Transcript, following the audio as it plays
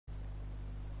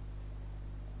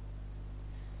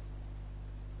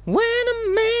When a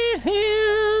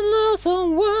man loves a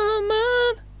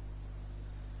woman,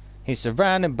 he's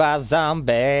surrounded by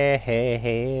zombies.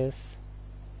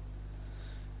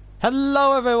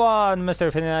 Hello everyone, Mr.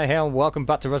 Opinionated here, and welcome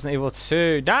back to Resident Evil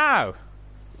 2. Now!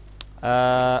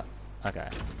 Okay,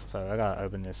 so I gotta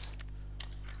open this.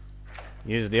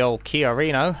 Use the old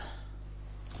Kiarino.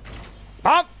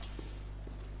 Pop!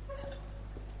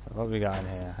 So what we got in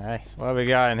here, hey? What we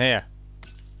got in here?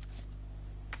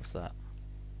 What's that?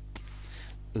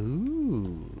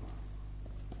 Ooh.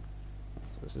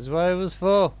 So this is what it was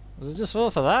for. Was it just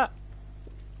for that?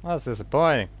 That's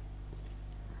disappointing.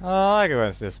 Oh, I like it when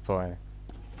it's disappointing.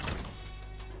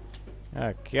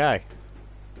 Okay.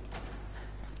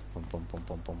 Boom, boom, boom,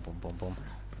 boom, boom, boom, boom, boom.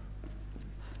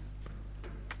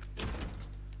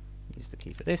 Use the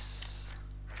key for this.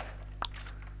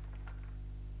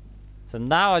 So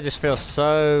now I just feel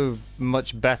so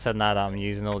much better now that I'm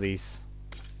using all these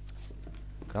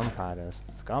gunpowders.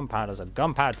 It's gunpowders of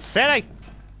Gunpowder City!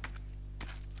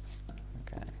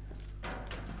 Okay.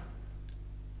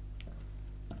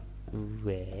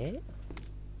 Where?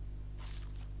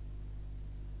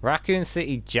 Raccoon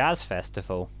City Jazz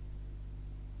Festival.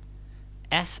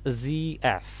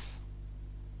 SZF.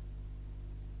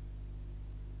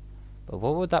 But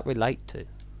what would that relate to?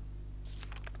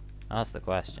 That's the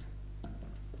question.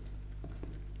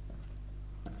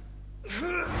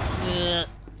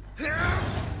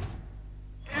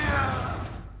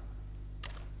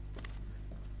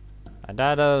 I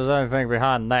doubt there was anything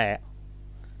behind that.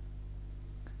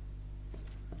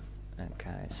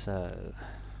 Okay, so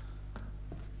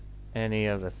any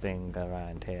other thing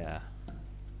around here?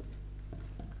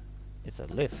 It's a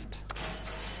lift.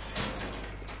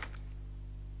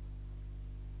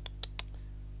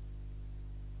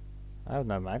 I have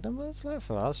no magnum bullets left,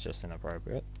 well that's just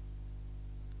inappropriate.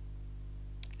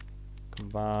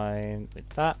 Combine with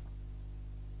that.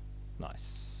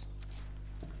 Nice.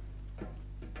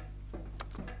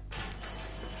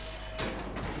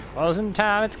 Closing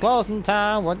time, it's closing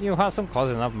time. Won't you have some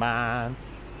closing of mine?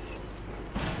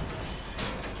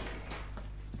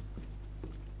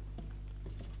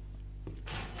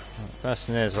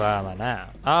 Question is, where am I now?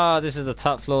 Oh, this is the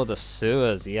top floor of the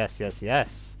sewers. Yes, yes,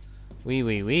 yes. Wee,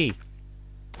 wee, wee.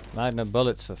 Magnum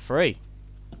bullets for free.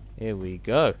 Here we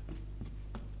go.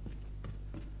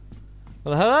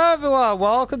 Well, hello everyone.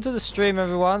 Welcome to the stream,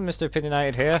 everyone. Mr.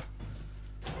 Opinionated here.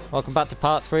 Welcome back to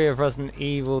part 3 of Resident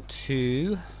Evil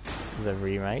 2, the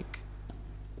remake,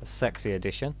 the sexy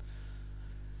edition.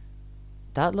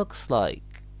 That looks like...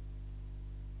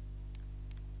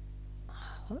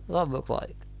 what does that look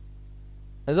like?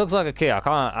 It looks like a key. I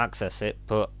can't access it,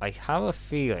 but I have a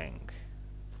feeling.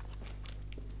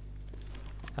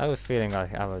 I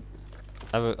have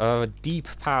a deep,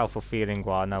 powerful feeling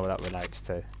what I know what that relates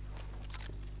to.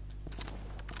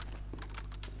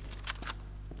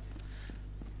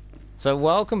 So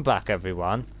welcome back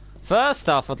everyone. First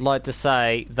off, I'd like to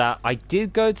say that I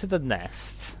did go to the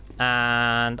nest,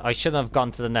 and I shouldn't have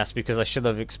gone to the nest because I should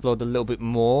have explored a little bit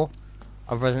more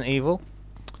of Resident Evil.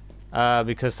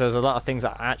 Because there's a lot of things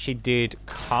that I actually did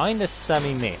kind of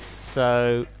semi-miss.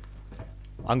 So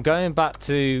I'm going back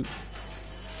to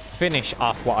finish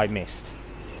off what I missed.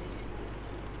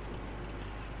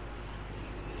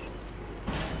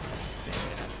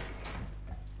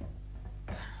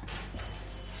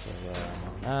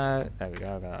 So there we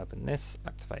go, I'm going to open this,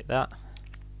 activate that.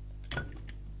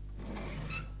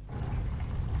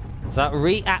 So that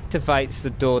reactivates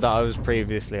the door that I was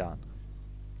previously on.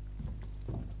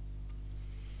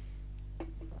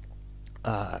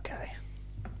 Okay.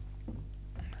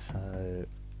 So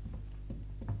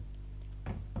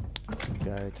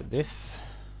go to this.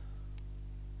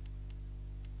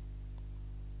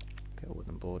 Get a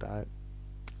wooden board out.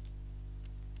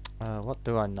 What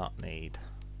do I not need?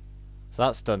 So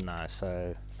that's done now,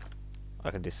 so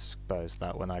I can dispose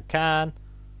that when I can.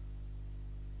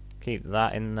 Keep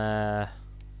that in there.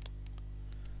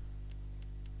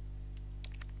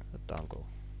 The dongle.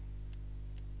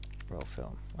 Roll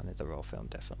film. I need the roll film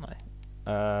definitely.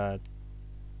 That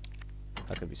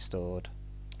could be stored.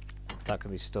 That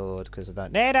could be stored because I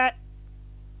don't need it.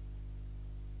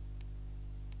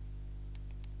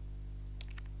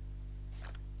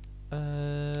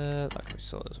 That can be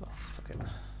stored as well. Okay.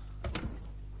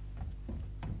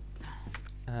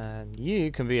 And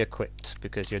you can be equipped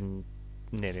because you're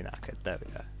nearly knackered. There we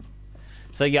go.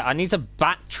 So yeah, I need to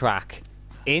backtrack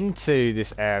into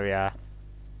this area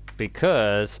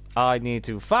because I need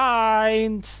to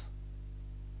find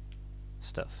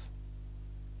stuff.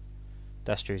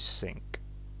 Destru's sink.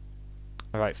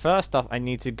 Alright, first off I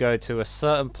need to go to a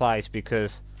certain place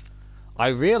because I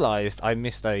realised I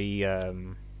missed a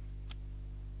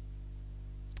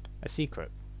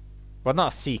secret. Well,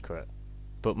 not a secret,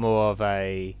 but more of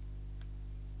a...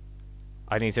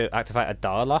 I need to activate a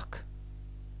dialogue.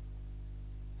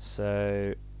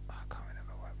 So... I can't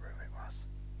remember what room it was.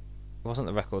 It wasn't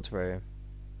the records room.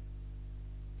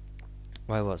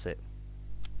 Where was it?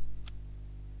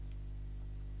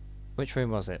 Which room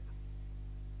was it?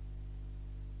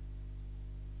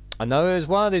 I know it was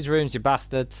one of these rooms, you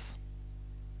bastards.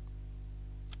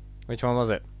 Which one was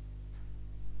it?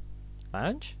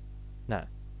 Lounge? No.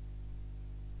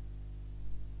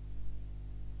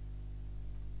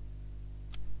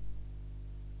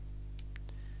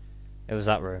 It was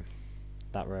that room.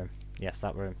 That room. Yes,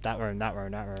 that room. That room, that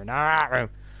room, that room, that room.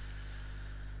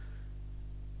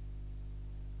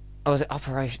 Oh, was it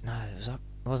operation? No, it was up.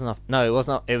 It wasn't up. No, it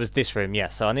wasn't up. It was this room,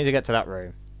 yes. So I need to get to that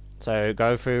room. So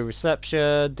go through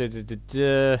reception. Go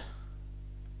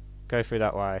through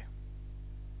that way.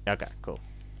 Okay, cool.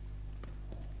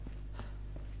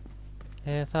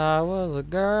 If I was a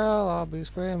girl, I'd be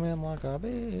screaming like a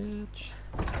bitch.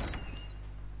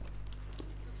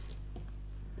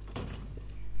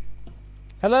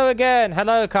 Hello again.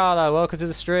 Hello, Carlo. Welcome to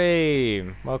the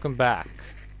stream. Welcome back.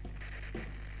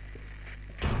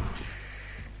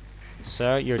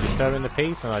 Sir, you're disturbing the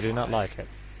peace and I do not like it.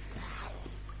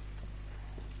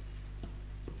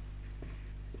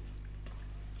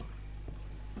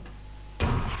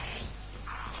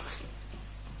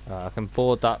 I can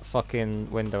board that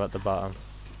fucking window at the bottom.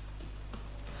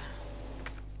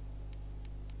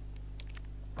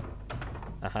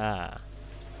 Aha.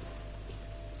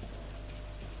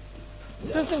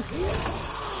 You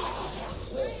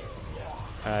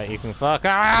can fuck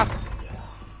off!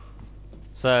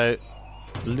 So,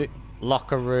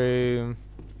 locker room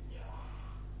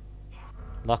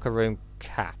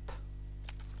cap.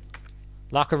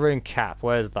 Locker room cap,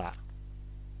 where's that?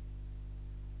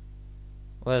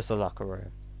 Where's the locker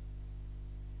room?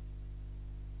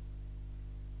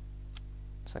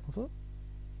 Second floor?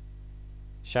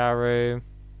 Shower room.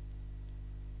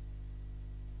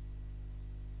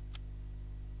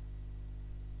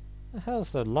 The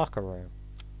hell's the locker room?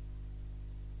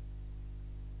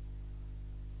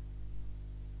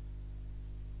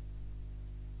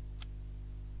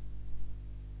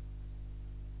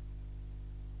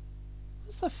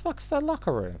 What the fuck's that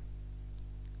locker room?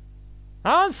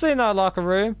 I haven't seen that locker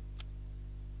room.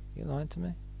 You lying to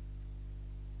me?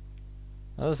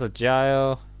 Oh, there's a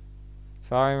jail.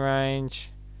 Firing range.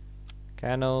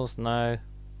 Kennels, no.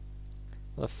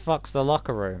 What the fuck's the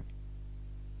locker room?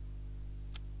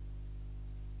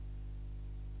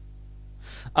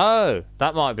 Oh,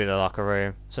 that might be the locker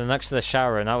room. So next to the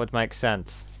shower room, that would make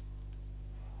sense.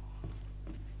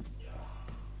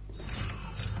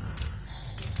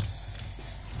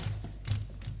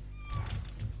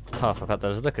 Oh, I forgot there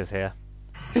was liquors here.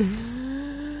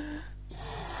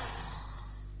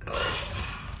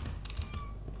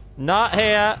 Not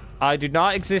here. I do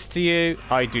not exist to you.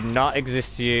 I do not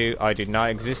exist to you. I do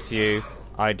not exist to you.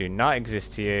 I do not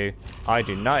exist to you. I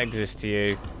do not exist to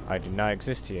you. I do not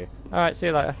exist to you. Alright, see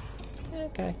you later.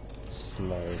 Okay.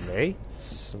 Slowly.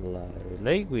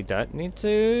 Slowly. We don't need to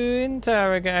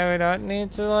interrogate. We don't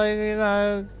need to, like, you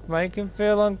know, make him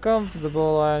feel uncomfortable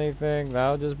or anything.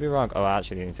 That would just be wrong. Oh, I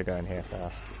actually need to go in here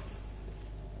first.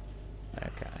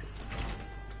 Okay.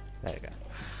 There you go.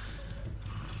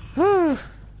 Whew.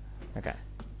 Okay.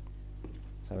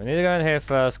 So we need to go in here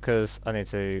first because I need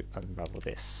to unravel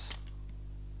this.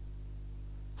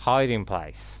 Hiding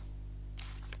place.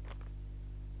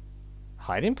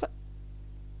 Hiding place?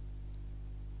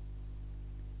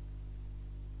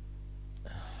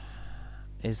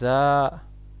 Is that...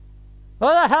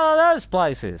 What the hell are those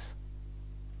places?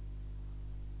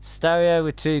 Stereo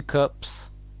with 2 cups.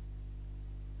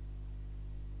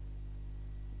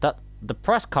 That... The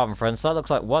press conference, that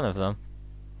looks like one of them.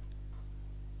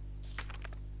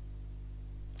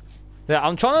 Yeah,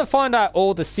 I'm trying to find out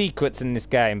all the secrets in this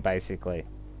game, basically.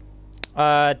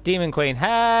 Demon Queen,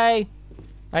 hey!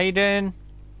 How you doing?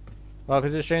 Welcome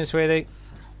to the stream, sweetie.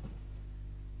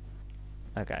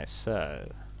 Okay, so...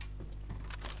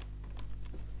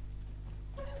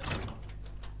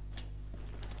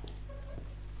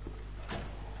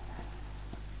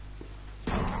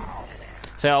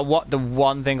 So what the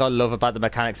one thing I love about the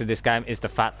mechanics of this game is the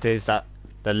fact is that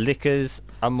the lickers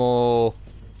are more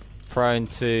prone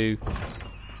to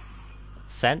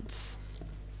sense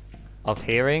of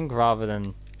hearing rather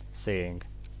than seeing.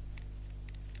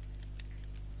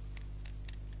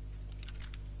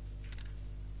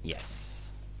 Yes.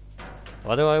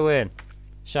 What do I win?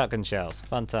 Shotgun shells.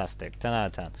 Fantastic. 10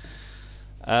 out of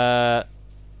 10.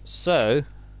 So,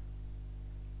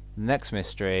 the next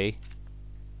mystery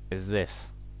is this.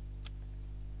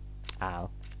 Ow.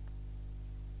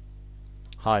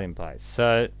 Hiding place.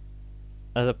 So,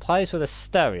 there's a place with a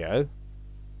stereo.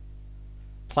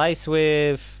 Place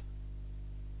with...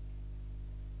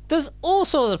 There's all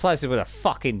sorts of places with a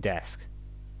fucking desk.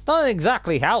 It's not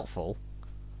exactly helpful.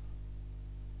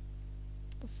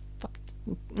 Fuck.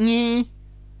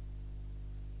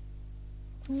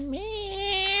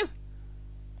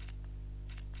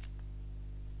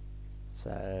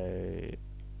 So...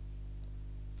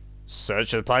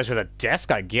 Search for the place with a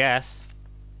desk, I guess.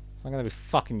 It's not gonna be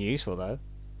fucking useful, though.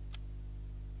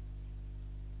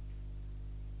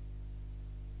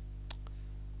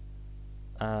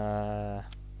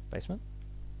 Basement?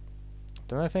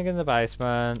 Done everything in the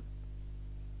basement.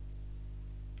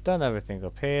 Done everything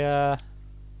up here.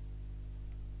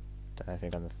 Done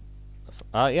everything on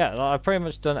the... yeah, I've pretty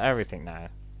much done everything now.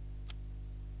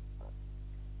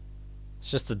 It's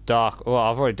just a dark... Well,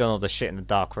 I've already done all the shit in the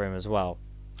dark room as well.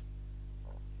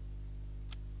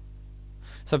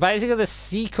 So basically the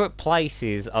secret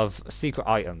places of secret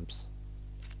items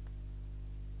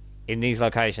in these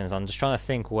locations. I'm just trying to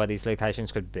think where these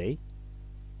locations could be.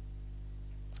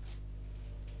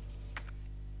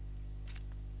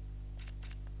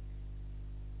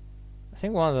 I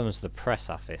think one of them is the press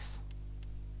office.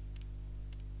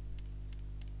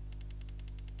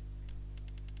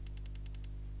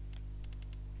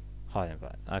 Hiding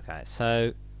place. Okay,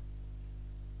 so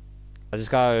I just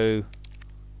go...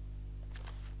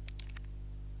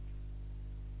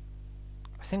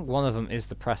 I think one of them is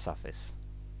the press office.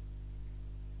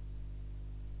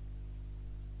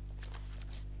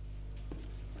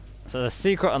 So the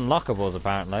secret unlockables,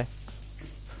 apparently.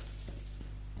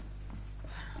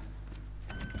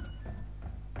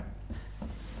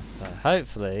 So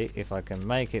hopefully, if I can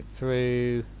make it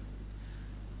through...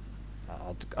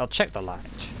 I'll check the latch.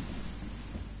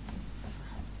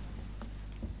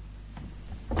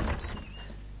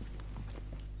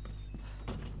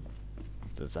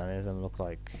 Does any of them look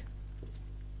like...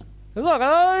 Look,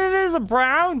 oh, these are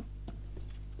brown!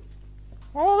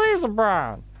 All these are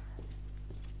brown!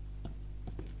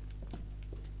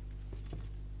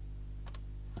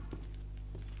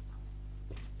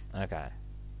 Okay.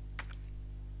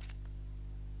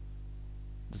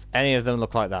 Does any of them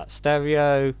look like that?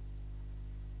 Stereo...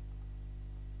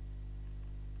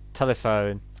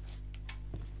 Telephone...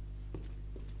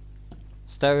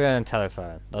 Stereo and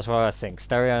telephone. That's what I think.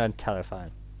 Stereo and telephone.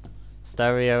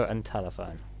 Stereo and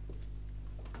telephone.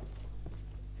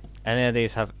 Any of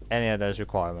these have any of those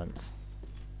requirements?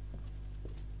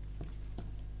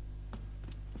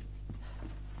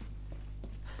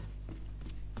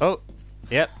 Oh,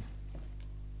 yep.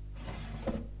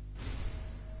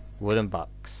 Wooden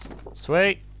box.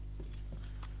 Sweet.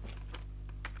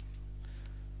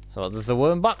 So what does the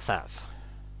wooden box have?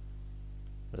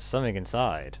 There's something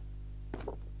inside.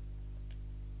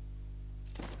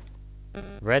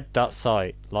 Red dot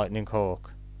sight, lightning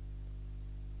hawk.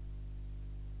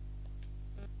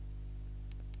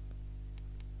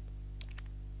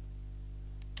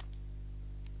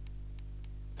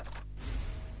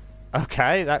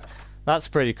 Okay, that's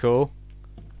pretty cool.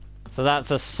 So that's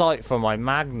a sight for my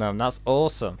Magnum. That's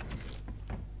awesome.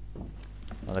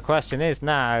 Well, the question is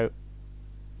now,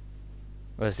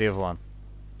 where's the other one?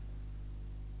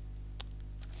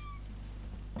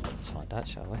 Let's find out,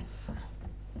 shall we?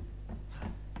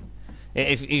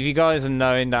 If you guys are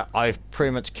knowing that I've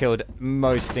pretty much killed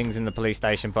most things in the police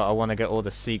station, but I want to get all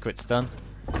the secrets done.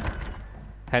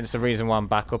 Hence the reason why I'm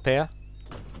back up here.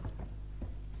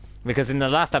 Because in the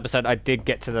last episode I did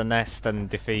get to the nest and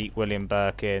defeat William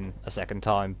Birkin a second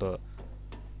time, but...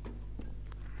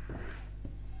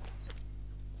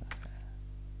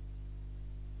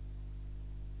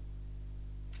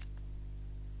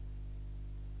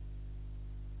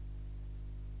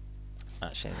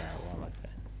 Actually, no, what am I doing?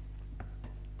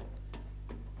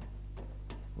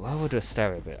 Where would a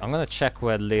stereo be? I'm gonna check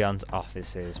where Leon's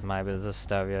office is. Maybe there's a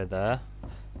stereo there.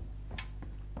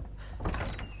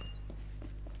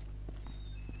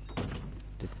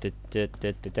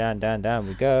 Down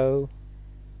we go.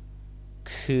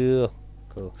 Cool.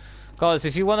 Guys,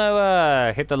 if you want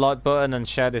to hit the like button and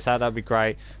share this out, that'd be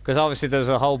great. Because obviously there's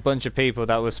a whole bunch of people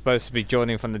that were supposed to be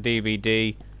joining from the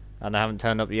DVD and they haven't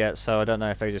turned up yet, so I don't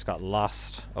know if they just got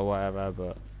lost or whatever,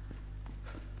 but...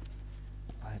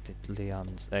 Where did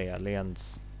Leon's... Oh yeah,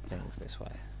 Leon's thing's this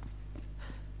way.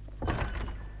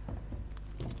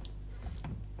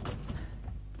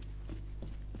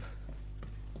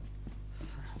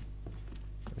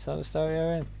 Is that a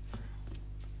stereo in?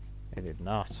 It did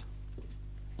not.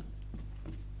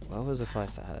 Where was the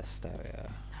place that had a stereo?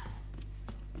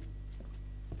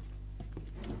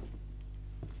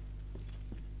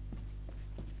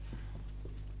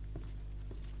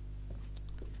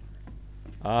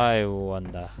 I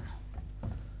wonder.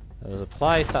 There was a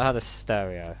place that had a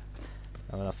stereo.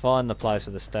 And when I find the place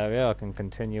with the stereo, I can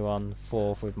continue on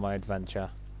forth with my adventure.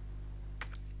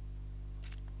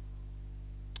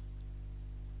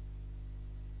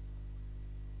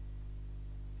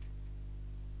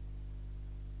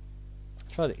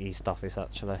 Try the east office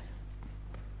actually.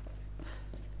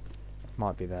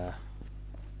 Might be there.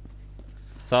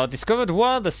 So I discovered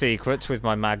one of the secrets with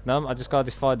my magnum. I just gotta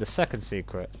find the second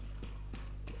secret.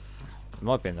 It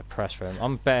might be in the press room.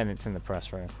 I'm betting it's in the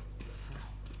press room.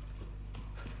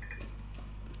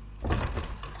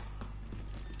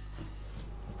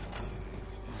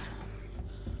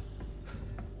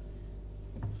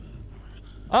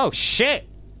 Oh shit!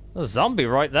 There's a zombie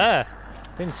right there.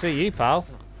 Didn't see you, pal.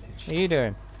 What are you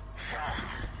doing?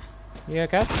 You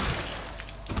okay?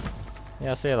 Yeah,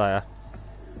 I'll see you later.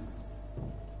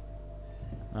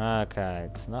 Okay,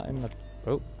 it's not in the...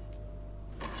 Oh.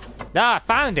 Ah, I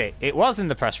found it! It was in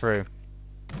the press room.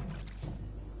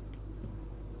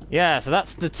 Yeah, so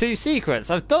that's the 2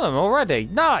 secrets. I've done them already.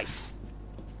 Nice!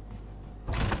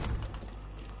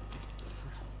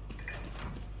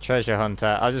 Treasure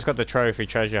hunter. I just got the trophy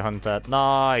treasure hunter.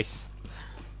 Nice!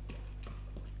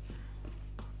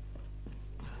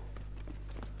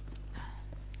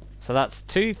 So that's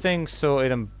 2 things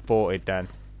sorted and boarded then.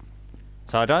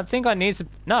 So I don't think I need to...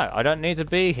 No, I don't need to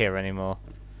be here anymore.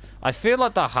 I feel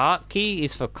like the heart key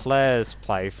is for Claire's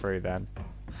playthrough then.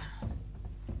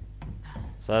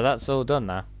 So that's all done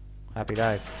now. Happy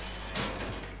days.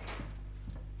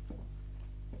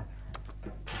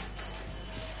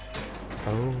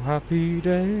 Oh, happy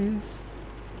days.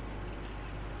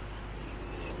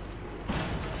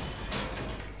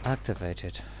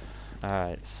 Activated.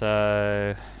 Alright,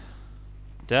 so...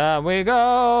 Down we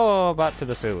go! Back to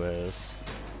the sewers.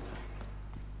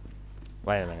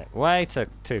 Wait a minute. Wait a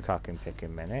 2 cock and pick a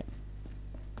minute.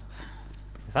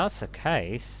 If that's the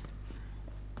case...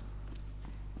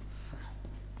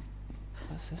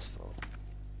 What's this for?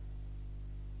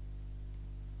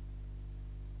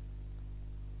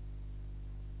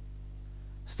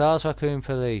 Stars Raccoon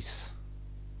Police.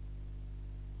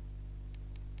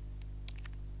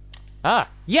 Ah!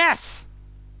 Yes!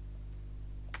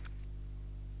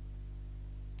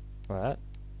 What?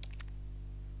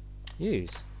 Use.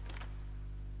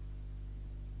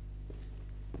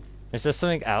 Is there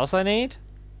something else I need?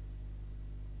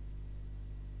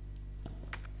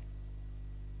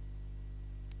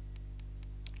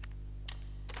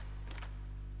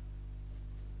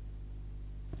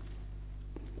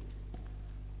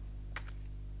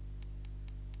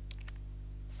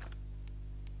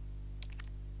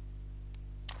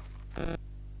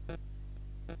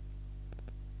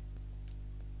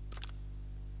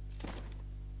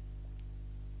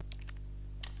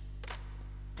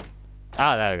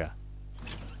 Ah, there we go.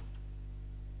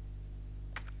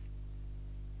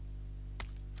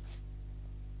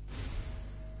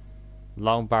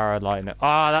 Long barrel lightning.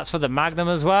 Ah, that's for the Magnum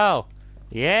as well.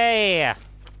 Yeah.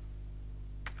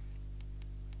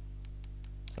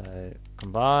 So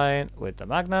combine with the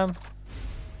Magnum.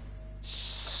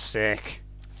 Sick.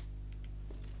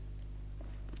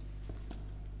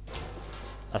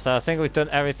 So I think we've done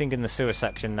everything in the sewer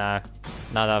section now.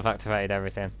 Now that I've activated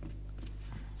everything.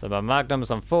 So my Magnum's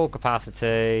on full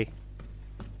capacity.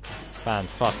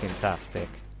 Fan-fucking-tastic.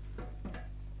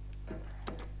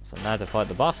 So now to fight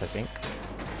the boss, I think.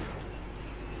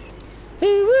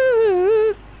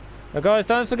 Now guys,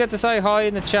 don't forget to say hi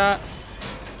in the chat.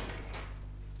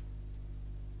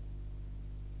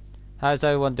 How's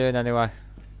everyone doing anyway?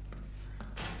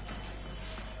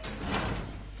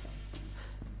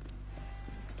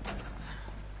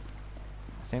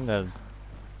 I think the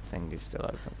thing is still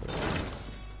open for this.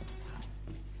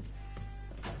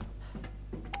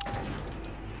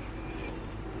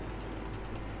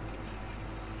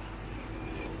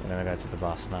 I'm gonna go to the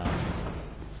boss now.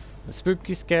 The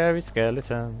spooky, scary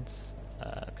skeletons.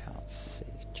 Can't see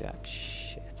jack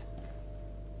shit.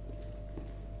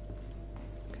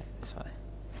 Okay, this way.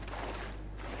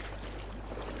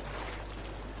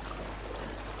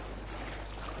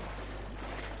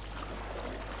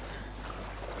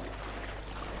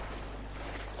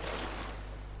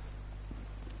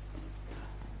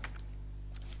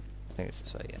 I think it's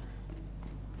this way, yeah.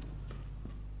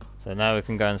 So now we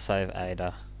can go and save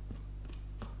Ada.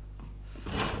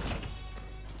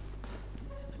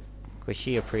 Cause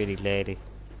she a pretty lady.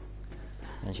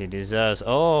 And she deserves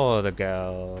all the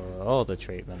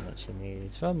treatment that she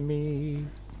needs from me.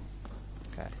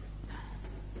 Okay.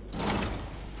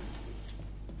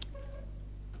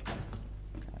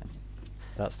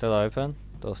 That's still open.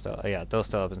 Door still, yeah, door's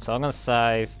still open. So I'm gonna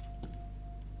save.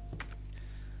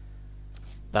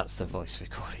 That's the voice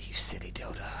recorder, you silly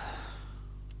dildo.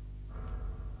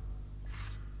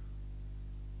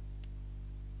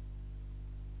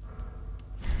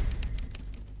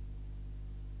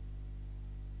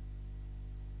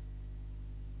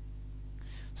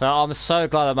 So I'm so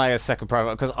glad I made a second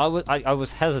profile because I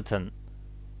was hesitant.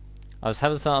 I was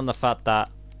hesitant on the fact that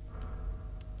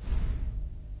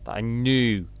I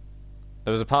knew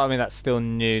there was a part of me that still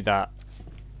knew that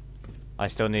I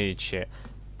still needed shit.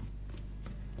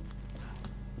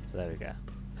 So there we go.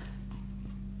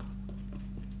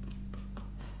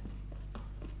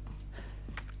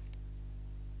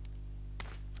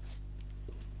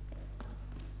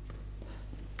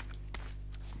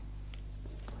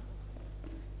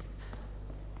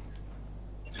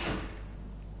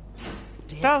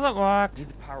 Doesn't work. Need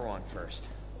the power on first.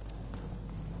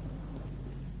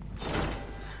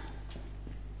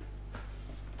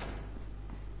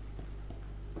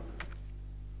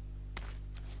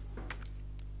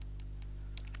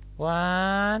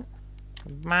 One.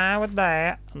 Combine with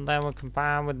that, and then we'll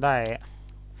combine with that.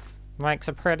 Makes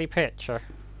a pretty picture.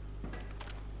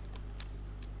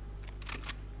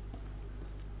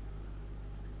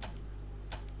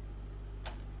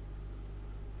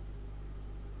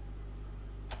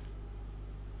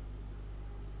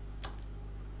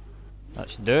 That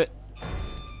should do it.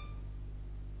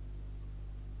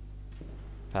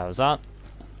 Power's on.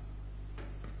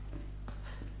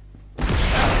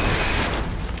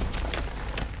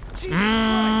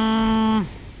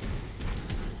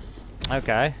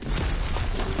 Okay.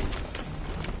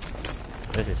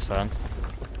 This is fun.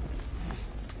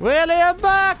 William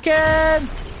Birkin!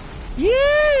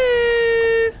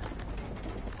 You!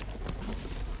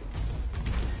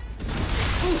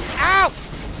 Ow!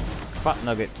 Fuck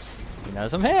nuggets. He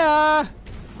knows I'm here!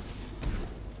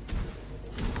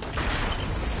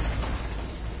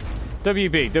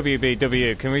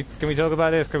 WB. Can we talk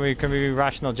about this? Can we be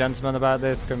rational gentlemen about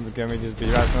this? Can we just be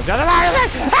rational gentlemen about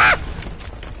this? Ah!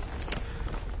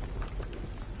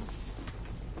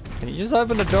 Can you just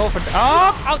open the door for...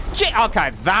 Oh shit! Okay,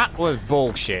 that was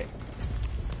bullshit.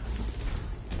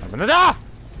 Open the door!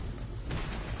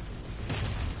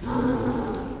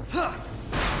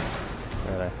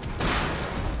 Really?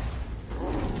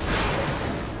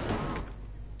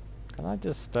 Can I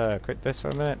just quit this for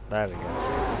a minute? There we go.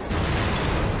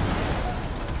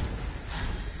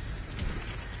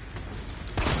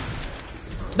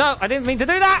 No, I didn't mean to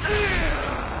do that!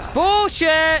 It's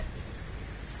bullshit!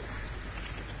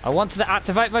 I wanted to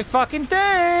activate my fucking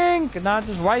thing! And I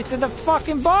just wasted the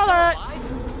fucking bullet!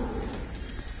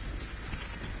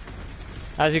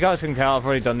 As you guys can tell, I've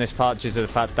already done this part due to the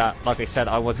fact that, like I said,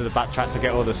 I wanted to backtrack to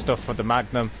get all the stuff for the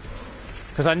Magnum.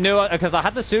 Because I knew, because I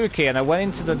had the sewer key and I went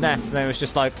into the nest and it was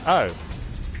just like, oh.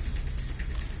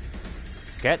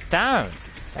 Get down!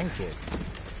 Thank you.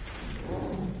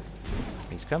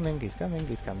 He's coming, he's coming,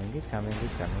 he's coming, he's coming,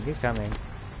 he's coming, he's coming.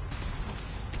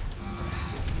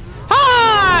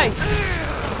 Hi!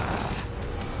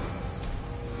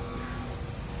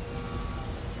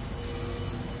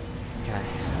 Okay,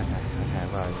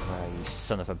 right, you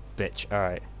son of a bitch.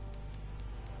 Alright.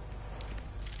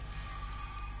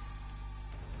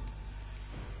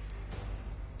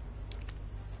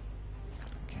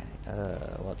 Okay,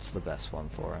 what's the best one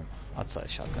for him? I'd say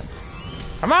shotgun.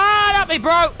 Come on, help me,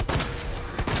 bro!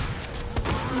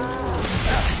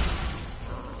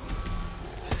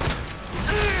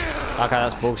 Okay,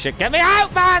 that's bullshit. Get me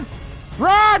out, man!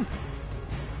 Run!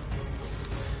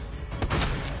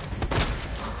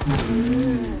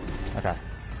 Okay.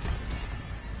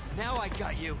 Now I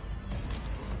got you.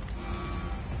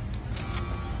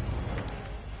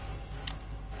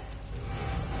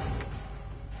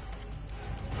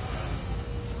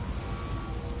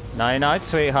 Night night,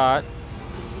 sweetheart.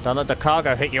 Don't let the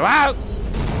cargo hit you out!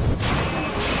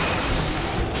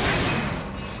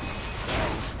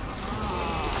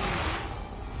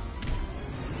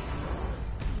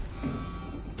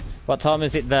 What time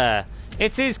is it there?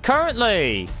 It is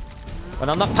currently, when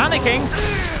I'm not panicking.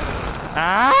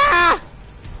 Ah!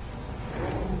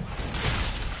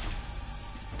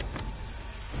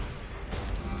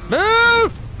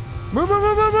 Move! Move, move,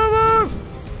 move, move, move, move!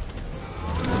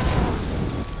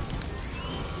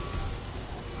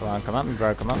 Come on me,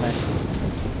 bro, come on me.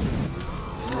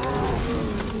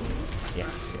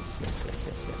 Yes,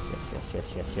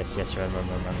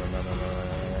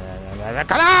 run,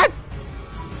 come on!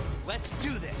 Let's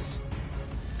do this.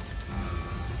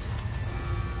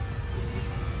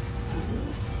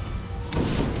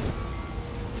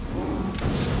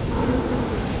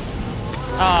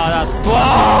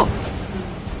 Whoa!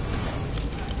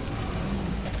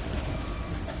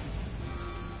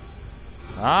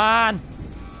 On!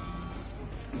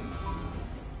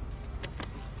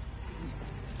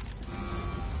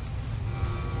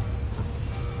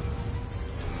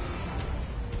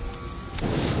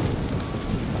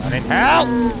 I need help!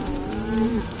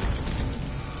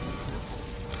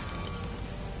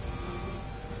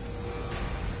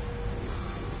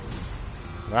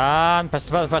 Run! Press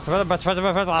the button, press the button, press the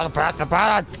button, press the button, press the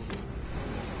button!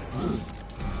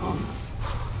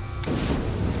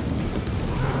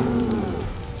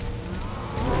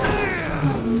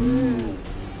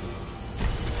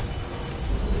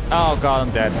 Oh god,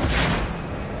 I'm dead.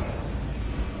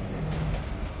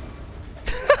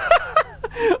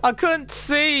 I couldn't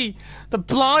see! The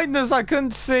blindness, I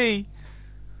couldn't see!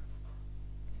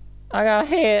 I got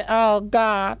hit, oh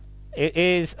god. It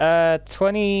is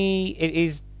 20, it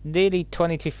is nearly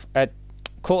 20 to,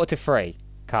 quarter to 3,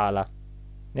 Carla.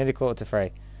 Nearly quarter to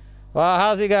 3. Well,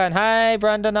 how's it going? Hey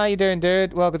Brandon, how you doing,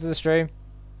 dude? Welcome to the stream.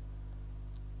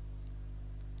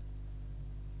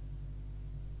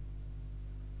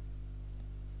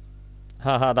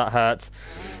 Haha, that hurts.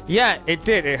 Yeah, it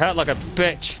did. It hurt like a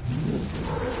bitch.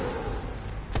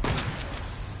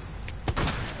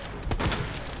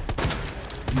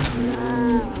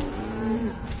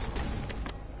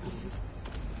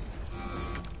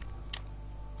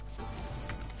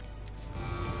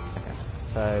 Okay,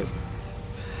 so...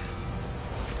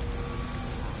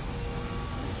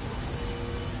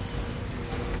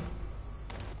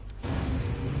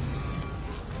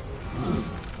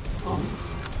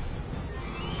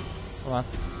 Come on.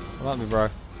 Come on me, bro.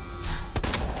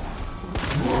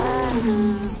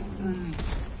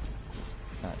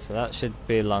 Right, so that should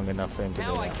be long enough for him to do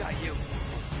Now I that. got you.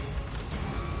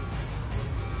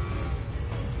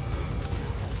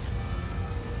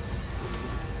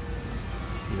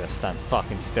 You gotta stand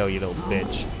fucking still, you little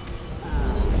bitch.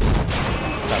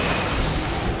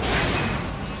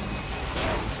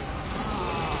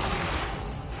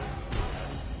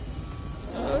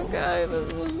 Okay,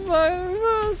 this is my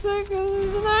first second.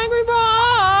 He's an angry boy!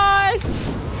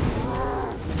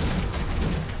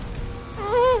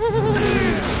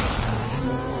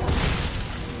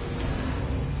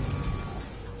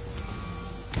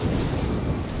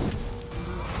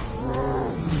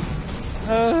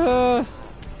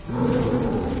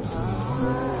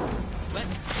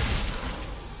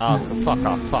 Oh, fuck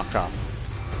off, fuck off.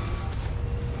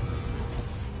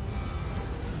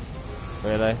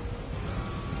 Really?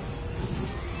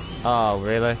 Oh,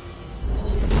 really?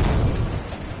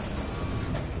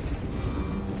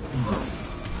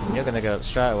 You're gonna go up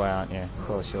straight away, aren't you? Of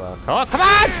course you are. Oh, come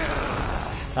on!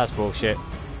 That's bullshit.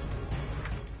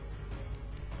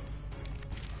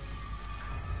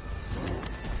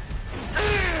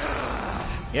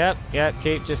 Yep,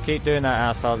 just keep doing that,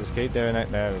 asshole. Just keep doing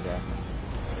it. There we go.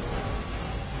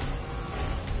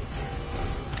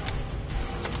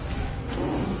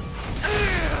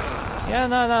 Yeah,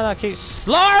 no, keep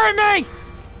slaughtering me!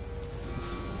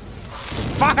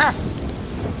 Fucker!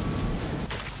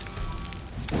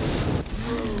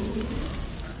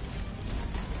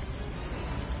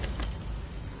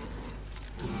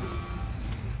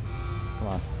 Come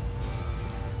on.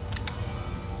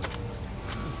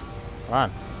 Come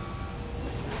on.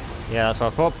 Yeah, that's what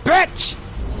I thought. Bitch!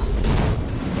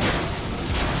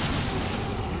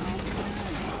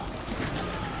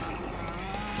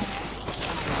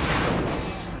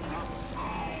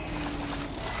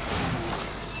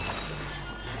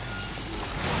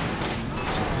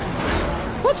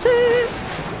 Whoopsie!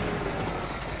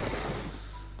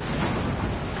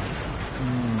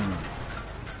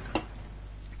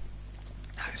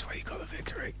 That is where you got the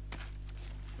victory.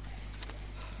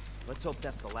 Let's hope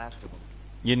that's the last of them.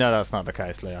 You know that's not the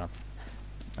case, Leon.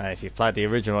 If you've played the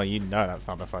original, you know that's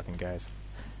not the fucking case.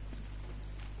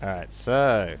 Alright,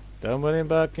 so... Don't put him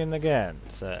back in again,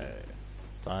 so...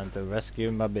 Time to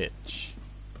rescue my bitch.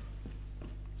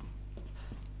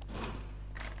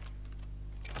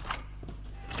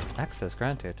 Access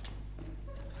granted.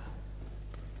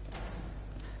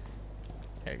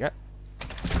 There you go.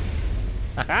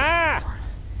 Aha!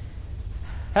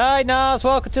 Hi, Nas.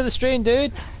 Welcome to the stream,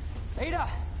 dude. Ada!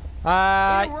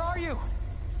 Hi. Ada, where are you?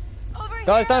 Over here.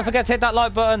 Guys, don't forget to hit that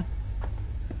like button.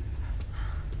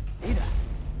 Ada! I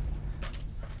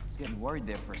was getting worried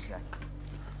there for a sec.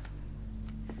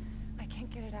 I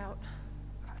can't get it out.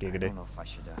 I Giggity. don't know if I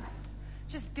should,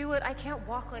 Just do it. I can't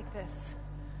walk like this.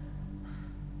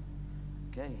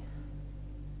 Okay.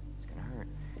 It's gonna hurt.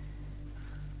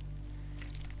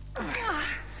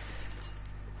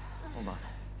 Hold on.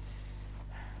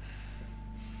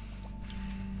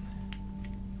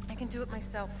 do it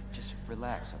myself. Just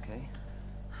relax, okay?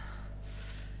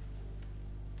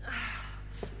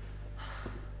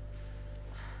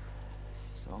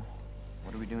 So,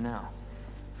 what do we do now?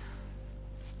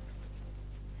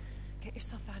 Get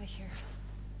yourself out of here.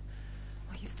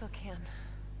 While you still can.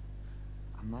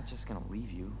 I'm not just gonna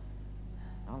leave you.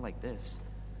 Not like this.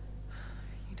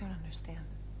 You don't understand.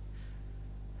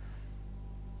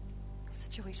 The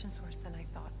situation's worse than I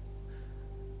thought.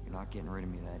 You're not getting rid of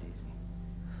me that easy.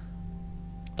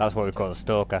 That's what we call a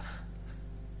stalker.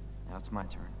 Now it's my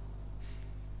turn.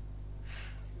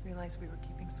 Didn't realize we were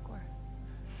keeping score.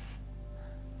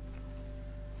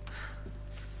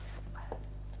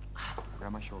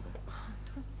 Grab my shoulder.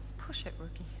 Don't push it,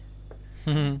 rookie.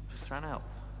 Just trying to help.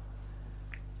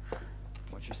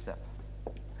 What's your step?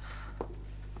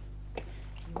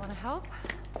 You want to help?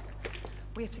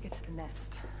 We have to get to the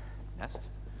nest. Nest?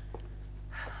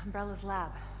 Umbrella's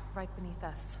lab, right beneath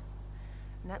us.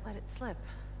 Net let it slip.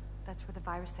 That's where the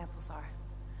virus samples are.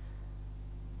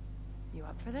 You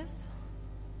up for this?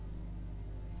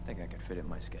 Think I could fit it in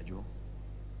my schedule?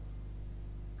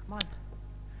 Come on.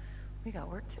 We got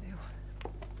work to do.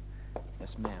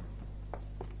 Yes, ma'am.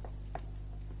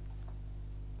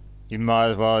 You might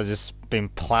as well have just been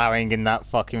plowing in that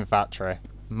fucking factory.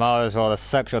 Might as well. The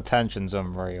sexual tension's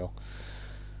unreal.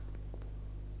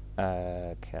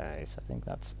 Okay, so I think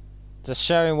that's just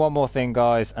sharing one more thing,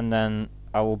 guys, and then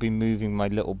I will be moving my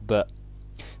little butt.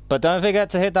 But don't forget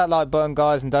to hit that like button,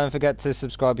 guys, and don't forget to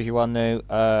subscribe if you are new.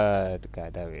 Okay,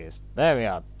 there he is. There we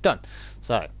are. Done.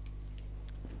 So,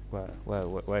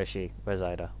 where is she? Where's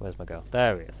Ada? Where's my girl?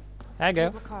 There he is. There you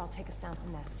go. Carl, take us down to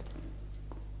Nest.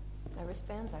 My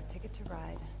wristband's our ticket to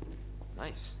ride.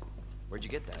 Nice. Where'd you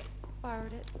get that?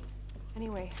 Borrowed it.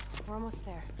 Anyway, we're almost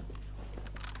there.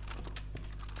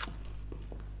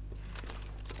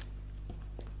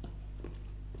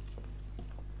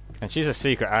 And she's a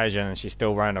secret agent, and she's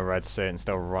still wearing a red suit and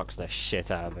still rocks the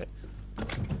shit out of it.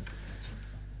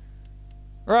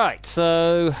 Right,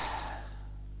 so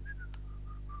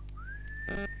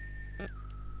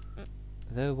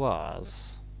there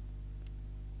was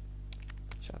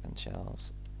shotgun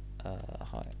shells.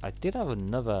 Hi. I did have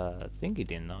another thingy,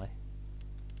 didn't I?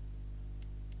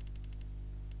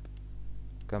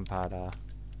 Gunpowder.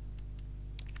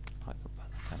 Hi,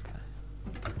 gunpowder. Okay.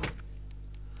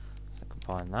 So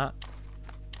combine that.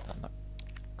 Oh, no.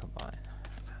 Combine.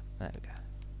 There we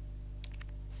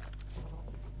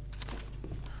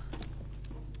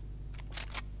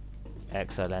go.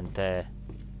 Excelente.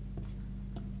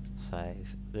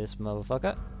 Save this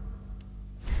motherfucker.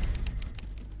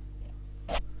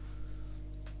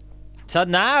 So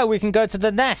now we can go to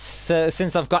the nest,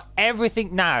 since I've got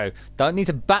everything now. Don't need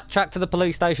to backtrack to the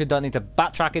police station, don't need to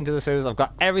backtrack into the sewers. I've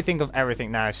got everything of everything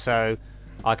now, so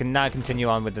I can now continue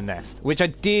on with the nest. Which I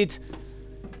did.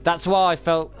 That's why I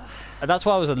felt. That's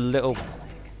why I was a little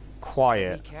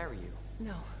quiet. Carry you.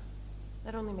 No,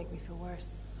 that'd only make me feel worse.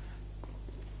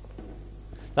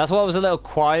 That's why I was a little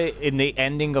quiet in the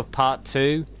ending of part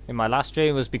 2 in my last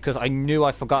stream, was because I knew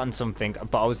I'd forgotten something,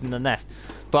 but I was in the nest.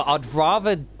 But I'd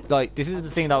rather, like, this is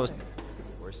the thing that was...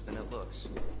 Worse than it looks.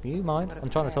 Do you mind? I'm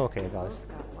trying to talk here, guys.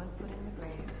 Got 1 foot in the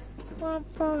grave. 1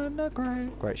 foot in the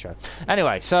grave. Great show.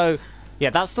 Anyway, so, yeah,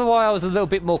 that's the why I was a little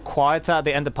bit more quieter at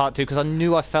the end of part 2, because I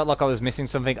knew I felt like I was missing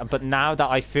something, but now that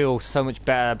I feel so much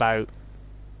better about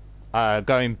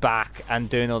going back and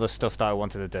doing all the stuff that I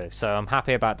wanted to do. So I'm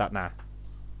happy about that now.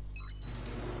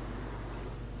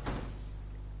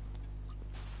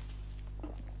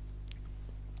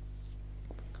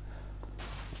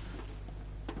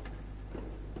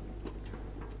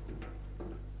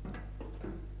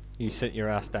 You sit your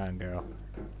ass down, girl.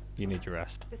 You need your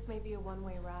rest. This may be a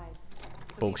one-way ride.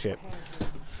 So Bullshit. be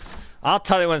prepared. I'll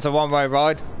tell you when it's a one-way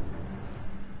ride.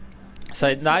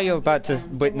 So now you're about to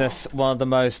witness one of the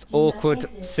most awkward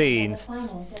scenes.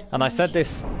 And I said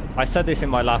this in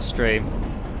my last stream.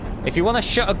 If you want to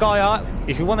shut a guy up,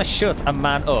 if you want to shut a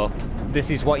man up, this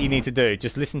is what you need to do.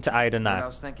 Just listen to Ada You know what I now.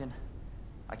 was thinking?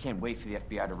 I can't wait for the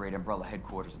FBI to raid Umbrella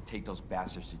headquarters and take those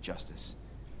bastards to justice.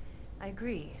 I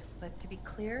agree, but to be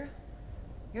clear,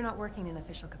 you're not working in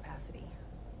official capacity.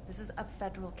 This is a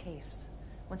federal case.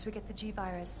 Once we get the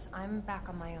G-Virus, I'm back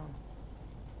on my own.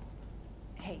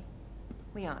 Hey,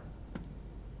 Leon,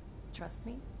 trust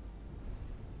me?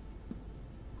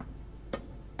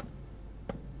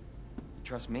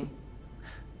 Trust me?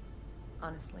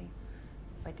 Honestly,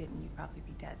 if I didn't, you'd probably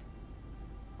be dead.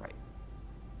 Right.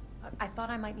 I thought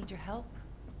I might need your help,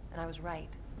 and I was right.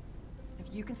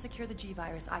 If you can secure the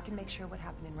G-Virus, I can make sure what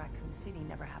happened in Raccoon City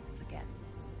never happens again.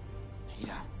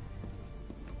 Ada,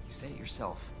 you said it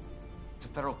yourself. It's a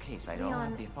federal case. I don't Leon,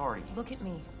 have the authority. look at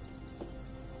me.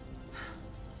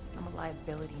 I'm a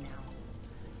liability now.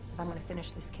 If I'm gonna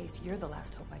finish this case, you're the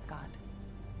last hope I've got.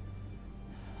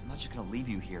 I'm not just gonna leave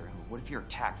you here. What if you're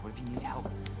attacked? What if you need help?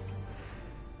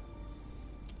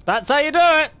 That's how you do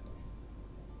it!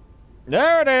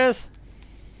 There it is!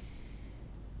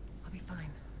 I'll be fine.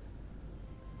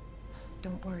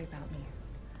 Don't worry about me.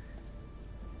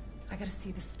 I gotta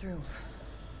see this through.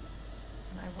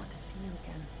 And I want to see you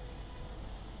again.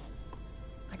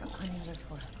 I got plenty to live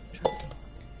for. Trust me.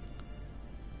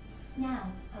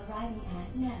 Now, arriving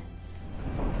at Nest.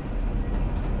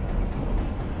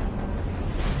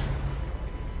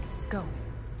 Go.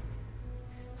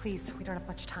 Please, we don't have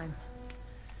much time.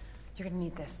 You're gonna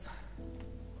need this.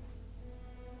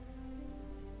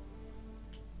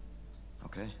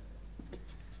 Okay.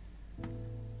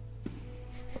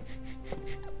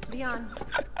 Leon.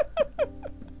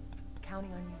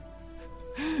 Counting on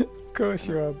you. Of course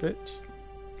you are, bitch.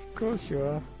 Of course you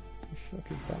are. You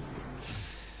fucking bastard.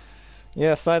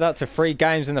 Yeah, say that to 3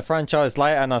 games in the franchise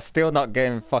later and I'm still not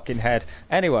getting fucking head.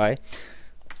 Anyway.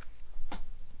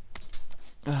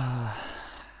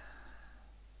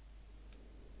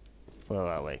 Where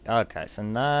are we? Okay, so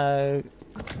now...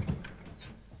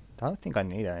 don't think I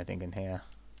need anything in here.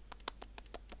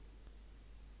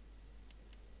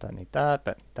 Don't need that,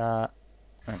 don't need that.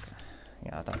 Okay.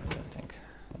 Yeah, I don't need anything.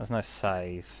 There's no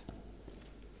save.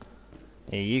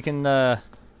 Yeah, you can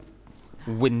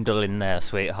dwindle in there,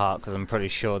 sweetheart, because I'm pretty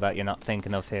sure that you're not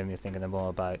thinking of him, you're thinking more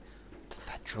about the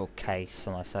federal case,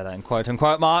 and I say that in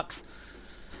quote-unquote marks.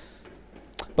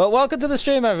 But welcome to the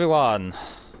stream, everyone!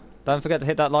 Don't forget to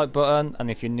hit that like button,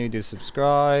 and if you're new, do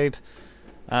subscribe.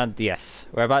 And yes,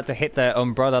 we're about to hit the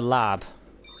Umbrella Lab.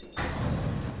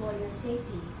 For your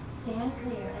safety, stand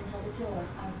clear until the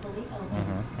doors are fully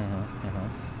open.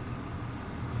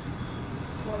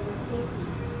 For your safety,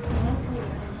 stand clear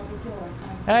until the doors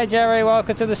are fully Hey Jerry,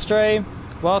 welcome to the stream.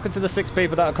 Welcome to the 6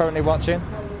 people that are currently watching.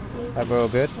 For your safety, Hope we're all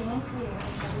good. stand clear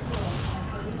until the doors are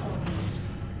fully open.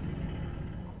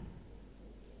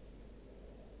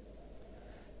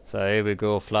 So here we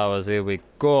go, flowers, here we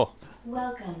go.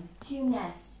 Welcome to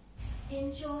Nest.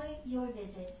 Enjoy your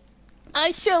visit.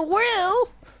 I sure will!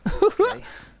 Okay.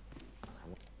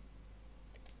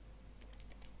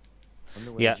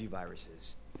 Wonder where Yeah. the G-virus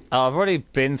is. I've already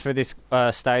been through this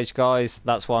stage, guys.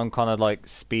 That's why I'm kind of like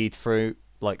speed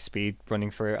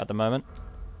running through at the moment.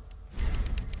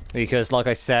 Because, like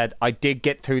I said, I did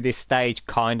get through this stage,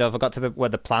 kind of. I got to where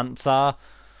the plants are,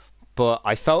 but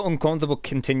I felt uncomfortable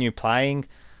continue playing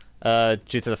due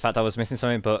to the fact I was missing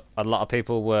something. But a lot of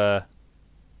people were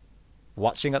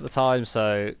watching at the time,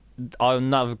 so I'm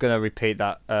never going to repeat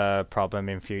that problem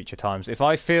in future times. If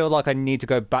I feel like I need to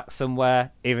go back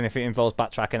somewhere, even if it involves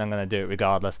backtracking, I'm going to do it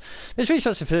regardless. This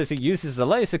research facility uses the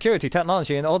latest security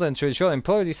technology in order to ensure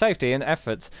employee safety and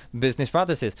efforts business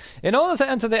practices. In order to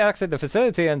enter the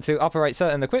facility and to operate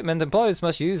certain equipment, employees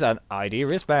must use an ID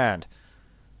wristband.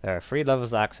 There are 3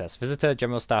 levels of access: visitor,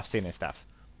 general staff, senior staff.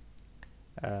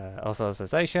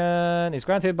 Authorization is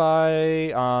granted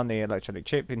on the electronic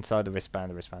chip inside the wristband.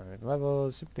 The wristband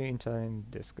levels simply entering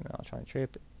this electronic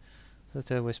chip.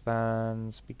 Visitor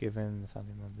wristbands be given the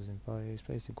family members and employees.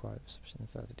 Please inquire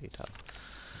for further details.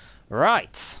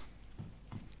 Right.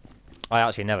 I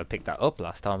actually never picked that up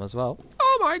last time as well.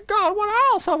 Oh my god, what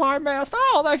else have I missed?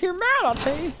 Oh, the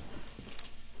humanity!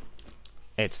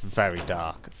 It's very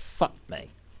dark. Fuck me.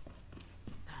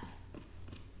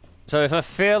 So if I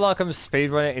feel like I'm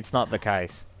speedrunning, it's not the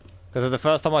case. Because the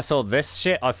first time I saw this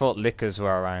shit, I thought lickers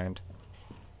were around.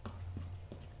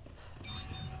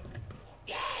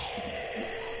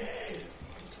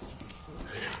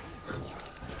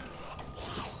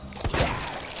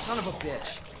 Son of a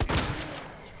bitch.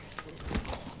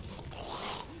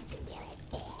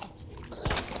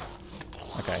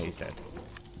 Okay, he's dead.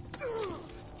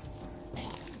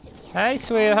 Hey,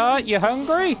 sweetheart, you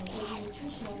hungry?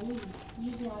 Nutritional needs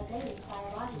using our latest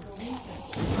biological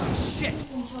research. Shit!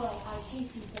 Please enjoy our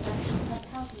tasty selection of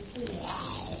healthy food.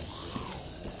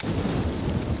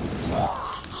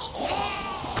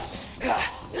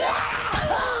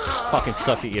 Fucking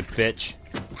suck it, you bitch.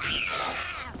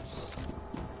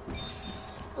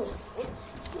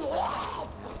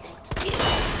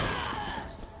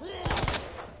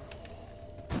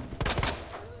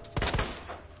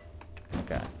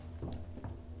 Okay.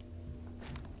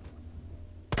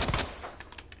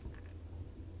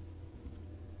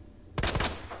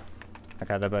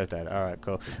 Okay, they're both dead. Alright,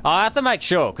 cool. I have to make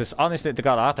sure, because honestly to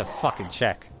God, I have to fucking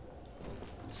check.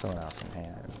 Someone else in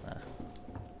here, isn't there?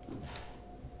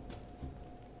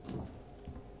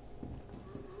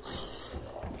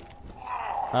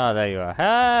 Oh, there you are.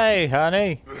 Hey,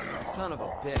 honey! Son of a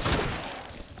bitch.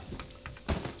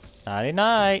 Nighty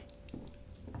night.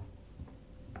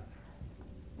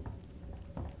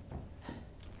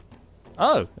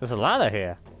 Oh, there's a ladder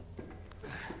here.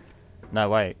 No,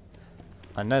 wait.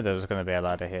 I know there was going to be a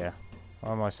ladder here.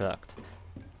 Or am I sucked?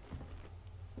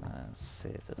 Let's see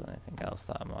if there's anything else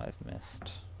that I might have missed.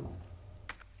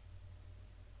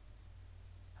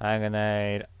 Hand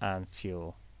grenade and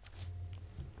fuel.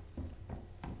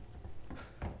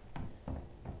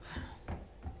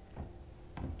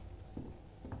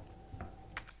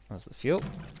 That's the fuel.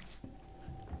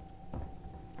 Oh,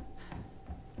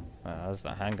 that's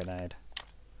the hand grenade.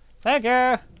 Thank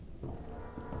you!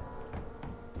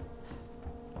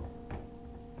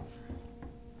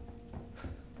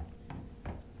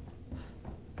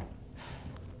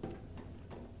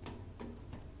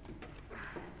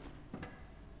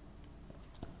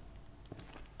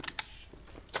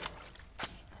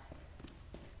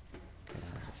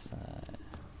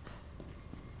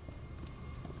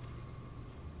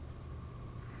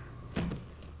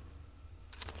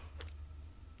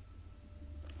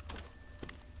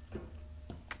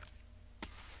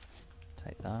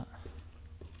 Take that.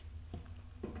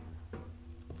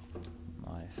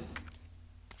 Knife.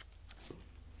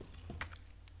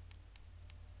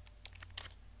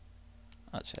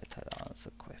 Actually, take that on as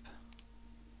a quip.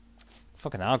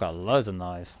 Fucking hell, I got loads of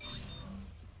knives.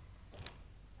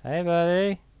 Hey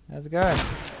buddy, how's it going?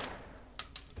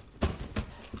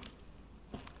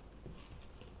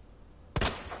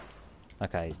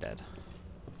 Okay, he's dead.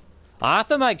 I have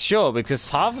to make sure because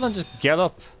half of them just get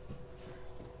up.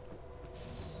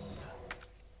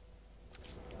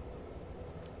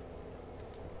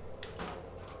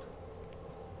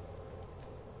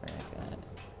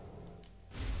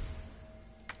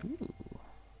 Ooh.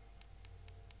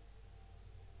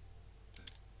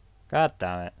 God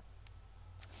damn it.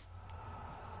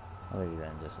 I'll leave you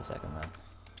there in just a second then.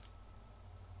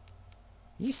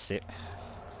 You sit.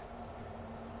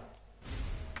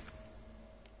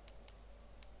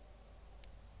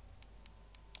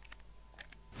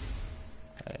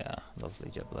 Oh yeah, lovely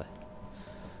jubbly.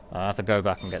 I have to go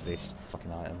back and get these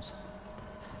fucking items.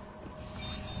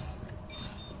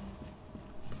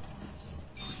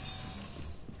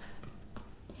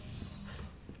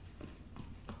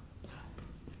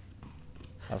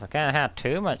 Cause I can't have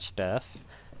too much stuff.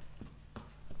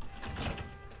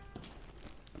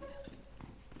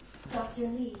 Dr.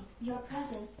 Lee, your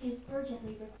presence is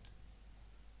urgently requested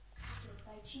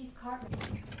by Chief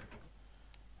Cartman.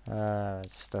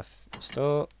 Stuff.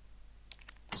 Store.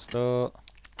 Store.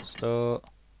 Store.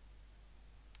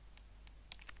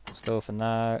 Store for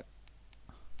now.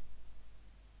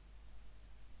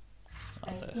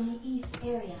 In the east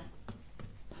area.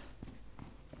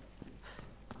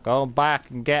 Go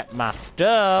back and get my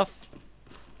stuff.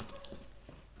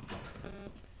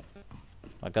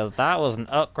 Because that was an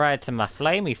upgrade to my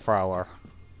flamey thrower.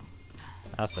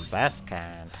 That's the best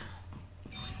kind.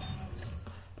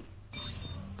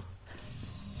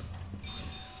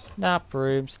 Nap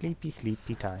room, sleepy,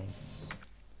 sleepy time.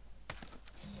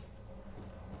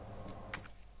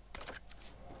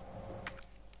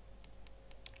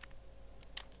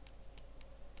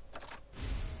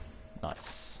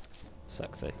 Nice.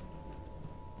 Sexy.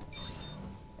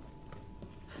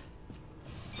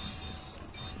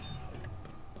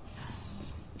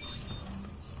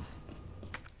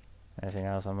 Anything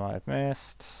else I might have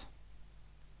missed?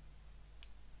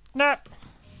 Nope.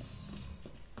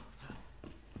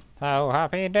 How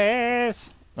happy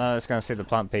days! No, let's go and see the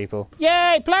plant people.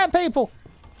 Yay, plant people!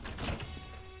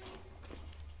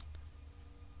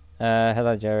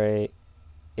 Hello, Jerry.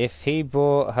 If he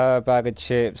bought her a bag of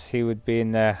chips, he would be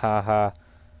in there, haha.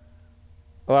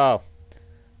 Well,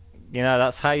 you know,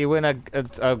 that's how you win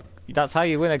that's how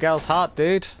you win a girl's heart,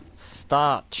 dude.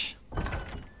 Starch.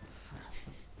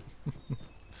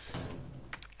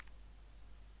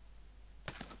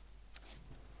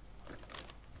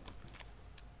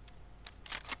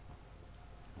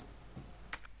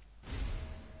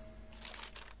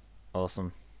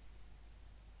 Awesome.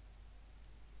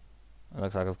 It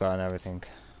looks like I've gotten everything.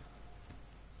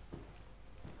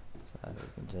 So we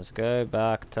can just go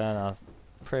back, turn our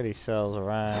pretty cells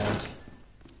around.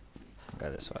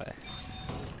 Go this way.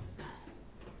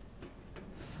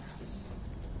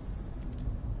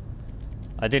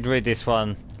 I did read this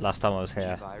one last time I was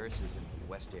here. Virus is in the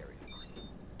west area.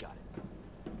 Got it.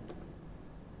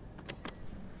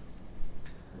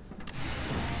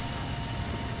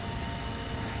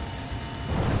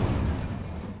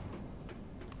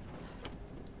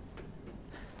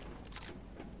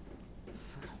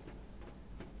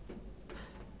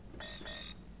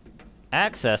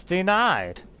 Access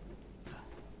denied.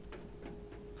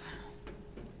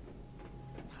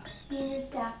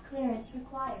 clearance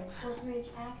required for bridge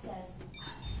access.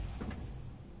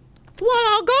 Well,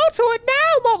 I'll go to it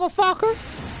now, motherfucker!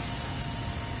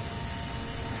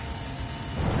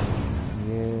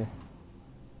 Yeah.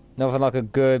 Nothing like a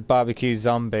good barbecue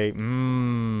zombie.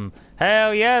 Mmm.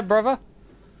 Hell yeah, brother!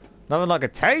 Nothing like a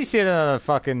tastier than a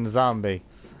fucking zombie.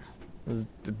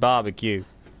 Barbecue.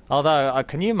 Although,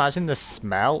 can you imagine the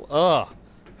smell? Ugh.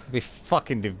 It'd be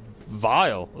fucking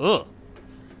vile. Ugh.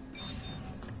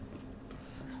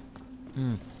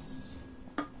 Hmm.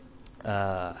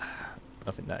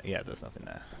 Nothing there. Yeah, there's nothing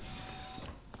there.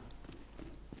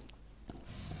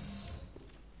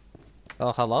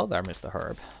 Oh, hello there, Mr.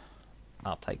 Herb.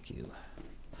 I'll take you.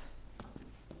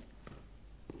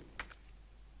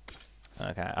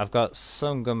 Okay, I've got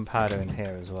some gunpowder in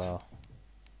here as well.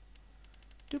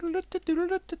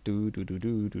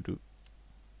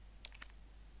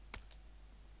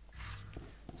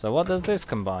 So what does this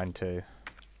combine to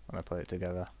when I put it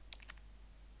together?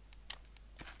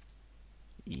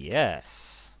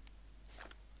 Yes.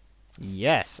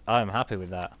 Yes, I'm happy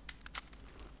with that.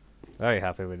 Very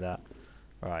happy with that.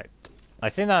 Right. I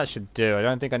think that should do. I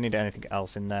don't think I need anything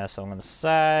else in there, so I'm going to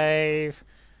save.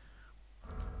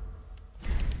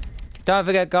 Don't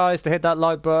forget, guys, to hit that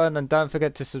like button, and don't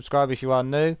forget to subscribe if you are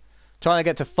new. Trying to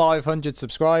get to 500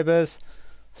 subscribers.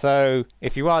 So,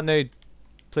 if you are new,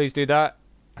 please do that.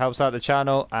 Helps out the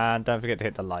channel, and don't forget to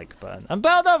hit the like button. And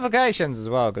bell notifications as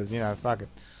well, because, you know, fuck it.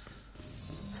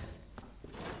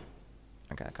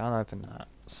 Okay, I can't open that,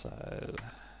 so...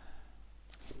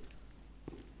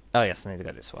 Oh yes, I need to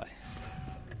go this way.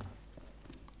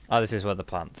 Oh, this is where the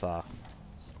plants are.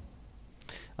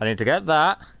 I need to get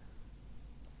that.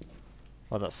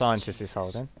 What that scientist is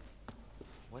holding.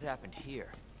 What happened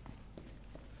here?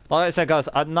 Like I said, guys,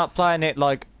 I'm not playing it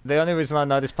like... The only reason I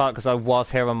know this part because I was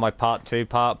here on my part 2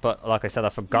 part, but like I said, I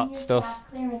forgot Senior stuff.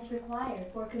 staff clearance required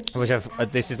for computer Which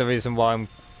this is the access. reason why I'm,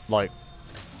 like,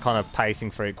 kind of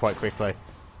pacing through it quite quickly.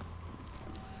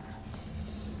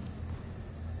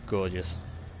 Gorgeous.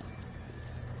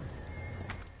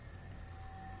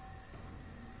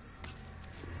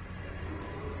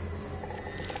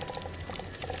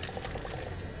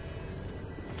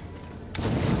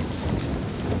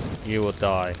 You will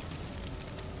die.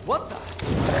 What the?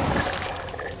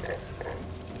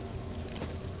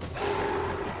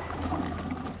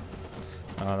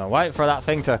 I'm gonna wait for that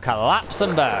thing to collapse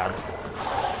and burn.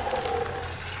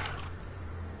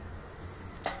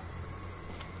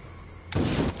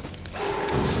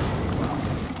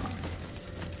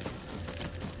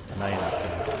 No, you're not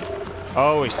dead.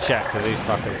 Always check for these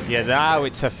fuckers. Yeah, now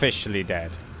it's officially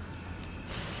dead.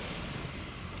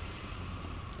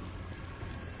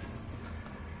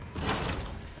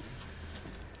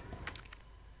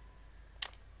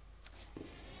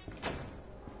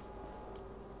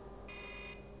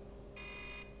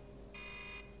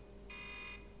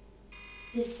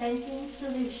 Dispensing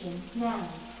solution now.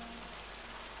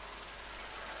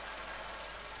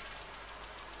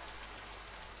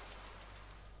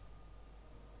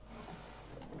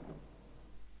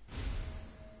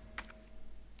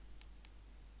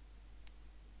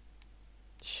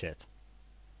 Shit.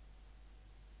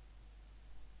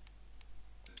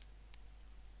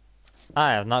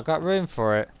 I have not got room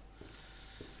for it.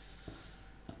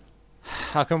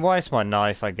 I can waste my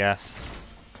knife, I guess.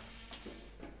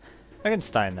 I can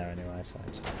stay in there anyway, so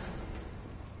it's fine.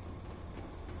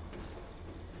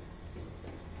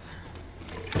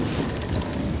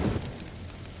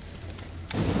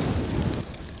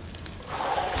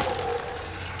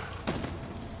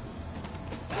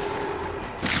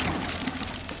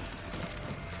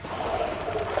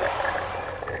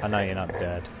 I know you're not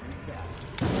dead.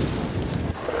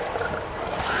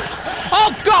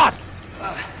 Oh God!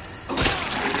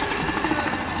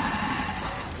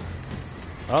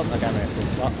 Oh, that got me a full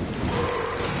stop.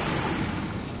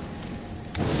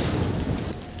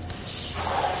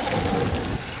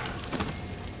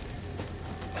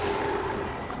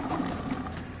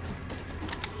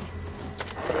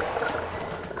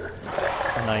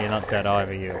 No, you're not dead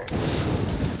either, you.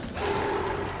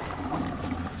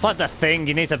 It's like the thing,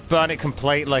 you need to burn it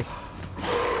completely.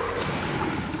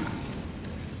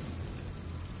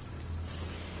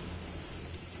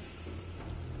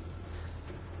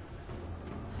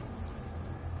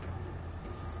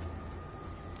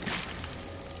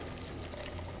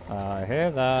 I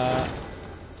hear that.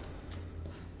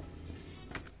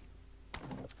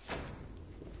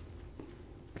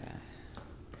 Okay.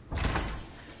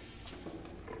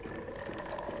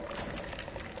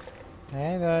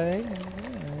 Hey, buddy.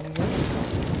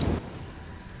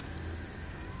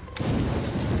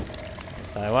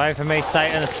 Stay away from me,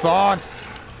 Satan, spawn!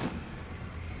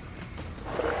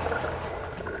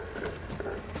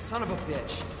 Son of a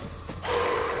bitch.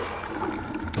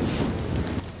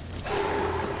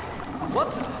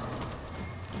 What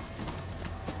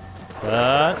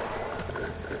the?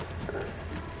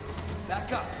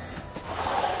 Back up.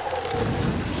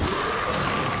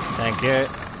 Thank you.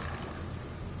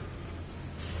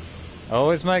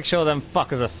 Always make sure them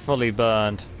fuckers are fully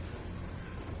burned.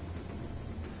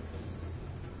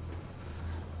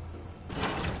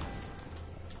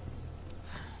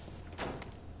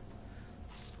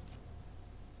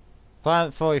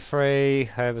 Plant 43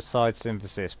 herbicide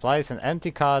synthesis. Place an empty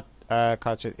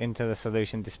cartridge into the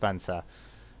solution dispenser.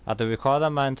 At the required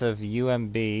amount of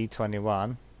UMB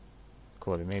 21.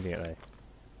 Call immediately.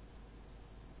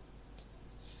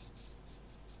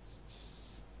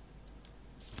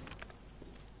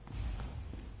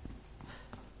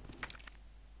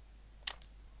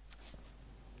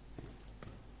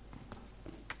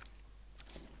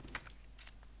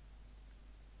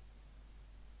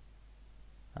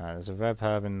 There's a red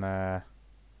herb in there.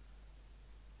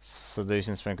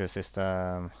 Solution sprinkler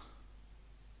system.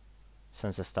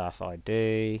 Sensor staff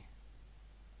ID.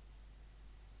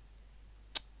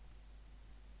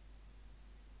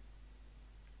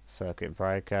 Circuit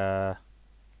breaker.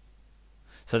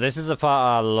 So this is the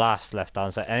part I last left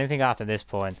on. So anything after this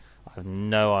point, I have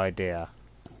no idea.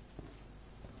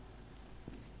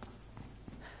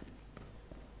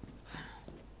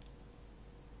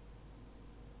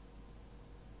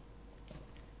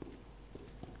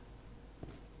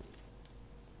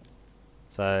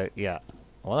 So, yeah.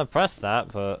 I want to press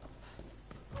that, but...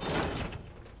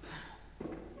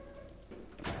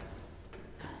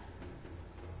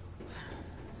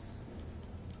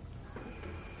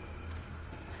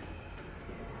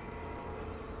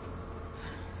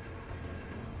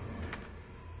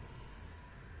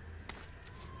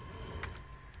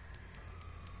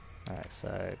 Alright,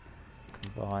 so...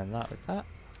 combine that with that.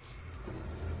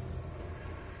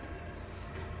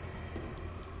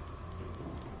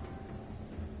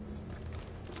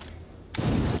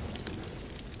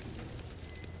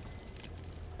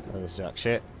 This jack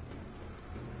shit.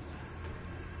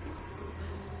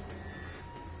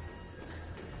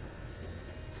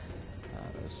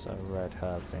 There's a red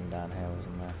herb thing down here,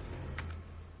 wasn't there?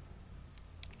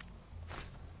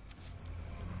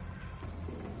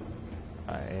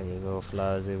 Alright, here we go,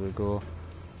 flowers, here we go.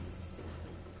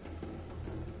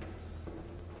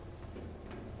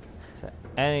 Is there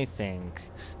anything?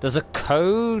 There's a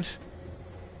code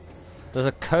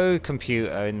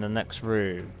computer in the next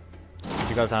room.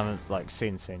 You guys haven't like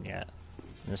seen yet.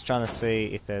 I'm just trying to see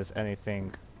if there's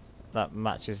anything that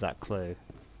matches that clue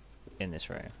in this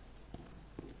room.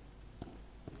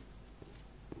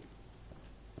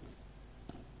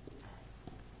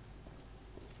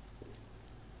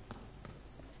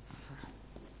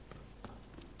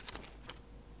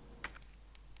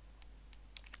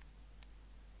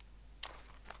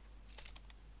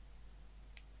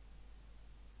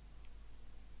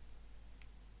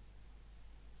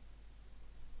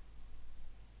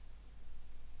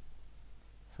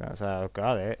 So that's how I've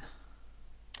got it.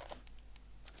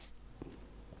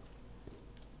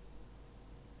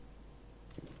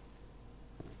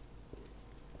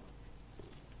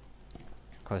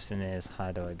 Question is,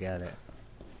 how do I get it?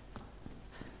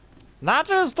 That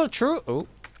is the truth. Oh,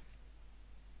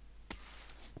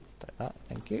 take that.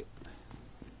 Thank you.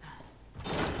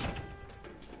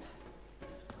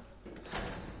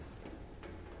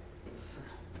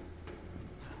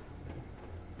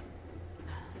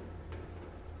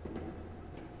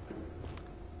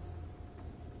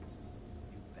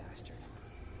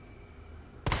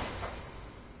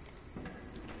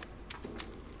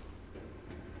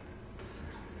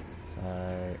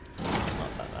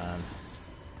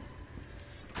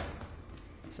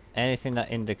 Anything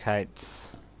that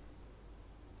indicates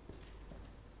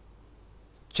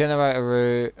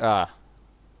generator route,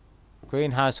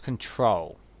 greenhouse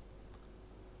control.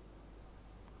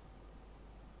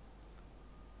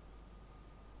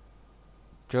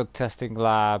 Drug testing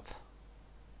lab.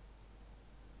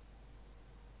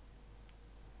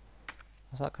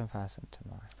 What's that comparison to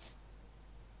mine?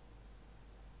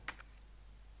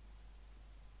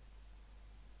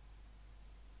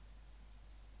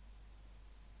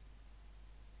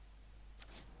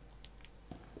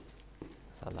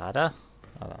 A ladder?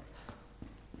 Hold on.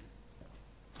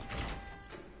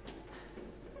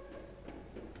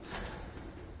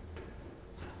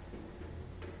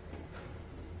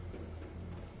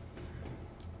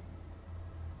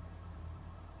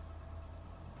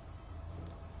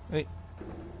 Wait.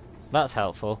 That's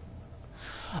helpful.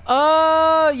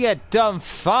 Oh, you dumb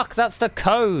fuck! That's the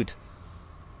code!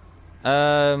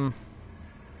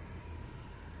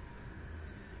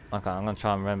 Okay, I'm gonna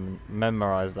try and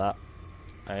memorize that.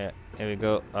 Alright, here we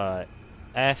go. Alright.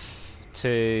 F2.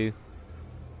 Okay,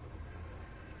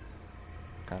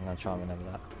 I'm gonna try and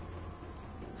remember that.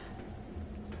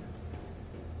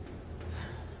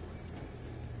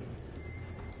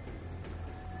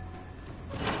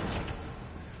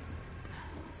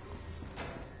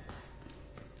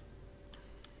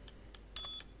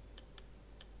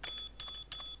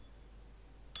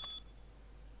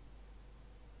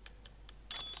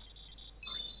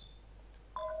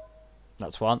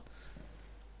 That's one.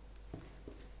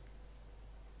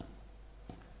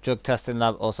 Drug testing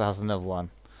lab also has another one.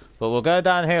 But we'll go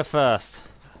down here first.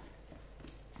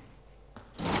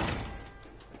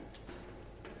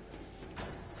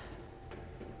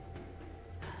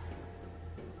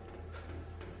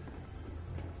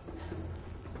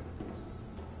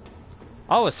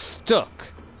 I was stuck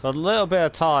for a little bit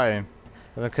of time,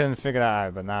 but I couldn't figure that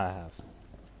out, but now I have.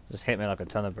 Just hit me like a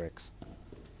ton of bricks.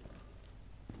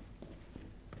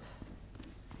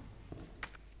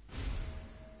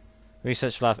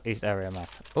 Research lab east area map.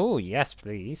 Oh, yes,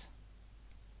 please.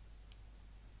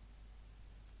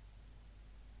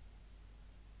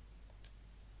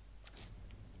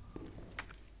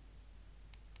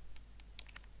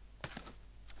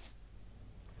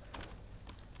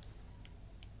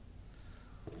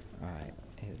 Alright,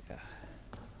 here we go.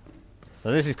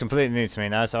 So this is completely new to me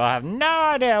now, so I have no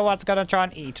idea what's gonna try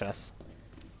and eat us.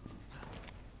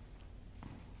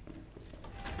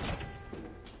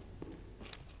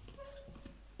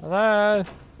 Hello?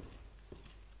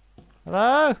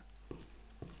 Hello?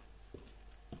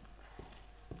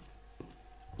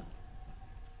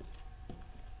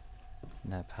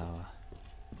 No power.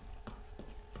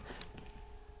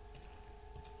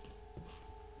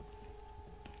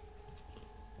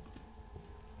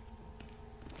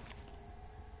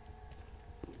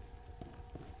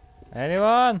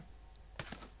 Anyone?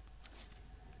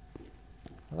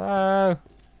 Hello?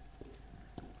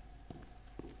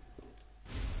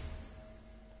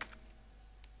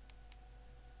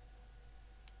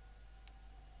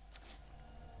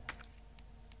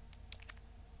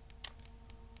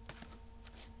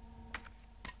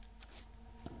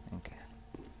 Okay.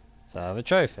 So I have a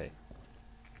trophy.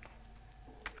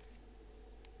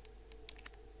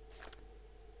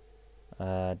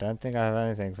 I don't think I have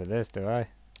anything for this, do I?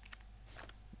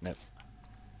 Nope.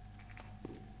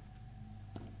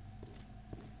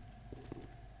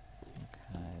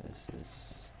 Okay, this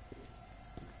is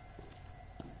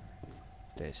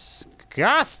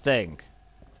disgusting!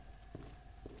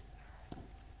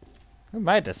 Who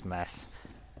made this mess?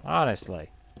 Honestly.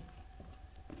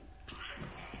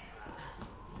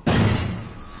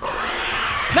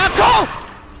 Now go!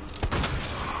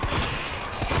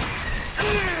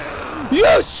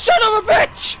 You son of a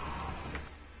bitch!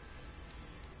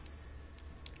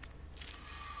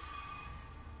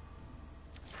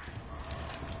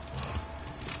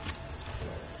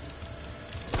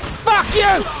 Fuck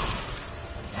you!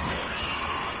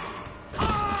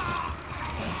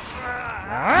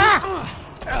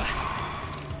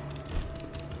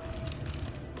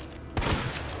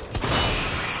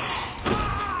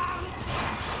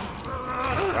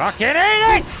 Fucking eat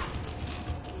it!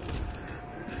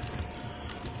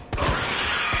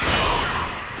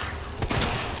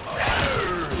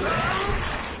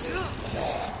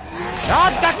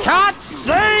 God, I can't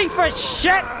see for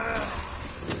shit!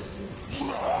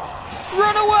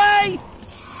 Run away!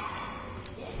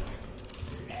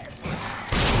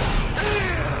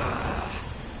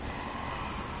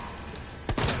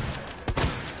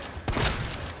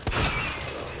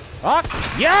 Fuck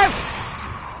you!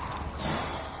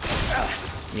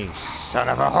 You son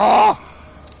of a whore!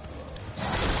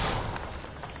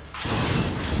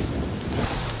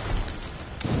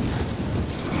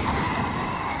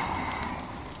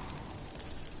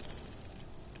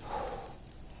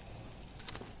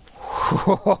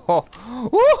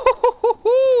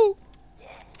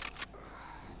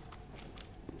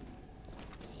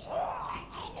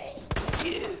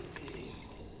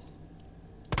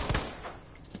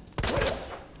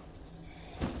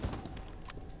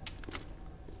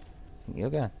 You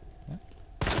again? Yeah.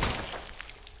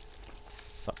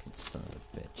 Fucking son of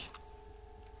a bitch.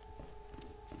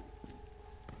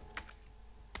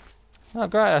 Oh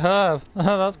great, a herb.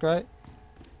 Oh, that's great.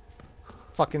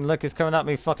 Fucking look, it's coming at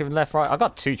me fucking left, right. I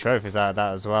got 2 trophies out of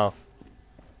that as well.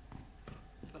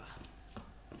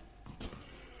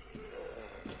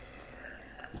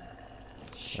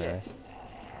 Shit.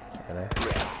 Really?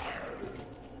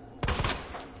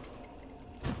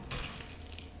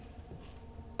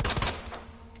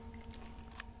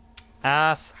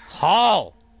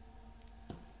 Asshole!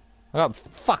 I got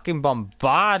fucking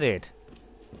bombarded.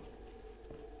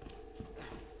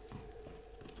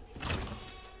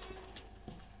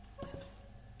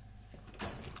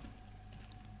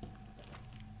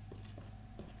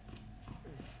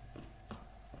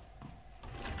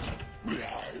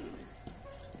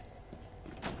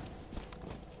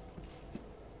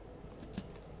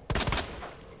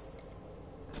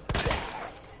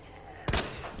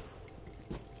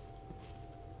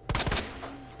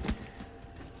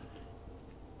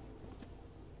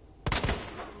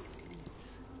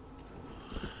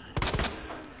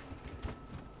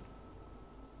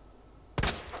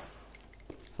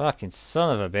 Fucking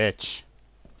son of a bitch.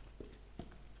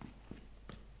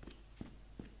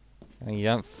 And you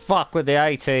don't fuck with the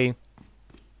A-team.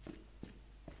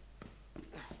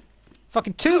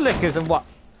 Fucking 2 lickers and what?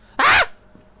 Ah!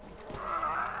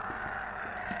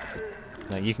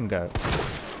 No, you can go.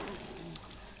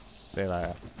 See you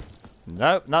later.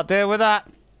 Nope, not dealing with that.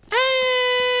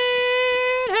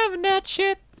 I ain't having that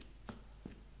shit.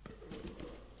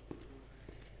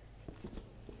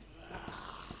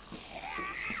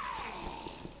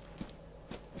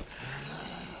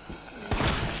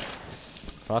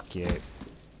 Fuck you.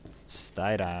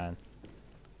 Stay down.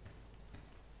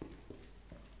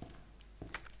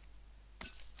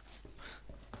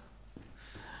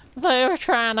 They were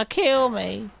trying to kill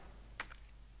me.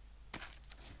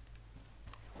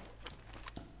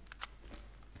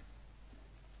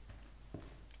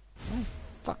 Oh,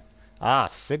 fuck. Ah,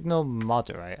 signal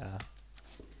moderator.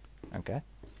 Okay.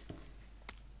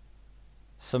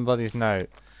 Somebody's note.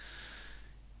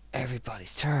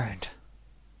 Everybody's turned.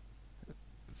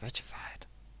 Petrified.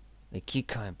 They keep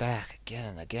coming back again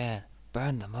and again.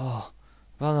 Burn them all.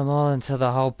 Burn them all until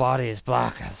the whole body is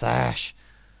black as ash.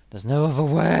 There's no other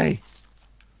way.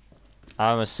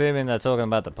 I'm assuming they're talking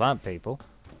about the plant people.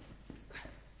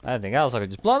 Anything else, I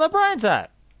could just blow their brains out.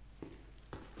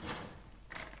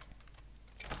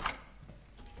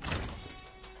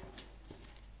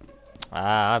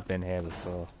 Ah, I've been here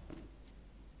before.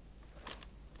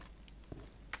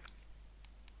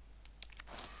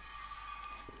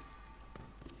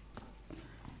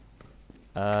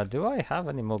 Do I have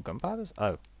any more gunpowders?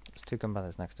 Oh, there's 2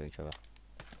 gunpowders next to each other.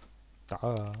 There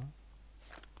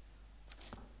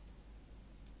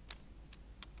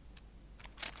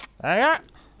you go.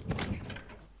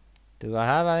 Do I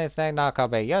have anything that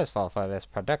could be useful for this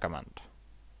predicament?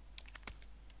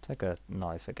 Take a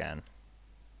knife again.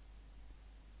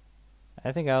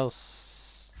 Anything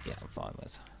else? Yeah, I'm fine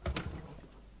with.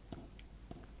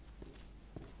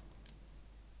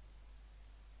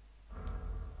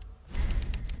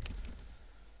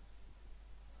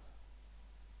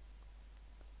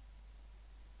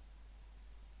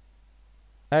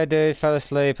 Hey dude, fell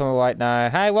asleep, I'm awake now.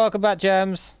 Hey, welcome back,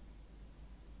 Gems.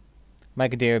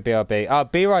 Make a deal with BRB. Oh,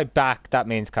 be right back, that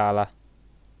means Carla.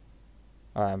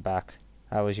 Alright, I'm back.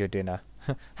 How was your dinner?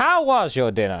 How was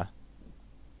your dinner?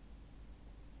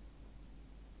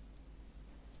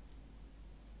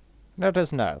 Let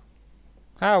us know.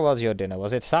 How was your dinner?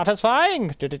 Was it satisfying?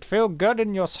 Did it feel good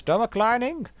in your stomach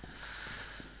lining?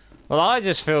 Well, I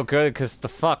just feel good because the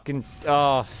fucking...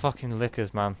 Oh, fucking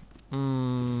liquors, man.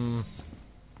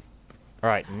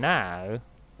 Right, now...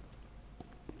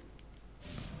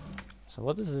 So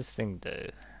what does this thing do?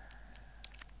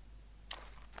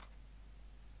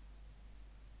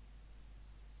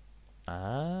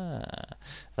 Ah,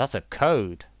 that's a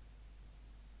code.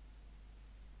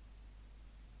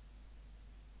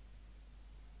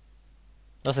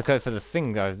 That's a code for the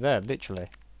thing over there, literally.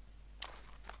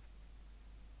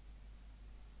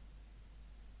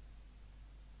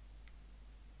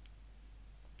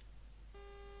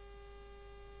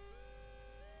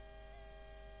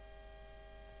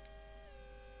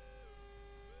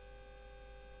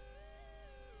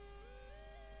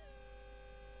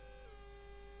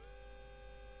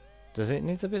 Does it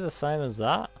need to be the same as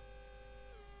that?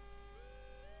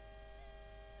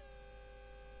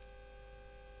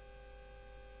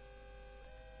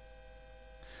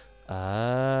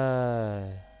 Ah.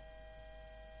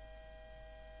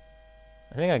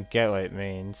 I think I get what it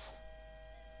means.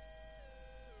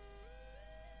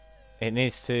 It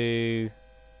needs to...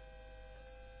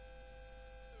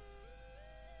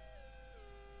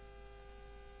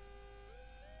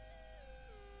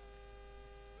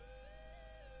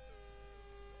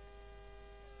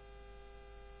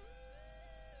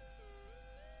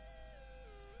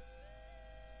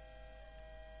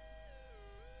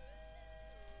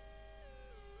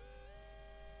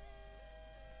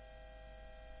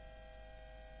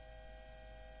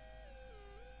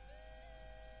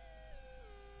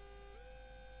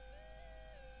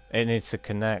 It needs to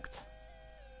connect.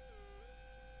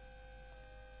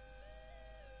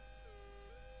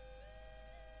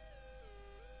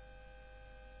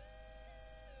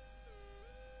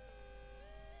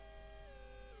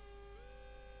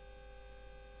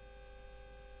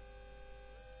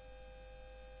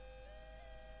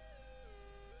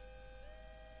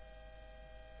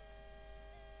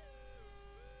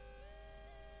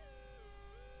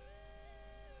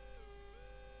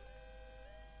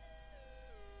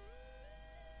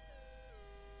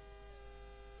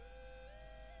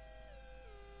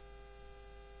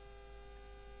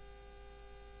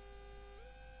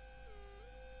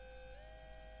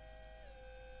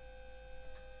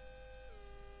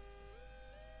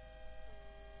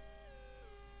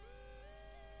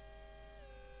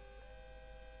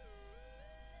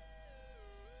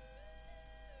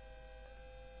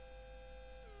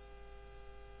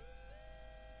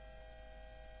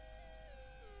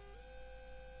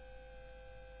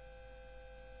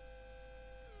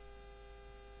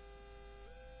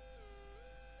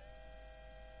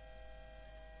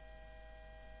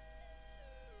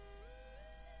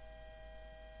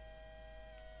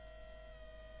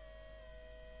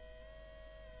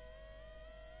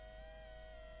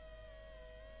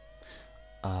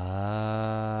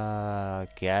 Ah,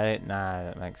 get it now.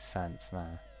 That makes sense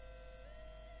now.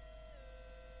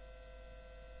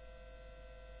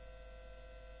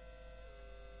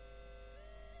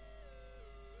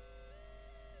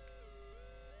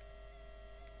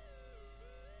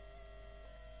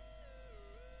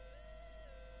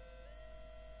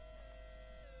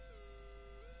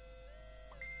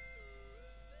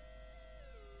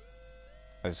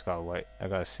 I just gotta wait. I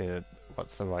gotta see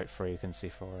what's the right frequency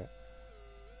for it.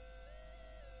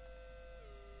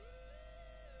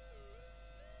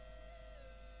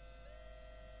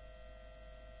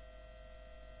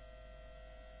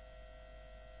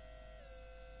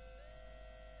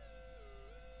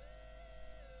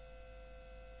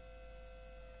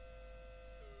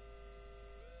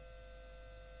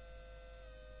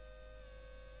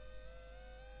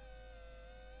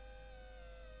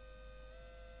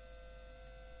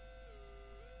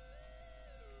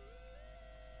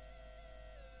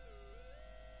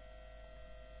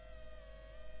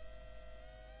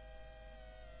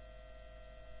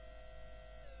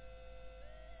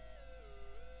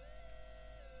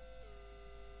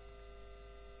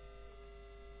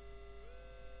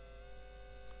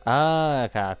 Ah,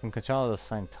 okay, I can control at the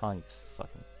same time.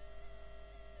 Fucking.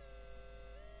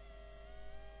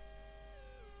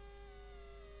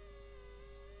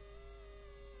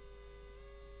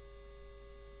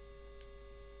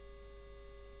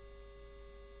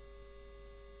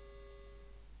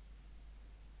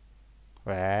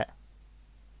 Right.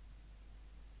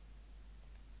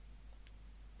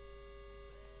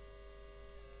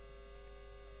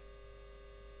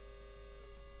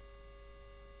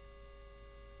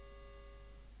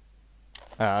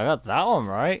 I got that one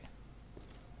right.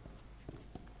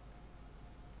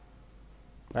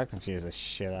 That confused the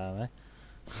shit out of me.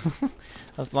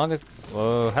 As long as...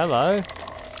 Whoa, hello. What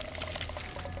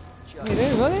you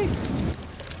doing, buddy?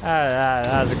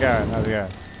 How's it going? How's it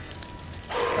going?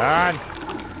 On!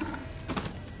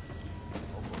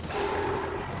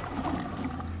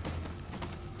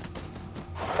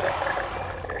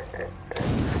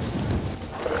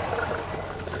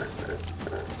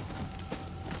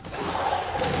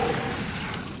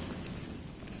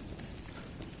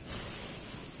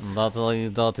 That's all you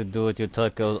got to do it, you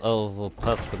take over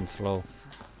pest control.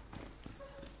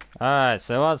 Alright,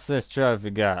 so what's this trophy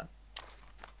got?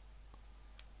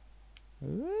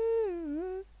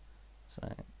 So,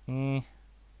 okay.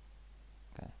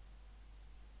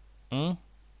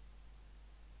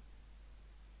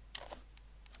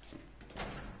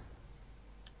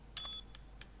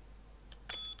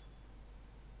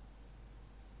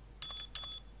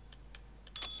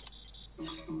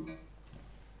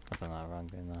 Got that wrong,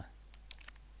 didn't I?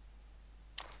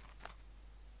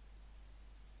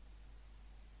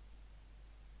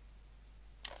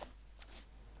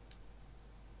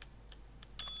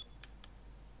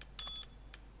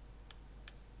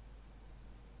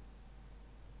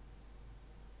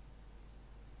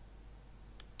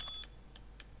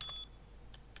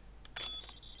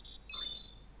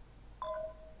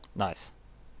 Nice.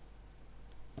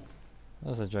 That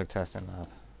was a drug testing lab.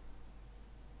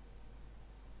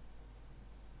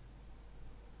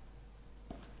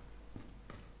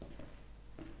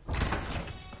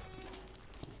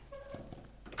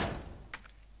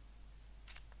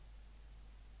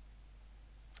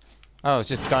 Oh, it's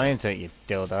just gone into it, you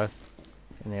dildo.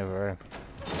 In the other room.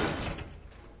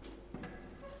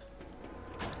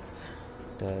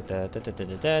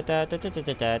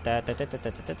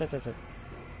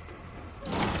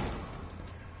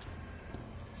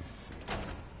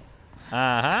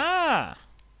 Aha!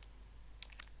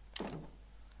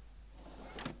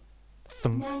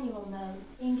 Manual mode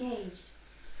engaged.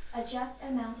 Adjust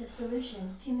amount of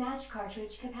solution to match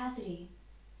cartridge capacity.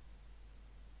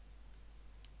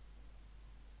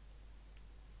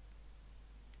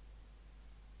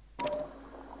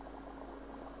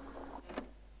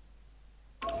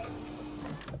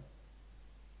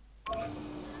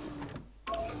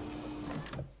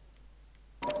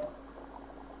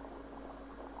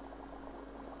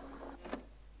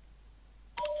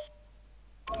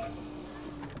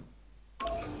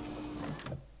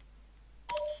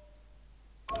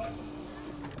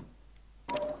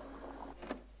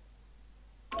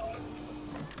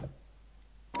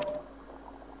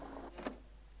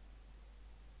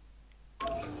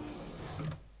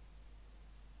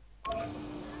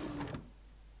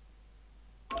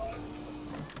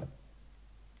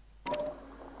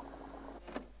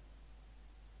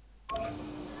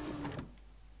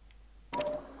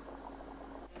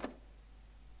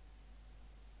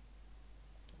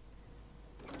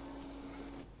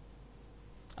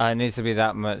 It needs to be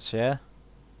that much, yeah?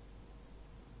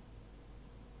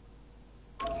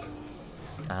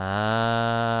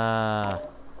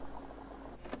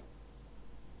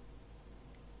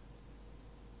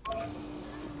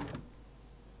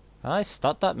 I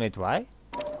stop that midway?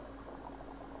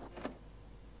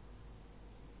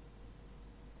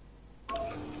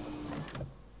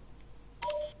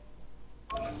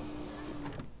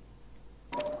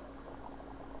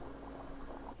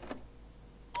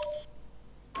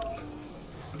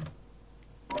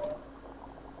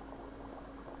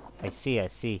 I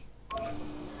see.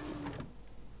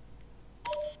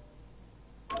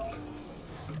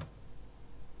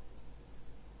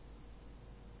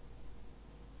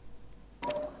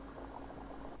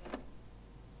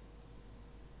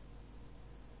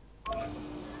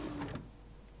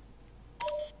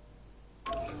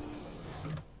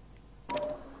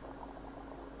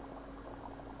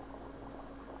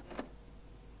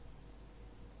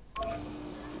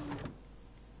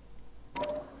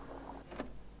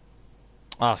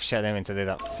 Oh shit, I didn't mean to do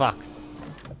that. Fuck.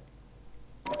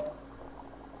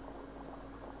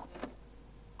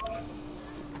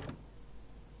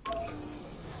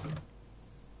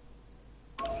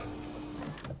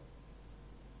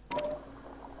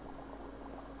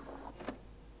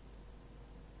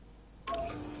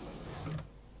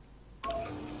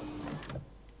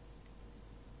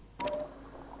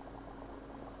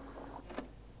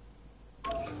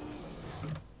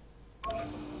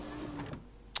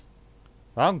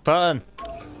 Wrong button.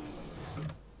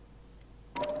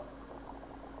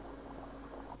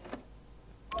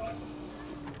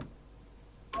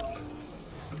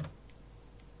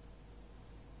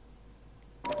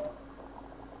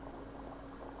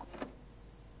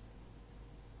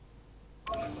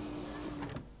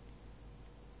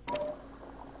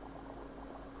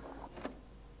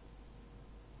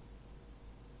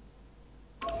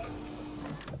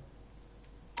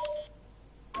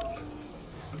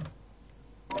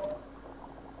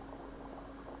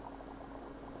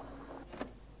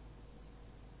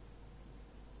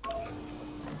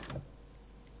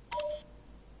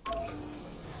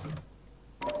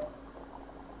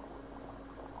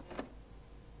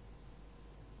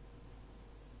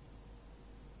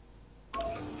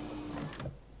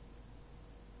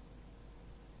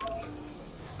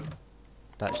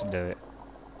 That should do it.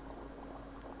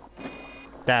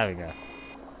 There we go.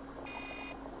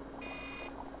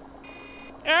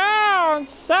 Oh, I'm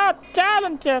so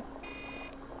talented!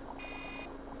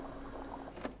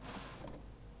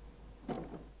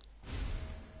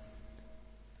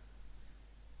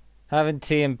 Having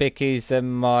tea and bickies, then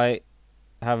might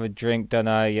have a drink, don't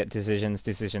know yet.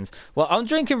 Decisions. Well, I'm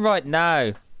drinking right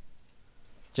now,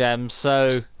 Gem,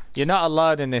 so you're not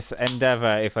alone in this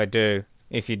endeavour if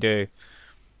you do.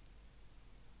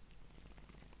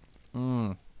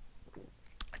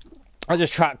 I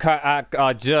just cracked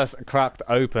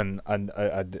open a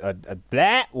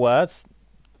blah words,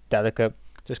 delicate.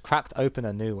 Just cracked open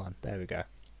a new one. There we go.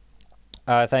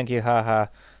 Thank you, haha.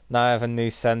 Now I have a new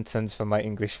sentence for my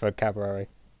English vocabulary.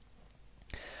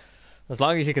 As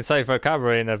long as you can say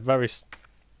vocabulary in a very...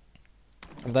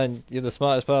 then you're the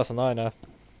smartest person I know.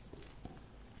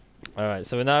 Alright,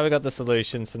 so now we got the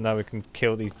solution, so now we can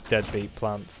kill these deadbeat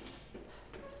plants.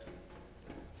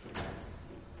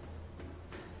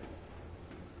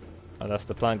 Unless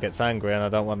the plant gets angry, and I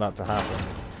don't want that to happen.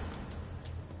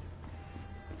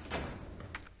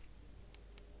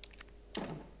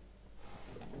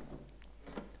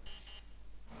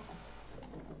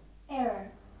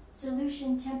 Error.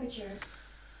 Solution temperature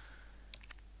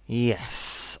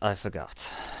Yes, I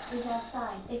forgot. is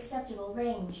outside acceptable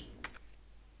range.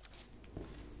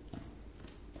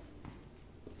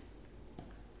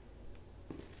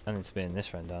 I need to be in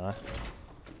this room, don't I?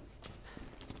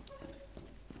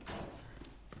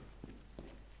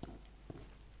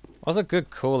 What's a good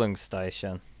cooling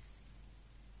station?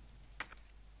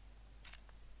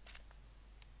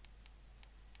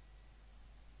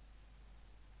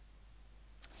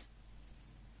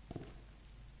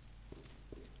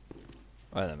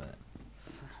 Wait a minute.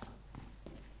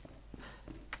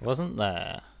 Wasn't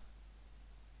there?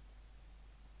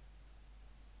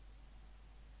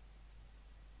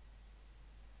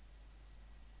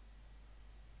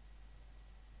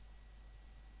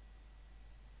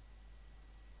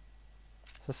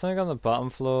 Is there something on the bottom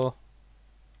floor?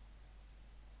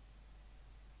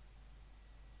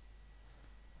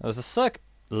 There was a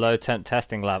low temp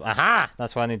testing lab. Aha!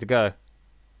 That's where I need to go.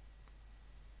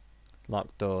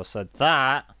 Locked door. So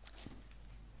that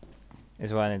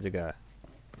is where I need to go.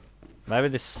 Maybe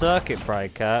the circuit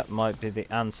breaker might be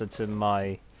the answer to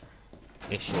my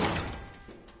issue.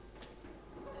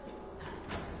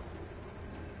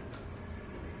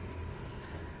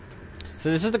 So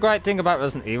this is the great thing about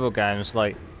Resident Evil games,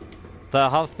 like, they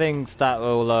have things that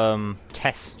will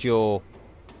test your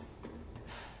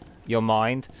your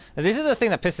mind. And this is the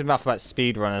thing that pisses me off about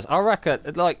speedrunners. I reckon,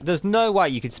 like, there's no way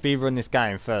you could speedrun this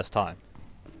game first time.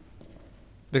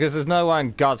 Because there's no way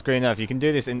on God's green earth you can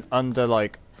do this in under,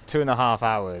 like, 2.5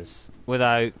 hours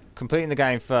without completing the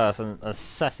game first and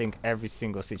assessing every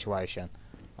single situation.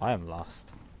 I am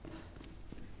lost.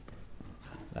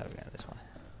 There we go, this way.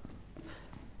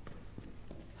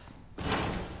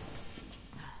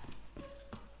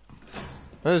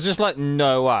 There's just like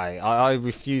no way. I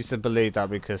refuse to believe that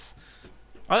because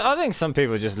I think some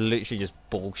people just literally just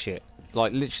bullshit.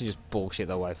 Like literally just bullshit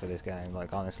their way for this game.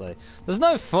 Like honestly. There's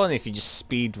no fun if you just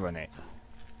speedrun it.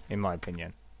 In my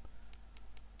opinion.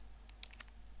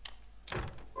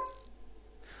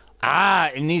 Ah,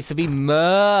 it needs to be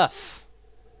Murph.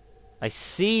 I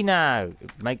see now.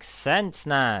 It makes sense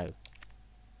now.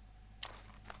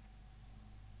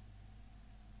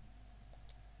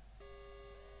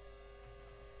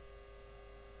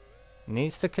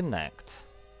 Needs to connect.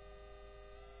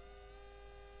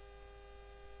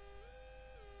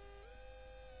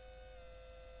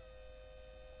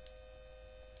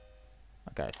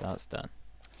 Okay, so that's done.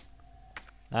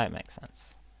 Now it makes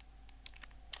sense.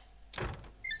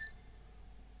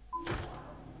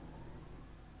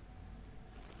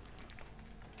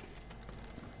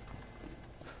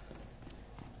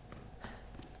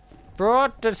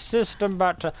 Brought the system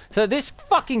back to... So this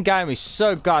fucking game is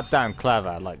so goddamn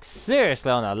clever. Like, seriously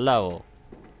on a level.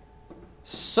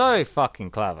 So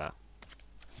fucking clever.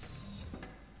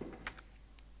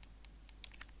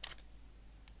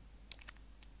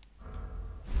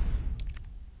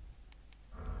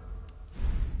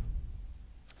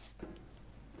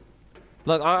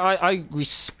 Look, I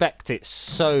respect it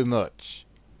so much.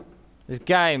 This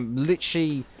game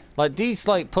literally... Like, these,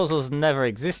 like, puzzles never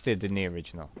existed in the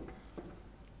original.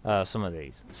 Some of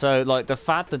these. So, like, the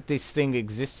fact that this thing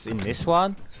exists in this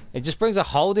one, it just brings a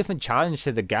whole different challenge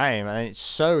to the game, and it's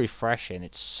so refreshing.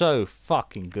 It's so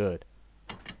fucking good.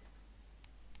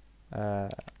 I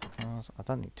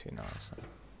don't need 2 knives.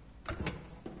 So.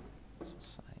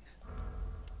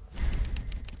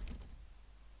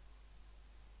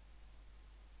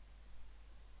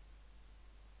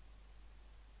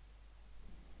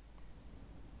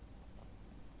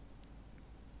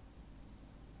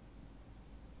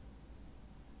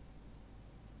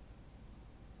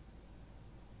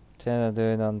 They're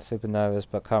doing on supernovas,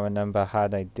 but can't remember how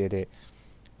they did it.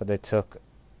 But they took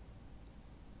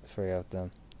 3 of them.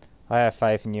 I have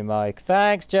faith in you, Mike.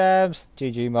 Thanks, James.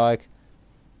 GG, Mike.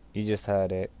 You just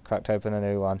heard it. Cracked open a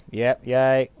new one. Yep,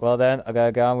 yay. Well then, I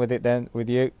gotta go on with it then with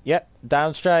you. Yep,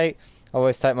 down straight. I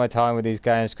always take my time with these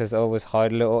games because I always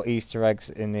hide little Easter eggs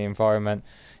in the environment.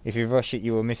 If you rush it,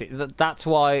 you will miss it. That's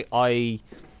why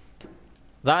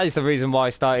That is the reason why I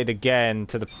started again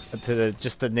to the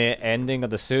just the near ending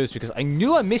of the series, because I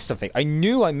knew I missed something. I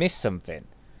knew I missed something.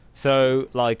 So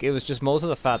like it was just more to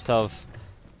the fact of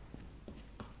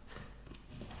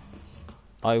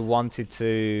I wanted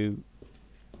to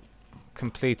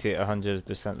complete it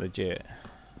 100% legit.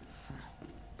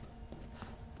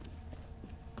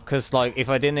 Because like if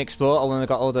I didn't explore, I wouldn't have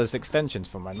got all those extensions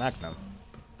from my Magnum.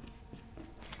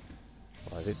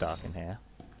 Why is it dark in here?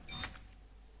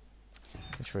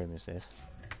 Which room is this?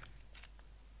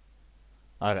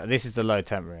 Okay, this is the low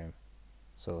temp room.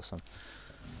 It's awesome.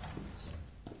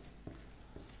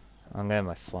 I'm getting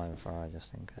my flying fire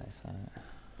just in case.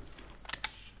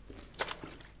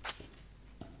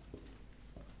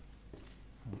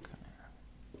 Okay.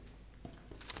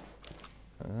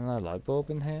 There's no light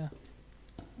bulb in here?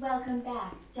 Welcome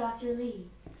back, Dr. Lee.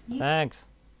 Thanks.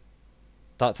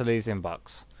 Dr. Lee's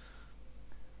inbox.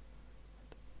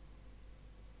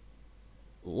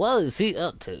 What is he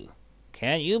up to?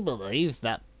 Can you believe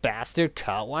that bastard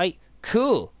Cartwright?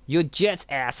 Cool, you're Jet's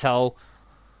asshole.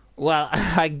 Well,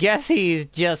 I guess he's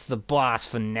just the boss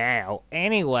for now.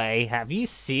 Anyway, have you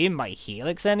seen my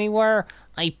helix anywhere?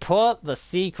 I put the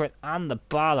secret on the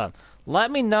bottom. Let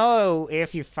me know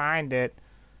if you find it.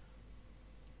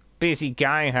 Busy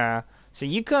guy, huh? So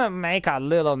you couldn't make a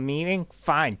little meeting?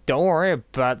 Fine, don't worry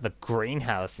about the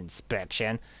greenhouse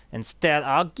inspection. Instead,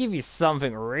 I'll give you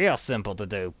something real simple to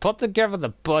do. Put together the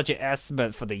budget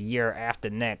estimate for the year after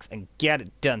next and get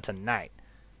it done tonight.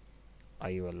 Are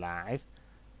you alive?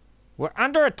 We're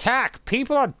under attack.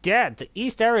 People are dead. The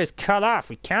east area is cut off.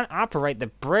 We can't operate the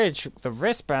bridge, the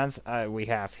wristbands we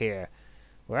have here.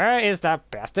 Where is that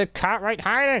bastard Cartwright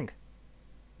hiding?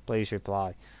 Please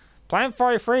reply. Plant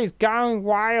 43 is going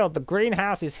wild. The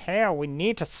greenhouse is here. We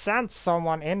need to send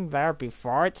someone in there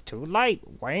before it's too late.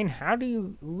 Wayne, how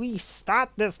do we start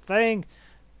this thing?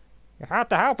 You have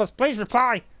to help us. Please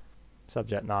reply.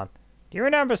 Subject none. Do you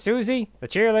remember Susie, the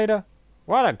cheerleader?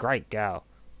 What a great girl.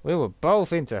 We were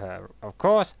both into her. Of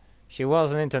course, she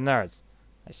wasn't into nerds.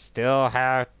 I still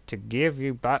have to give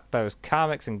you back those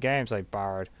comics and games I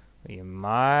borrowed, but you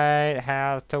might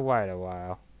have to wait a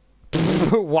while.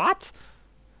 What?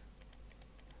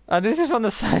 This is from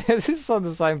the same. This is from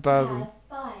the same person. You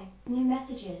have 5 new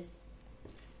messages.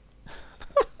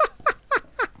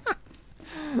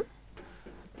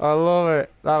 I love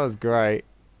it. That was great.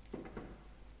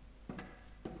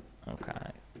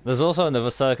 Okay. There's also another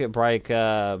circuit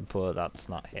breaker, but that's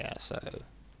not here. So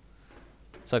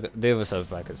the other circuit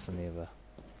breaker's in the other.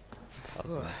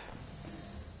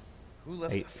 Who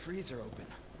left the freezer open?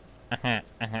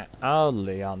 Oh,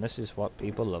 Leon, this is what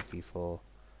people love you for.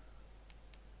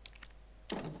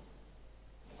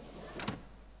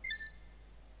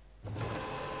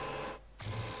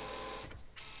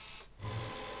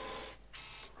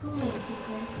 Cooling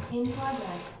sequence in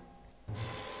progress.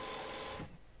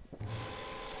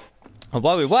 And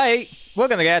while we wait, we're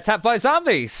gonna get attacked by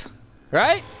zombies,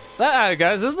 right? That's how it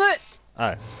goes, isn't it?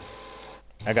 Oh,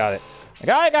 I got it. I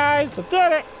got it, guys. I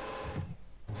did it.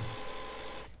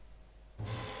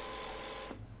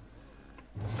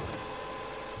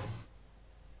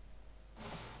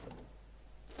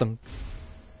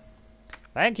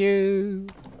 Thank you.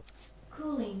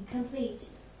 Cooling complete.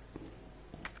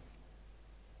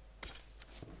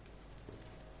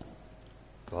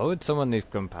 Why would someone leave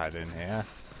gunpowder in here?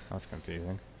 That's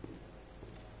confusing.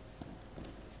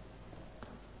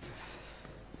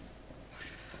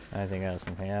 Anything else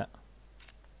in here?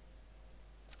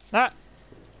 Ah!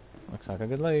 Looks like I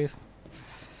could leave.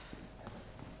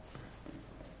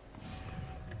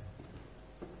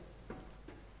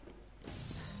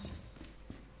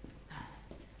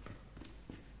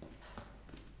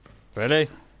 Really?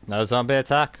 No zombie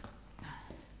attack?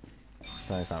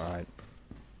 That's not right.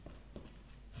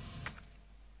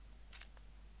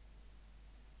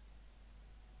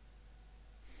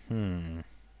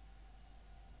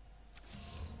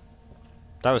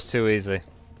 That was too easy.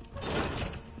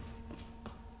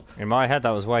 In my head,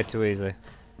 that was way too easy.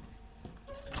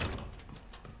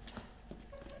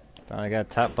 Don't I get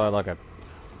tapped by like a...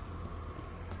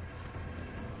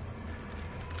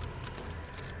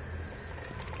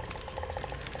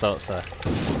 Thought so.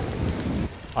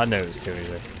 I knew it was too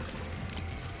easy.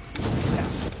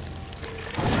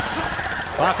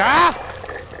 Fuck off!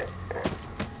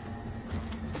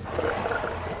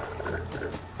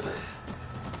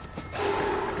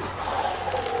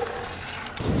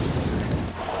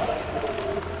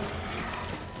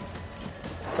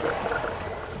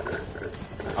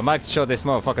 I might show this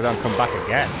motherfucker don't come back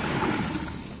again.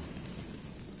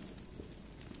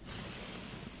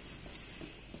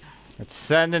 It's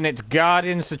sending its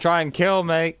guardians to try and kill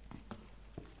me.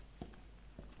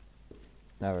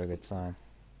 Never a good sign.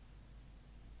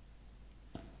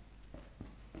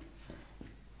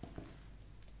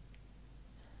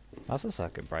 That's a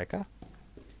circuit breaker.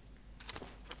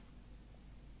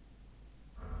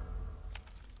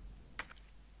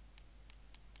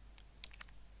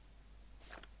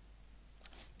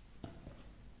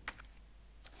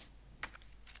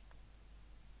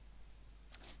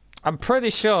 I'm pretty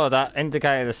sure that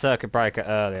indicated a circuit breaker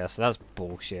earlier, so that's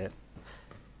bullshit.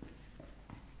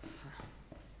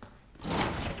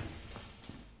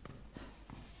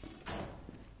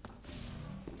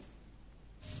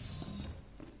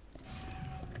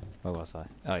 Where was I?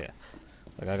 Oh yeah.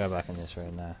 So I gotta go back in this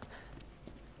room now.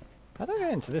 How do I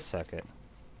get into this circuit?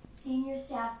 Senior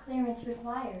staff clearance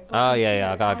required. Oh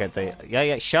yeah, I gotta get the...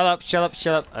 Yeah, shut up.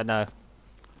 I know.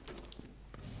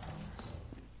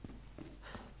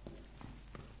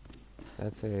 Go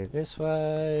through this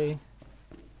way.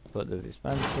 Put the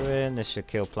dispenser in. This should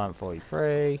kill plant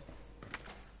 43.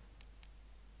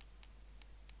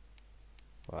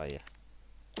 Where are you?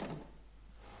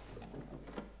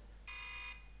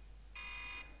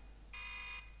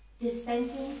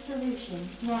 Dispensing solution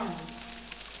now.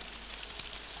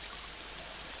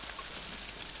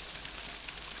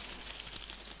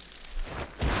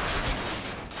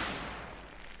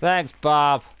 Thanks,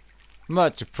 Bob.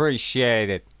 Much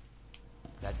appreciated.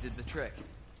 That did the trick.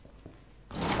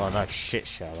 Oh no shit,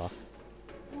 Sherlock.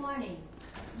 Warning.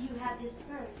 You have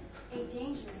dispersed a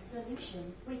dangerous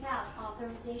solution without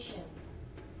authorization.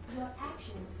 Your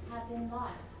actions have been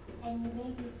logged, and you may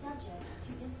be subject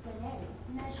to disciplinary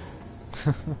measures.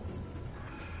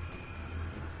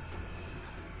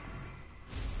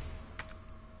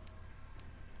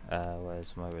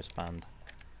 Where's my wristband?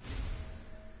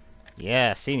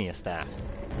 Yeah, senior staff.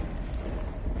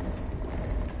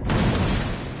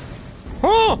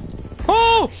 Oh!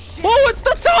 Oh! Shit. Oh, it's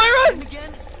the tyrant!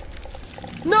 Again?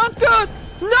 Not good!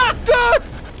 Not good!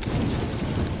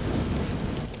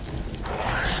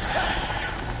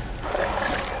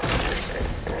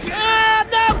 Ah,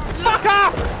 no! Fuck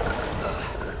off!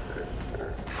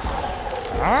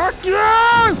 Fuck you!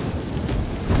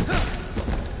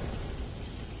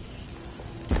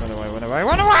 Run away, run away,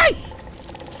 run away!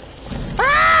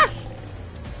 Ah!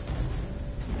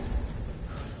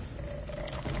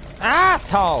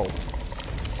 Asshole!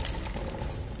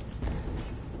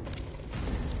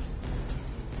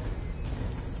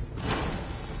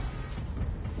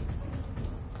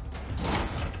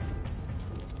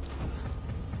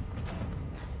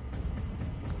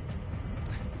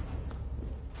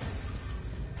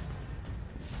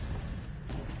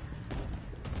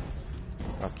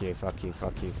 Fuck you, fuck you,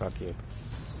 fuck you, fuck you.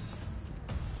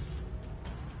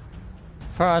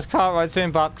 Prize Cartwright's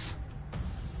inbox.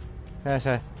 Yes,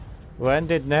 sir. When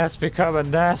did Nest become a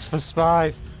nest for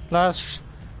spies?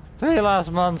 Three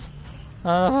last months.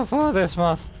 Another 4 this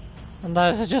month. And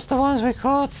those are just the ones we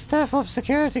caught. Step up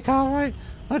security, Cartwright.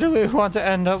 Or do we want to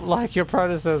end up like your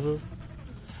predecessors?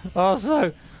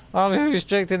 Also, I'll be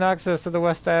restricting access to the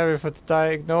West area for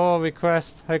today. Ignore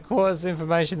request. Headquarters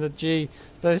information at G.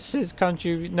 Those shits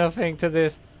contribute nothing to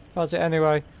this project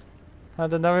anyway.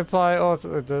 And no reply or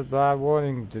the bad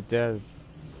warning. The dead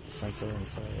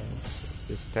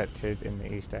is detected in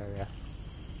the east area.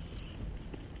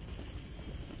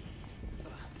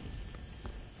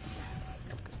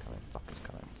 Fuck is coming, fuck is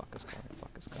coming, fuck is coming,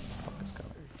 fuck is coming, fuck is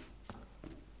coming.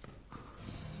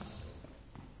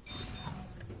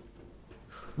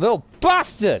 Little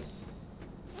bastard!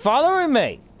 Following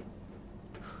me!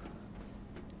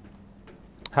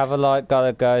 Have a like,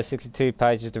 gotta go. 62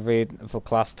 pages to read for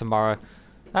class tomorrow.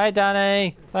 Hey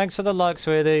Danny! Thanks for the like,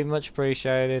 sweetie. Much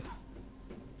appreciated.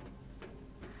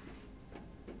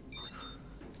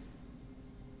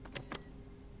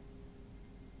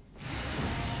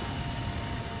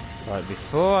 Right,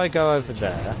 before I go over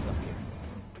there...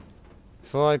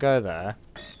 Before I go there...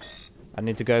 I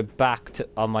need to go back to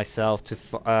on myself to...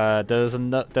 there was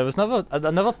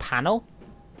another panel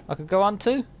I could go on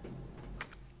to.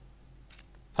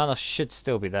 Panel should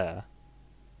still be there.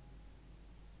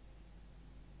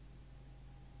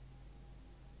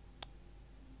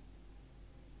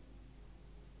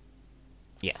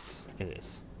 Yes, it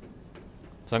is.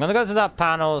 So I'm gonna go to that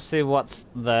panel, see what's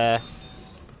there.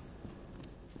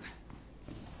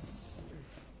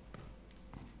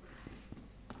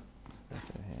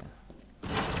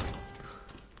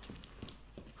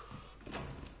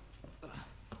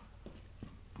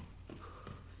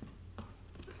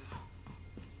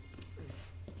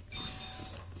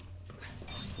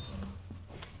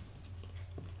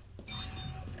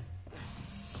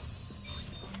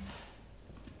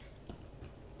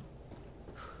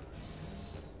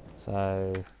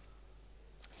 So,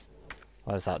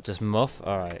 what is that? Just muff?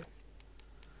 Alright.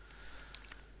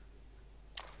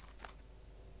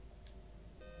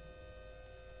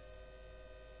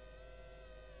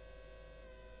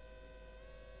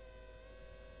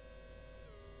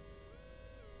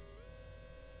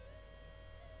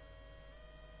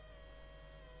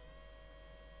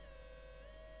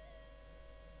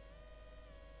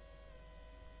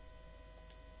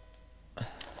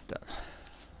 Done.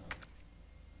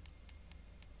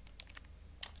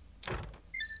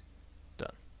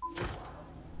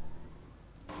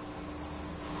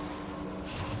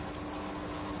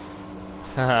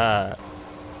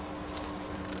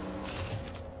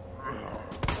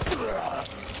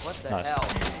 What the Nice. hell?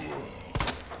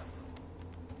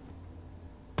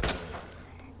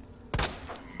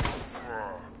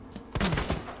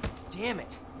 Damn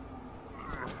it!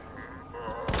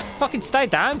 Fucking stay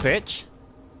down, bitch!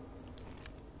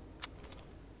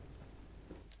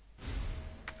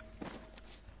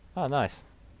 Oh, nice.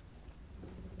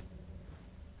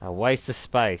 A waste of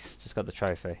space. Just got the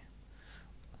trophy.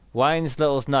 Wayne's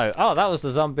Little's note. Oh, that was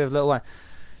the zombie of Little Wayne.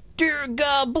 Dear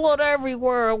God, blood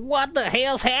everywhere. What the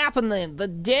hell's happening? The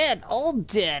dead, all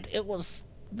dead. It was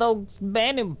those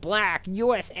men in black,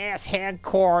 USS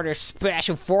headquarters,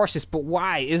 special forces. But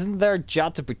why? Isn't their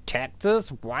job to protect us?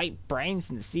 White brains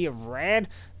in the sea of red?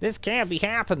 This can't be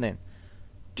happening.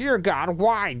 Dear God,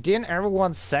 why? Didn't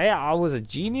everyone say I was a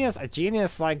genius? A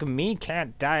genius like me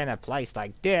can't die in a place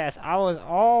like this. I was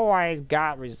always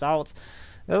got results.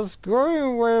 They're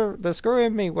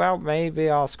screwing me. Well, maybe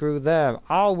I'll screw them.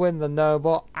 I'll win the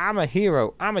Nobel. I'm a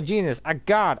hero. I'm a genius. A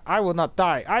god. I will not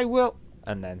die. I will.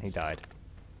 And then he died.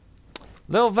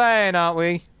 Lil vain, aren't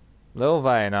we? Lil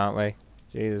vain, aren't we?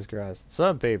 Jesus Christ.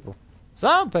 Some people.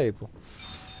 Some people.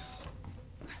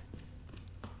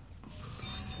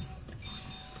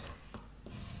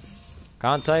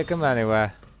 Can't take them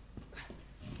anywhere.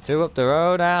 Two up their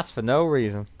own ass for no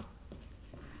reason.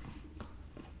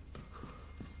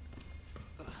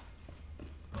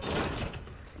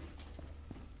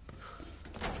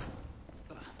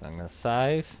 gonna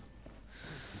save.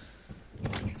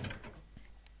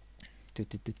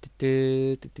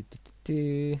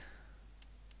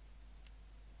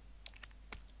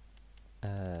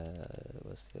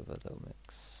 What's the other little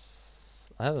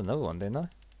mix? I have another one, didn't I?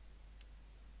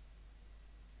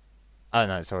 Oh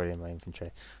no, it's already in my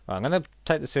inventory. Right, I'm gonna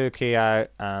take the sewer key out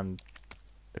and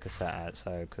the cassette out,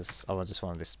 so because I just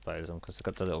want to dispose them because it's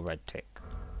got the little red tick.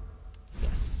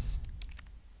 Yes.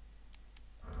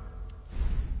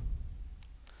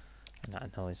 And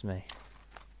that annoys me.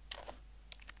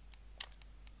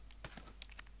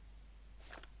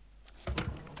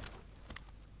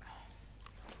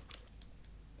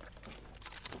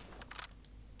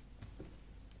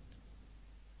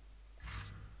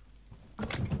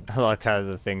 I like how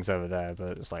the thing's over there,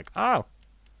 but it's like, oh!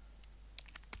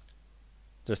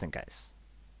 Just in case.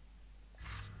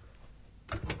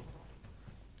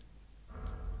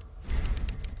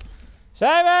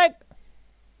 Save it!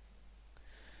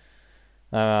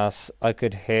 I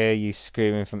could hear you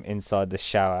screaming from inside the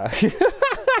shower.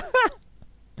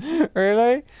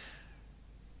 Really?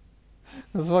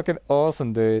 That's fucking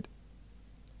awesome, dude.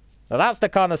 Now that's the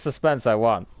kind of suspense I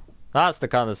want. That's the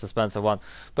kind of suspense I want.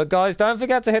 But guys, don't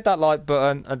forget to hit that like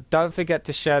button and don't forget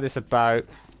to share this about.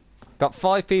 Got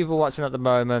 5 people watching at the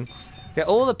moment. Get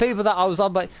all the people that I was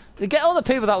on my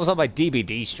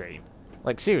DBD stream.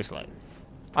 Like seriously.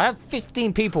 I have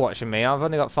 15 people watching me. I've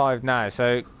only got 5 now.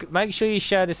 So make sure you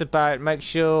share this about. Make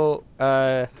sure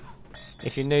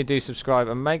if you're new, do subscribe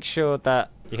and make sure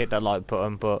that you hit that like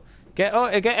button. But get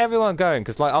everyone going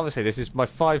because like obviously this is my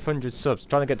 500 subs.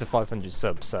 Trying to get to 500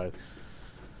 subs. So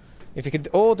if you could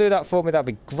all do that for me, that'd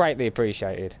be greatly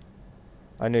appreciated.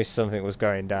 I knew something was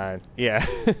going down. Yeah.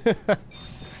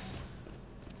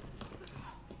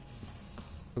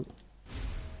 Ooh.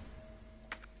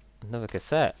 Another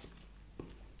cassette.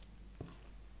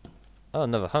 Oh,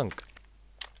 another hunk.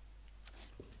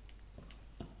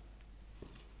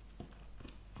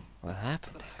 What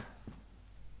happened there?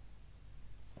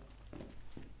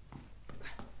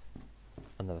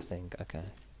 Another thing, okay.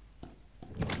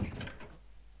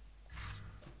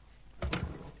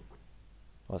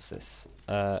 What's this?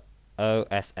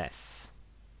 OSS.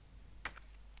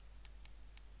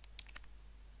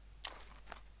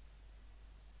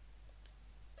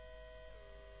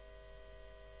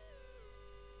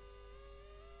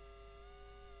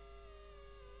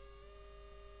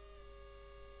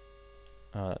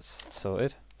 Oh, that's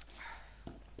sorted.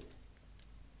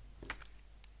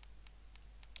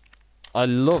 I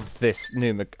love this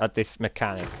new this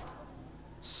mechanic.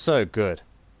 So good.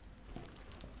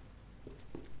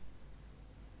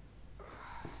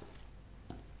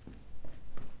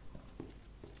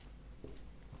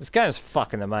 This game's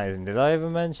fucking amazing. Did I ever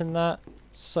mention that?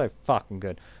 So fucking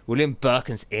good. William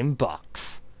Birkin's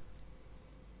inbox.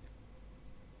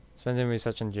 Spending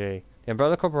research on G. The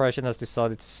Umbrella Corporation has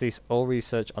decided to cease all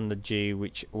research on the G,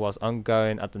 which was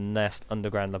ongoing at the Nest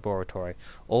Underground Laboratory.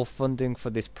 All funding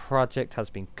for this project has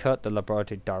been cut. The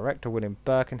laboratory director, William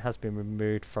Birkin, has been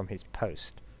removed from his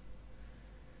post.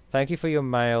 Thank you for your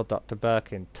mail, Dr.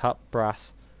 Birkin. Top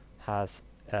Brass has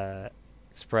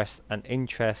expressed an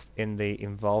interest in the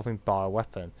involving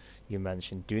bioweapon you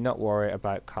mentioned. Do not worry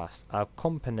about cost. Our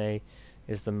company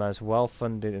is the most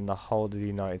well-funded in the whole of the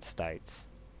United States.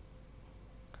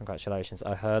 Congratulations.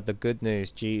 I heard the good news.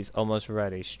 G is almost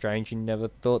ready. Strange you never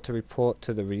thought to report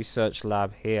to the research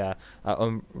lab here at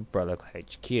Umbrella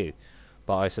HQ.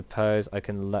 But I suppose I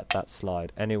can let that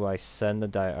slide. Anyway, send the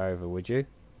data over, would you?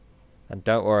 And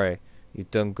don't worry,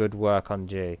 you've done good work on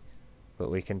G.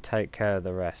 But we can take care of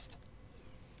the rest.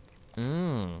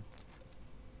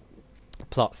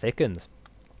 Plot thickens.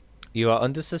 You are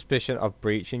under suspicion of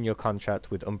breaching your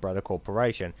contract with Umbrella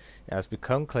Corporation. It has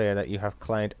become clear that you have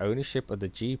claimed ownership of the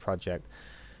G project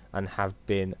and have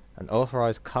been an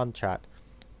authorized contact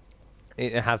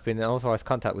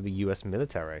with the US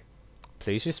military.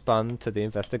 Please respond to the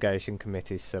investigation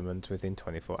committee's summons within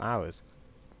 24 hours.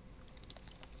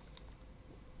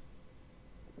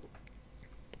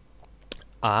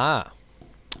 Ah,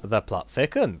 the plot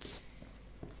thickens.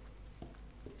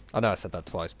 I know I said that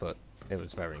twice, but it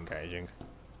was very engaging.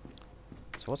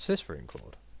 So what's this room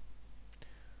called?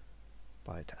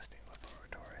 Biotesting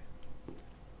laboratory.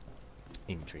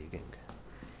 Intriguing.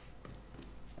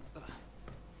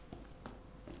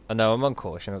 I know I'm on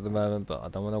caution at the moment, but I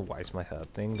don't want to waste my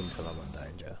herb thing until I'm in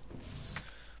danger.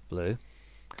 Blue.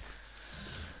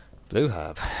 Blue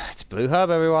herb. It's blue herb,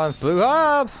 everyone. Blue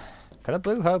herb! Can a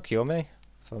blue herb cure me?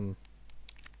 From...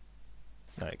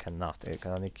 No, it cannot. It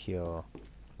can only cure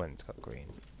when it's got green.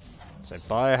 So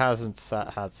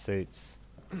biohazard suits.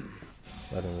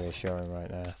 Rather reassuring right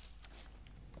now.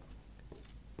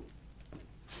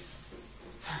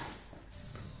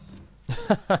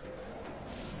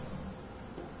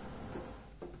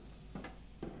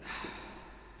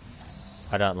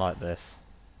 I don't like this.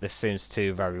 This seems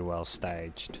too very well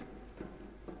staged.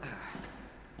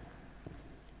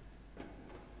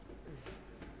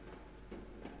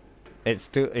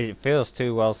 It feels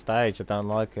too well staged. I don't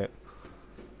like it.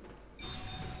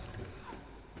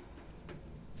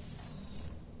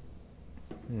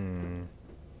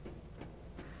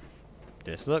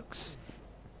 This looks...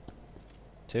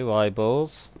 2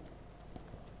 eyeballs.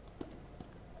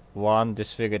 1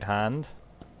 disfigured hand.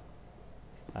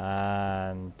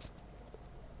 And...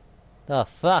 the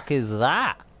fuck is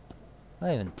that? I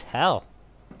don't even tell.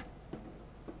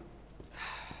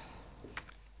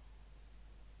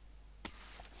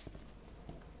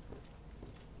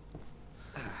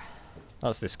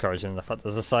 That's discouraging, the fact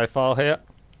there's a save file here.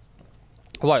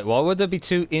 Wait, why would there be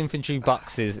 2 infantry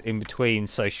boxes in between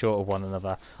so short of one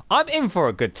another? I'm in for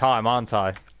a good time, aren't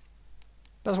I?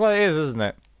 That's what it is, isn't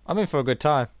it? I'm in for a good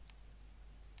time.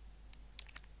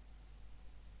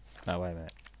 No, wait a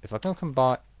minute. If I can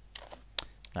combine...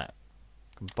 No.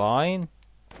 Combine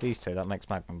these 2, that makes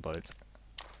magnum bullets.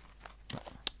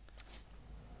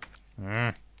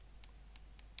 Combine...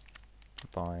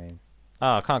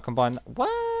 Oh, I can't combine... What?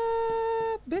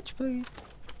 Bitch, please.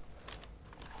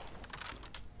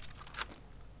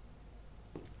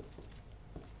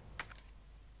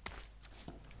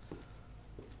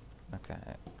 Okay.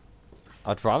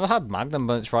 I'd rather have magnum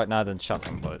bullets right now than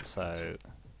shotgun bullets, so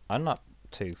I'm not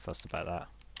too fussed about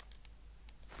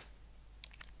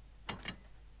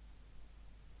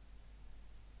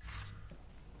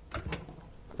that.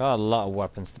 Got a lot of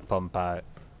weapons to pump out.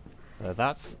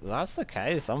 That's the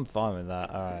case. I'm fine with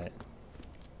that. All right.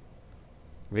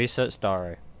 Research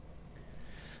diary.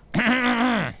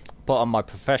 Put on my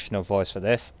professional voice for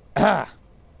this.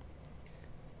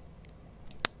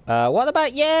 What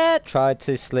about tried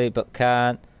to sleep but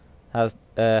can't. Has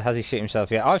he shit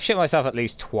himself yet? I've shit myself at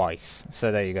least twice.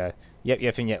 So there you go.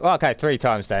 Yep, and yep. Well, okay, 3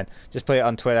 times then. Just put it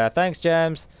on Twitter. Thanks,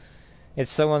 James. It's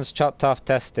someone's chopped off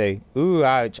testy. Ooh,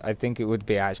 ouch. I think it would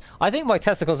be ouch. I think my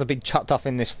testicles have been chopped off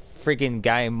in this friggin'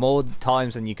 game more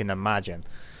times than you can imagine.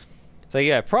 So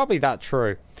yeah, probably that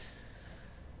true.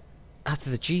 After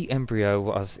the G embryo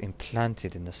was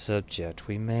implanted in the subject,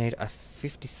 we made a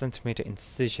 50cm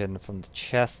incision from the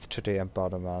chest to the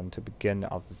abdomen to begin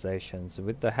observations.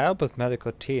 With the help of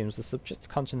medical teams, the subject's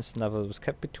consciousness level was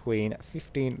kept between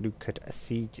 15 Lucas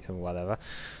siege and whatever.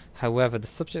 However, the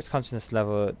subject's consciousness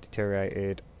level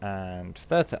deteriorated, and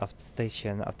further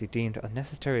observation of the deemed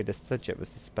unnecessary the subject was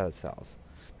disposed of.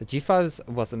 The G5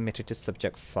 was admitted to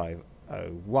subject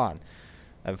 501.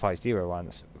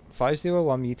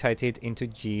 501 mutated into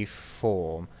G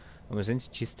form and was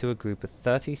introduced to a group of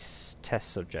 30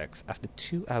 test subjects. After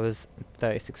 2 hours and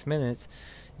 36 minutes,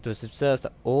 it was observed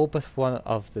that all but one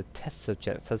of the test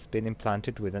subjects has been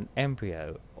implanted with an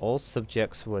embryo. All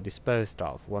subjects were disposed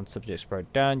of. 1 subject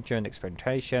broke down during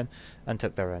experimentation and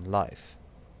took their own life.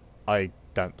 I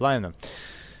don't blame them.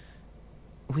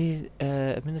 With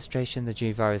administration the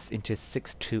G virus into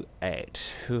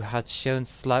 628, who had shown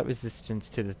slight resistance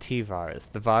to the T virus.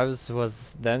 The virus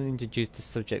was then introduced to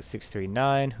subject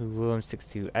 639, who room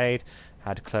 628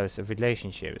 had close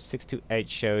relationship. 628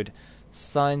 showed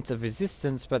signs of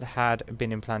resistance but had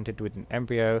been implanted with an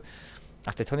embryo.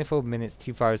 After 24 minutes,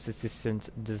 T virus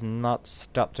resistance does not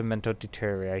stop the mental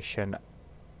deterioration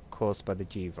caused by the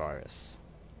G virus.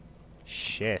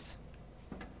 Shit.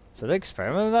 So they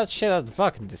experiment with that shit? That's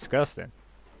fucking disgusting.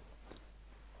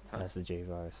 That's the G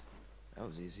virus. That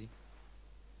was easy.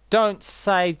 Don't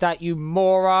say that, you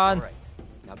moron! Alright,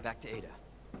 now back to Ada.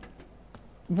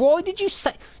 Why did you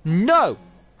say... No!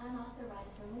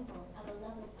 Unauthorized removal of a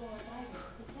level 4 virus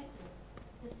detected.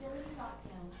 Facility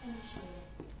lockdown initiated.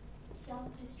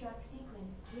 Self-destruct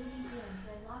sequence will begin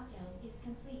when lockdown is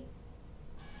complete.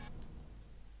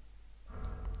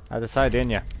 I had to say it,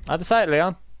 didn't you? I had to say it,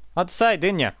 Leon. I had to say it,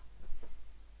 didn't you?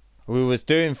 We was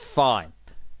doing fine.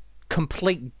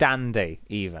 Complete dandy,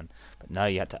 even. But no,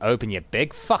 you had to open your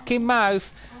big fucking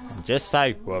mouth and just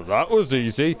say, well, that was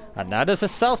easy. And now there's a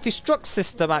self-destruct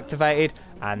system activated.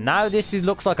 And now this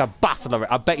looks like a battle of it.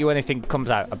 I bet you anything comes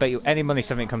out. I bet you any money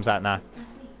something comes out now.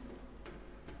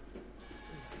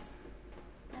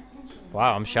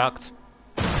 Wow, I'm shocked.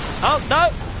 Oh, no!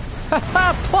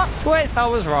 Plot twist, I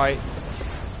was right.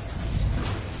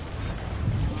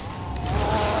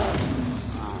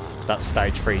 That's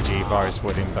stage 3G virus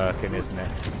wood in Birkin, isn't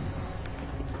it?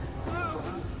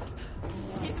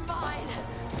 He's mine.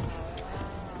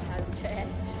 This has to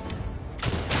end.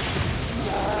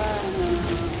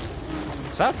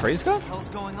 Is that a freeze gun? What the hell's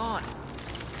going on?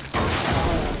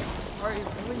 Sorry,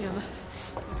 William.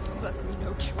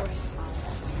 no choice.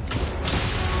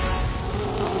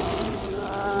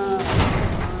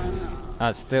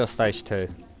 That's still stage 2.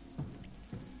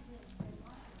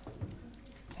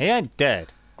 He ain't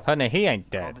dead. Honey, he ain't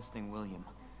Call dead. this thing William.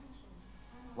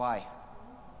 Why?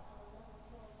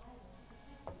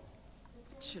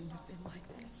 It shouldn't have been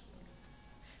like this.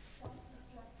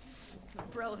 It's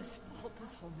Umbrella's fault,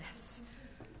 this whole mess.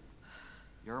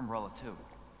 You're Umbrella too.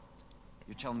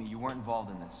 You're telling me you weren't involved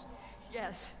in this?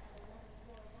 Yes.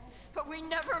 But we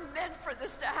never meant for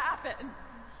this to happen.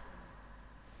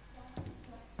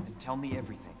 Then tell me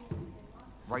everything.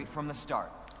 Right from the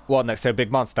start. What, next to a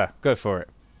big monster? Go for it.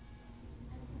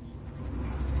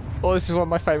 Oh, this is one of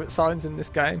my favourite signs in this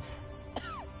game.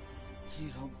 You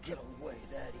don't get away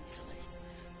that easily.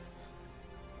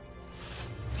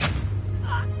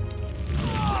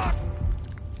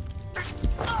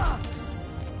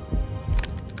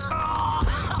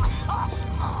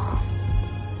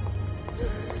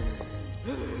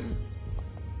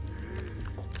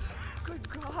 Good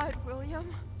God, William.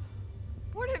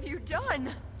 What have you done?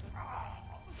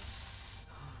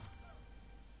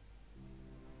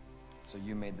 So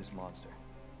you made this monster.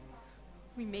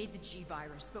 We made the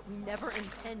G-Virus, but we never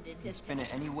intended You can this spin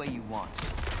it any way you want.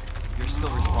 You're still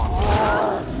responsible.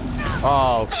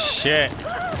 Oh, shit.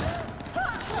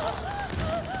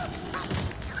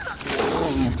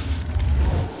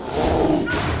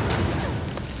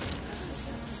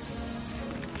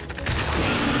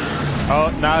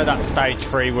 Oh, no, that's stage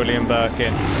 3, William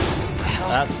Birkin.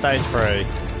 That's stage 3.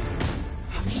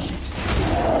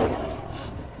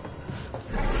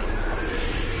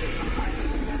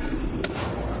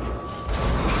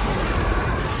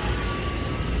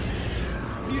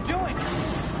 What are you doing?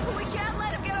 We can't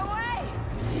let him get away!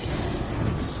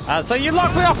 So you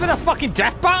locked me up in a fucking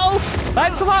death battle?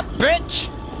 Thanks a lot, bitch!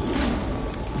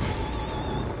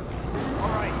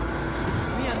 Alright.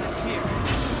 Me on this here.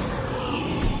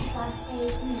 Class A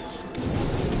breach.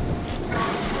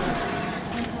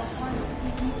 Until target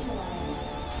is neutralized.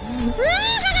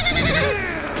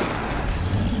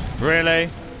 Really?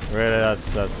 Really? That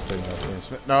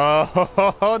seems... No,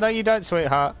 no you don't,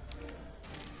 sweetheart.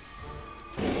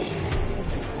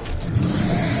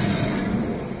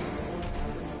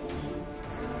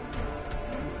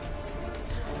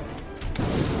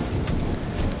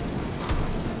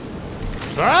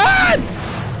 Run!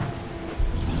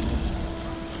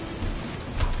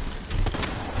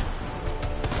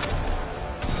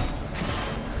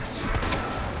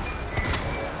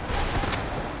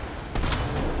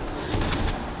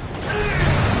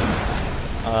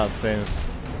 Oh, that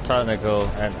seems technical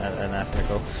and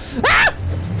ethical. Ah!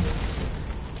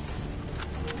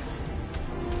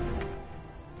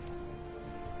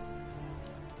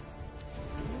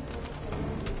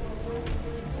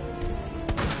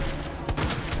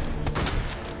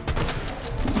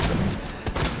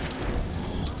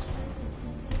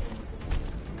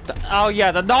 Oh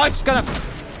yeah, the knife's gonna...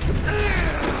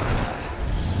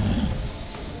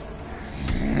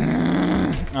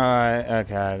 Alright,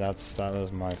 okay, that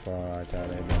was my fault, I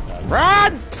totally get that.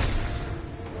 RUN!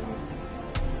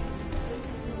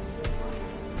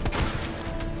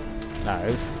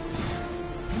 No.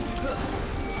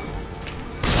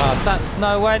 Oh, that's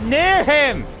nowhere near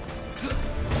him!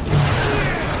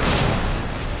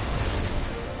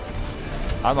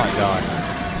 I might die.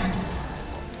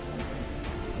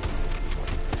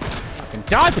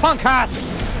 Die, punk ass!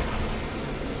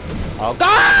 Oh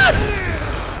God!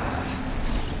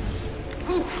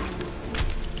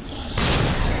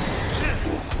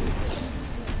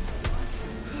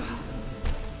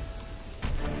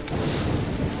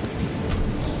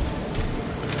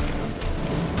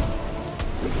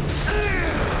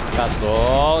 That's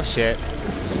bullshit.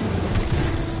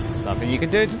 There's nothing you can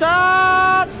do to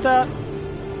start.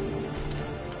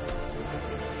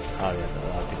 Oh yeah,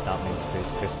 I think that means a piece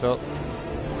of pistol.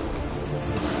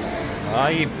 Ah,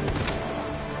 you...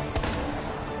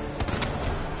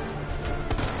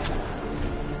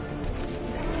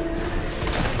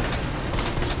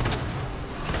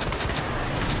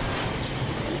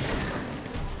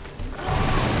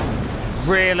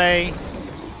 Really?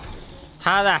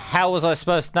 How the hell was I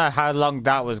supposed to know how long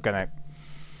that was gonna...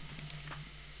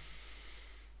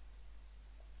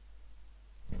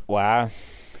 Wow.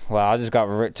 Well, I just got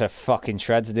ripped to fucking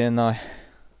shreds, didn't I?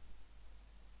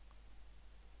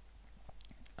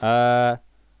 Alright,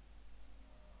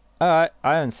 I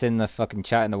haven't seen the fucking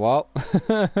chat in a while.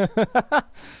 Let's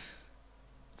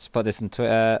put this on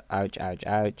Twitter. Ouch, ouch,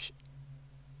 ouch.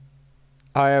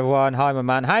 Hi everyone, hi my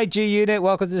man. Hi G-Unit,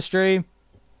 welcome to the stream.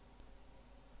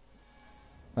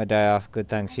 My day off, good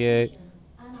thanks you.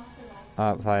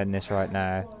 I'm playing this right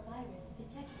now.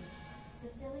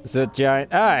 The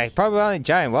giant. Hey, probably only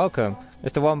giant. Welcome.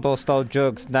 Mr. One Ball stole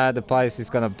drugs. Now the place is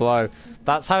gonna blow.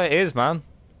 That's how it is, man.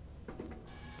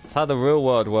 That's how the real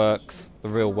world works. The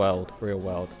real world. Real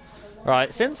world.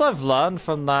 Right, since I've learned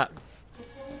from that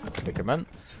predicament,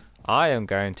 I am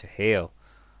going to heal.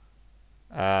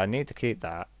 I need to keep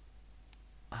that.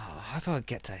 Oh, how do I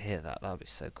get to hear that? That would be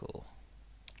so cool.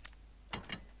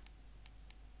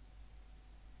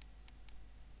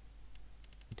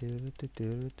 At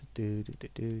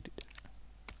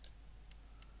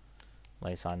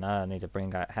least I know I need to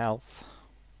bring out health.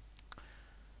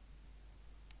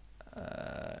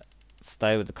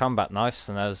 Stay with the combat knives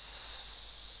and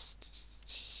those.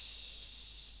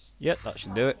 Yep, that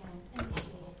should do it.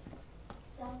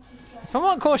 If I'm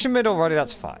on caution mid already,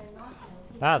 that's fine.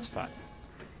 That's fine.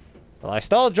 But I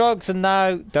stole drugs and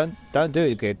now don't do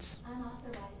it, kids.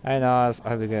 Hey Nas, I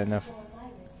hope you get enough.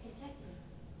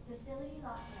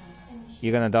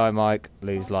 You're gonna die, Mike.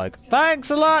 Leaves like. Thanks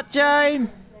a lot, Jane.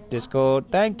 Discord,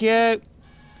 thank you.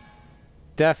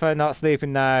 Defo not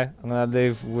sleeping now. I'm gonna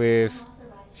live with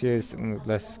shoes and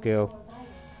less skill.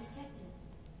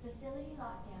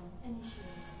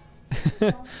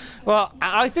 Well,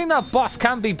 I think that boss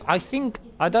can be. I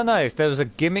don't know if there was a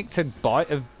gimmick to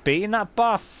beating that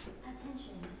boss.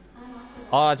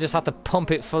 Oh, I just have to pump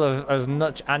it full of as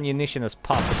much ammunition as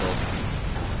possible.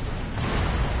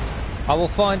 I will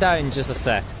find out in just a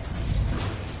sec.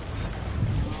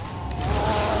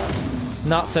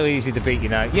 Not so easy to beat, you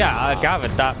know. Yeah, I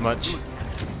gathered that much.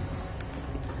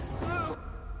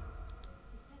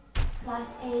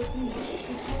 Class A breach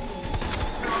detected.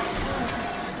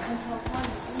 Until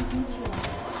target is neutralized.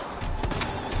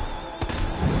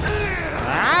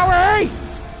 Owie!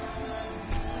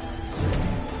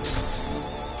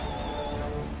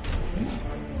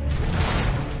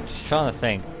 Just trying to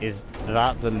think, is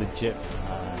that the legit...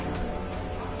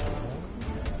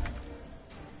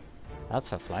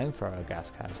 That's a flamethrower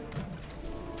gas can.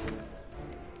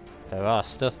 There are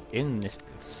stuff in this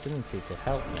vicinity to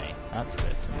help me. That's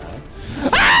good to know.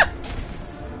 Ah!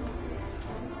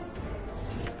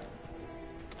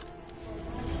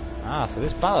 Ah, so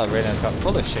this ballerina's got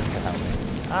full of shit to help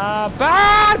me. Ah,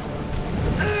 bad!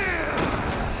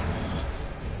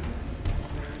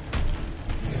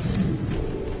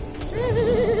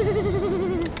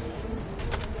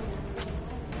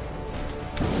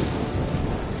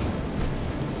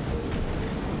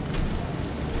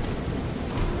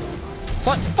 It's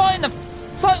like fighting the...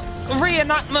 It's like a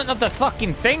reenactment of the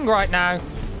fucking thing right now.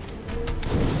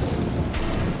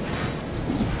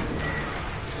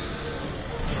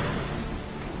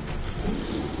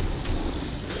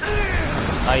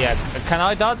 Oh yeah, can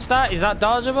I dodge that? Is that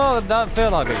dodgeable? I don't feel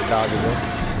like it's dodgeable.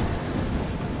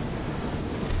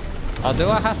 Oh, do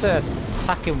I have to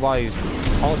attack him while he's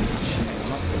holding shit? I'm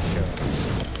not so sure.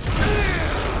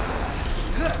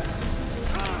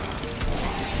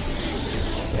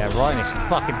 Yeah, right in his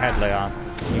fucking head, Leon.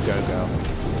 You go, girl.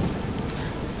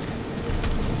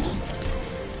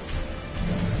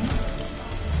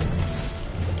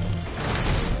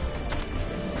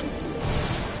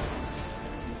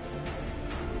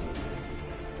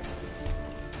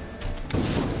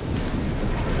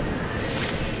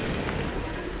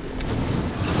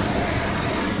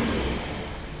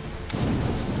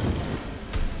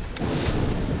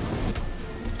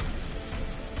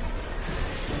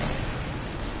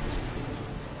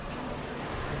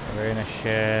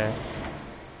 Shit.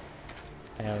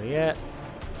 Hell yeah.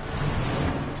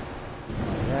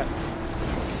 Yep.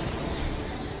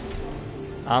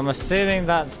 I'm assuming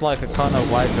that's like a kind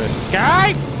of way to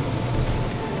escape.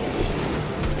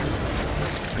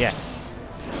 Yes.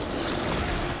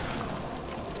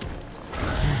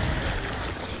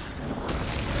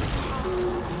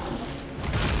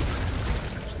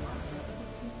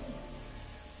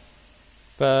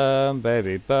 Burn,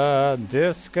 baby, burn,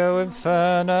 Disco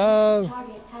Inferno.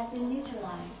 Target has been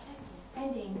neutralized.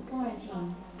 Ending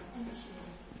quarantine.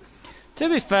 To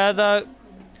be fair though,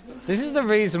 this is the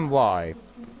reason why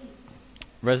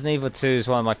Resident Evil 2 is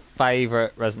one of my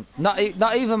favourite not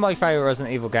even my favourite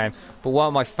Resident Evil game, but one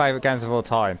of my favourite games of all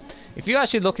time. If you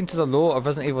actually look into the lore of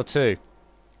Resident Evil 2,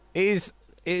 it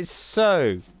is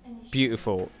so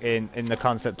beautiful in the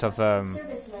concept of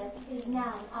Service lift is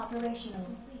now operational.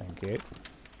 Thank you.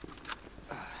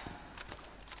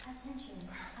 Attention,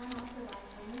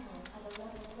 unauthorized removal of a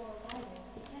level 4 virus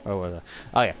detected. Oh, was it?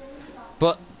 Oh yeah.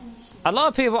 But a lot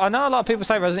of people, I know a lot of people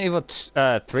say Resident Evil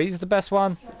 3 is the best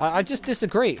one. I just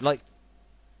disagree. Like,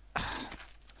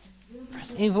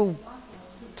 Resident Evil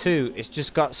 2, it's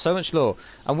just got so much lore.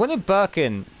 And when in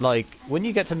Birkin, like, when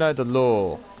you get to know the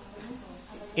lore,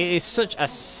 it is such a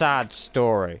sad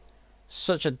story.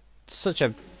 such a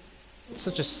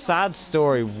sad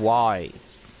story why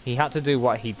he had to do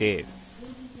what he did.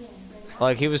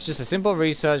 Like, he was just a simple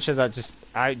researcher that just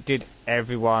outdid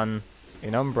everyone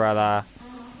in Umbrella,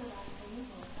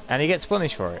 and he gets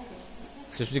punished for it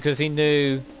just because he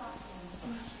knew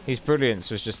his brilliance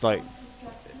was just like,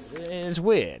 it's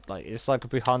weird. Like, it's like a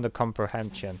behind the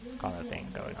comprehension kind of thing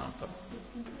going on. But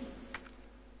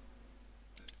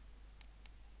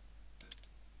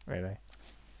really.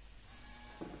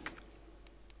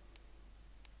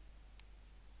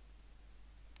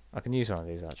 I can use one of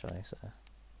these actually, so.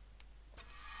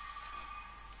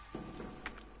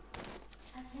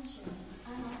 Attention,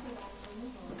 unauthorized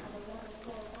removal of a level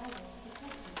 4 virus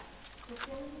detected.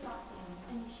 Facility lockdown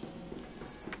initiated.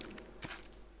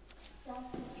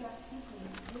 Self-destruct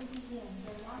sequence will begin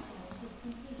when lockdown is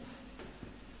complete.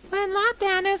 When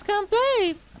lockdown is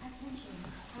complete! Attention,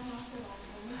 unauthorized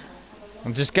removal of a level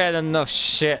I'm just getting enough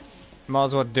shit. Might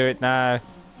as well do it now.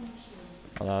 initiated.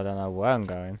 Although I don't know where I'm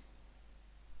going.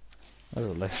 There's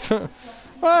a lift.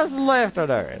 Where's the lift? Oh,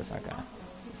 there it is. Okay.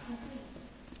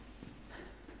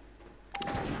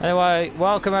 Anyway,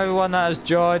 welcome everyone that has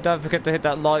joined. Don't forget to hit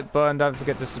that like button. Don't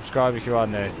forget to subscribe if you are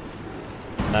new.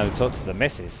 Now talk to the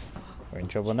missus. We're in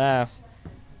trouble now.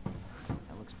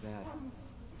 That looks bad.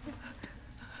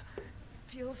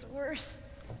 Feels worse.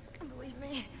 Believe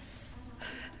me.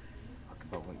 Talk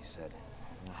about what you said. I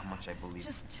don't know how much I believe.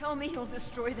 Just tell me you'll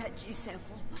destroy that G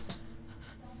sample.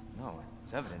 No,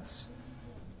 it's evidence.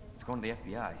 It's going to the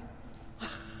FBI.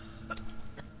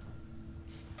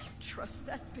 Trust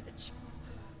that bitch.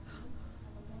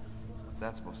 What's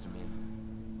that supposed to mean?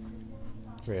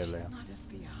 Really? She's not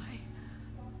FBI.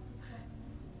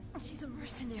 She's a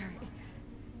mercenary.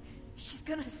 She's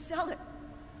gonna sell it.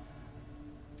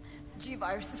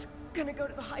 G-Virus is gonna go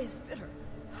to the highest bidder.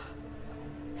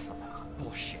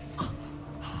 Bullshit.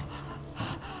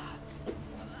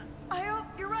 I hope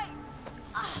you're right.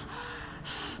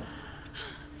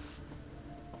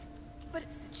 But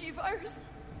if the G-Virus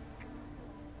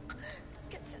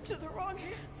gets into the wrong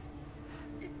hands...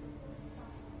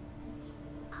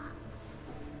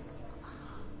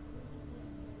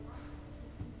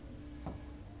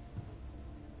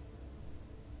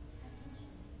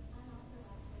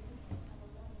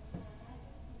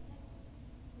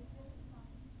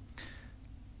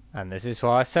 And this is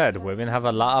why I said women have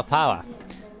a lot of power.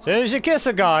 As soon as you kiss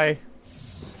a guy,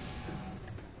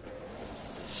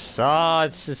 so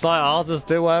it's just like, I'll just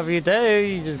do whatever you do.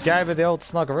 You just gave me the old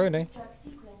snuggeroony. Self-destruct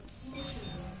sequence initiated.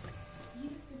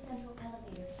 Use the central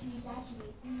elevator to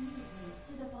evacuate immediately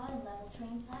to the bottom level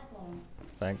train platform.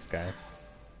 Thanks, guy.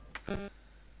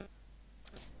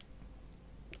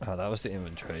 Oh, that was the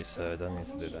inventory, so I don't need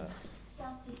to do that.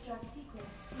 Self-destruct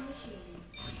sequence initiated.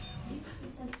 Use the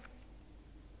central...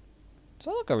 Is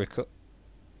that like a record?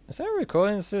 Is there a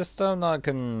recording system that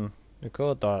can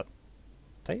record that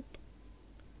tape?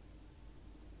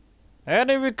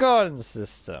 Any recording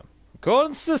system.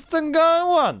 Recording system going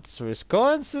once.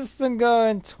 Recording system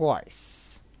going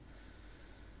twice.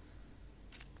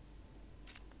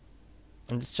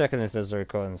 I'm just checking if there's a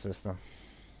recording system.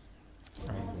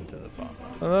 Into the bottom.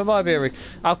 Well, there might be a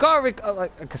I've got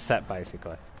like a cassette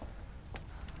basically.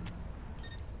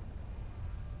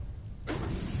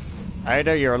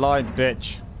 Ada, you're a lying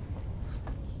bitch.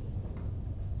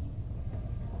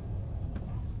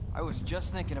 I was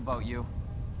just thinking about you.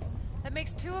 That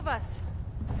makes two of us.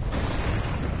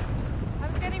 I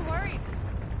was getting worried.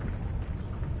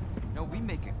 No, we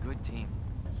make a good team.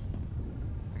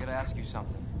 I gotta ask you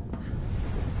something.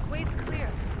 Way's clear.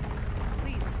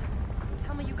 Please,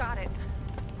 tell me you got it.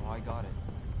 Oh, I got it.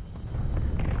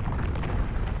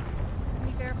 Let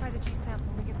me verify the G sample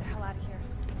and we get the hell out of here.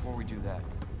 Before we do that,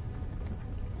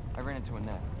 I ran into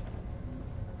Annette.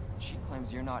 She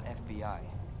claims you're not FBI.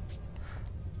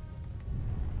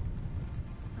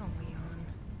 Oh, Leon.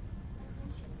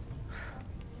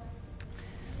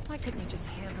 Why couldn't you just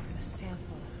hand over the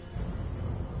sample?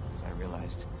 As I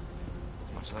realized,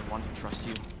 as much as I wanted to trust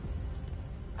you,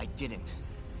 I didn't.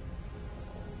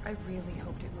 I really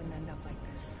hoped it wouldn't end up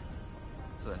like this.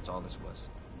 So that's all this was.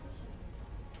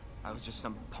 I was just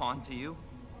some pawn to you,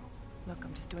 Look,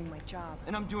 I'm just doing my job.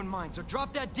 and I'm doing mine, so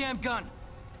drop that damn gun!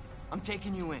 I'm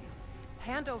taking you in.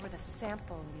 Hand over the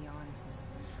sample, Leon.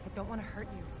 I don't want to hurt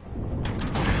you.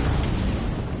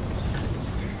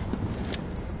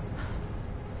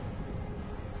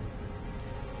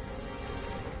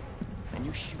 And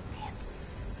you shoot me.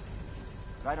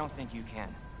 But I don't think you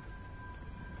can.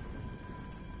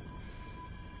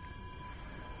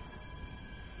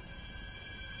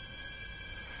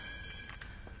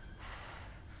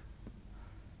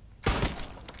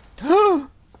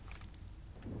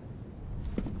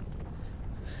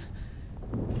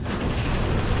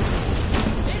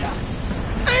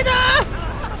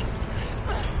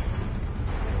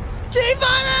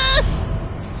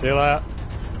 See you later.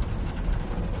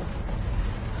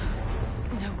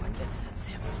 No one gets that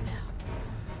sample now.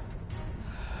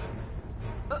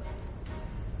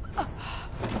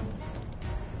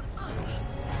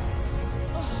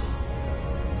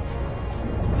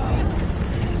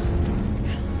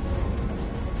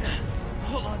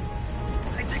 Hold on.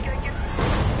 I think I can.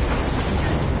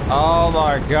 Oh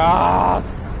my god!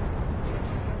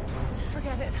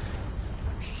 Forget it.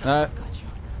 No.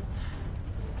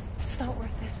 It's not worth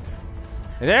it.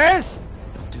 It is!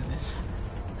 Don't do this.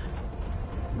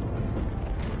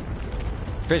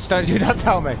 Bitch, don't you not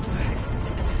tell me.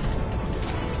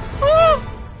 Ah!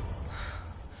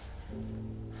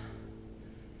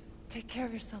 Take care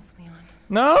of yourself, Leon.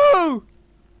 No!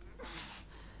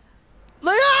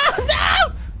 Leon,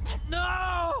 no!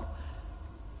 No!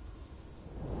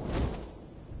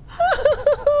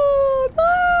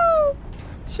 No!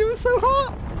 She was so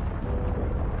hot.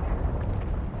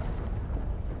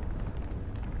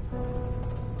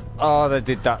 Oh, they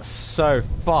did that so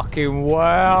fucking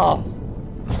well.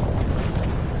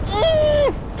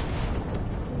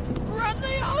 Run,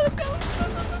 Leon! Go!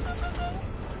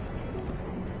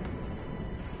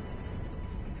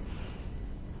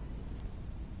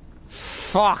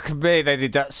 Fuck me, they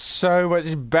did that so much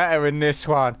better in this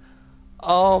one.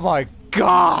 Oh my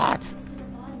god!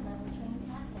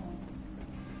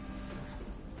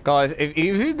 Guys, if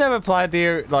you've never played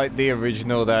the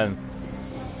original, then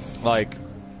like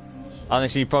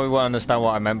honestly you probably won't understand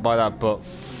what I meant by that, but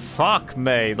fuck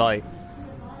me, like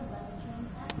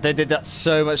they did that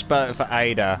so much better for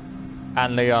Ada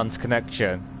and Leon's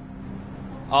connection.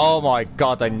 Oh my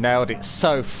god, they nailed it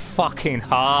so fucking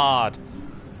hard.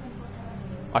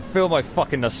 I feel my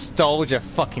fucking nostalgia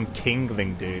fucking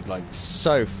tingling, dude. Like,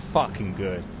 so fucking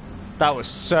good. That was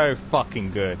so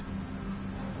fucking good.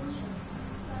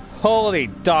 Holy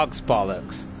dog's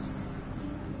bollocks.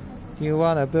 Do you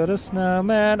wanna build a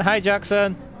snowman? Hi,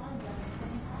 Jackson.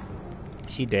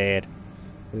 She did.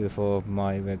 3 or 4 of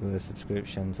my regular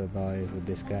subscriptions are live with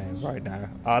this game right now.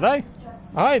 Are they?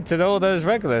 Hi to all those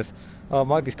regulars. Oh,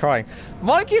 Mikey's crying.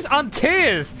 Mikey's on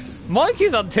tears!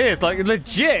 Mikey's on tears, like,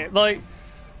 legit, like...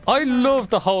 I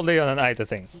love the whole Leon and Ada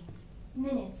thing.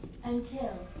 Minutes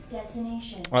until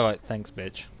detonation. Alright, thanks,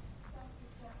 bitch.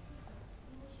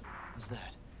 Who's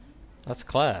that? That's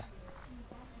Claire.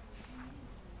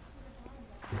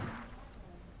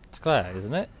 It's Claire,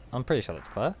 isn't it? I'm pretty sure that's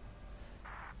Claire.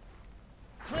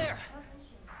 Claire!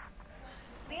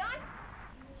 Leon?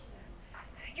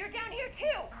 You're down here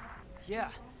too! Yeah,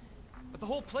 but the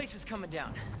whole place is coming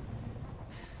down.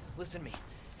 Listen to me.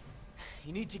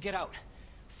 You need to get out.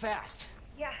 Fast.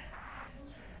 Yeah.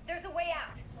 There's a way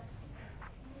out.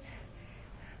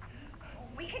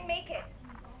 We can make it.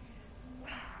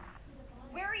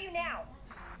 Where are you now?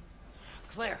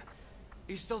 Claire,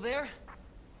 are you still there?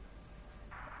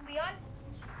 Leon?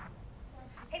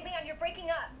 Hey, Leon, you're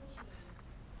breaking up.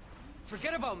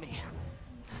 Forget about me.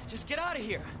 Just get out of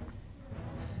here.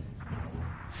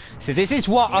 See, this is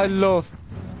what I love.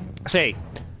 See,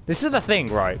 this is the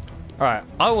thing, right? Alright,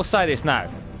 I will say this now.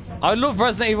 I love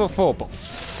Resident Evil 4, but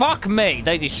fuck me,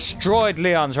 they destroyed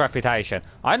Leon's reputation.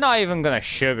 I'm not even gonna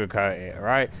sugarcoat it,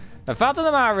 right? The fact of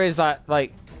the matter is that,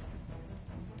 like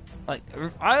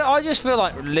I just feel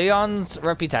like Leon's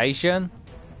reputation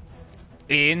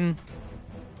in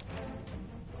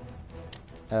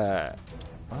what?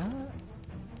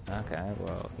 Okay,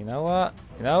 well, you know what?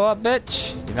 You know what,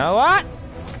 bitch? You know what?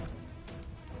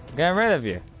 I'm getting rid of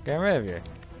you. Getting rid of you.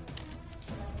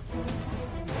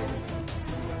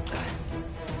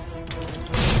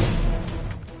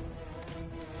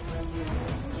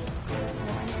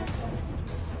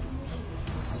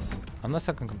 Unless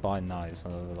I can combine knives,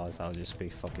 otherwise that'll just be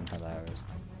fucking hilarious.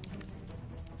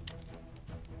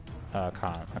 I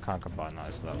can't combine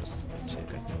knives, so that was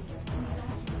stupid.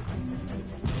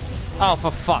 Oh, for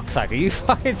fuck's sake, are you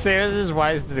fucking serious? Just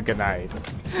wasted the grenade.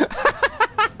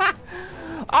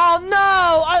 Oh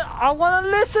no! I want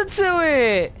to listen to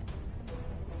it!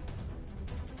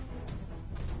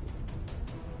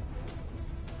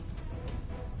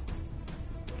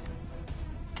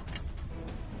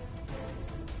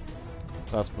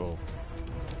 That's bull.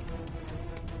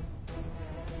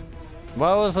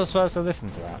 Why was I supposed to listen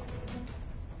to that?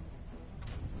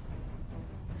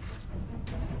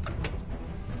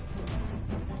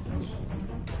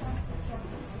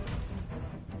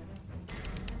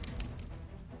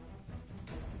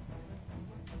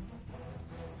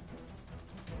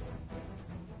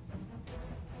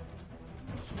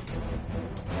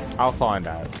 I'll find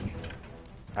out.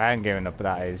 I ain't giving up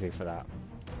that easy for that.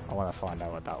 I want to find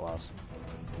out what that was.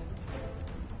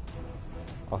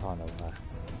 I'll find out there.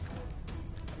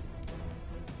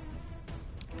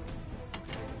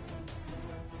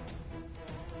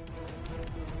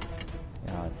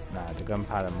 The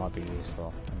gunpowder might be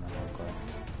useful.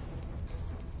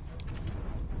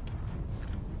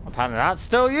 Apparently that's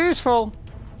still useful!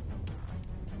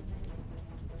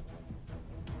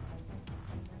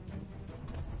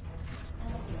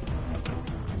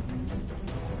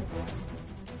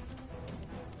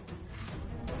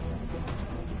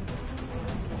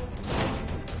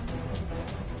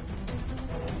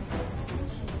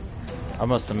 I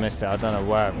must have missed it. I don't know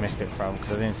where I missed it from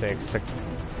because I didn't see it.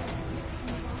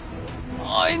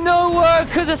 I know where I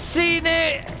could have seen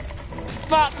it!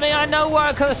 Fuck me, I know where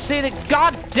I could have seen it.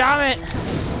 God damn it!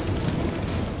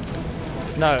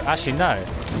 No, actually no.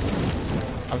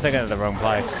 I'm thinking of the wrong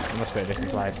place. It must be a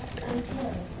different place.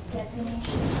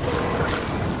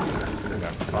 I'm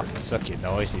gonna fucking suck your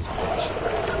noises, bitch.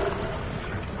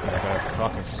 I'm gonna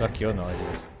fucking suck your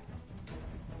noises.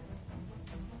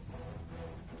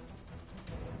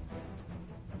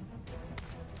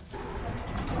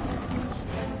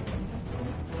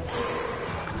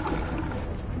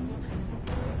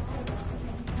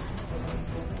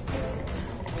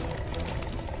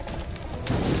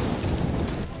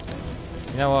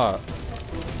 You know what?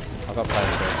 I've got to play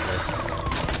with this, please.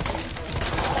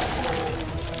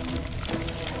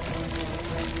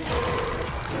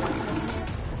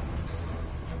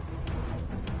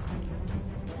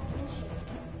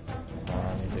 I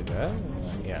need to go?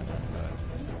 Yeah, no,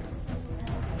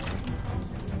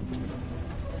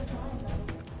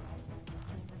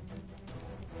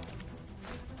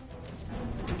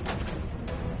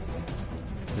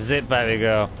 This is it, baby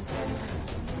girl.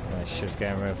 My shit's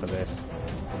getting ready for this.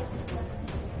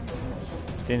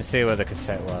 Didn't see where the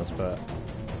cassette was, but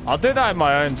I'll do that in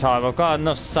my own time. I've got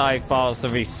enough save files to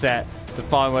reset to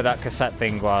find where that cassette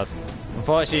thing was.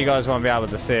 Unfortunately, you guys won't be able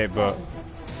to see it, but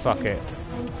fuck it.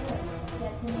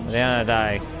 At the end of the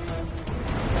day,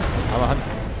 I'm a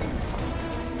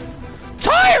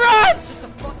tyrants! It's a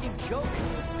fucking joke.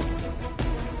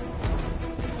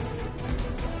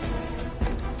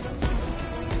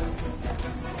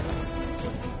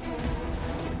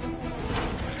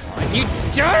 You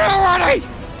did it already!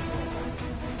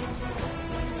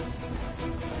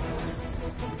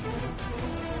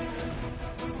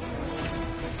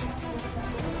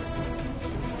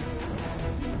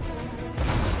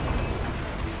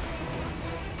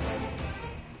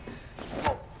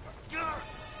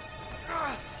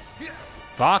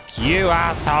 Fuck you,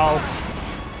 asshole!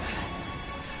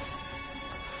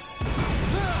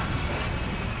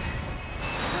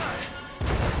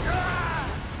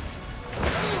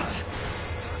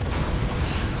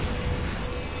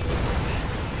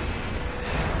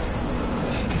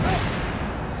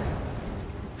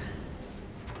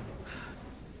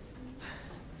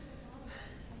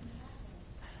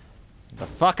 The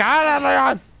fuck out of there,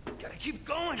 Leon! Gotta keep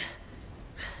going.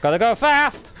 Gotta go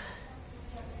fast!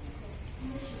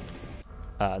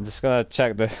 I'm just gonna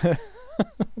check the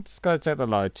just gonna check the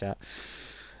live chat.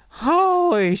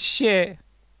 Holy shit!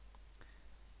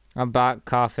 I'm back.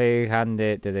 Coffee, hand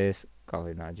it to this.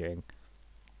 Coffee, not drink.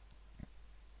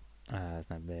 There's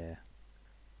no beer.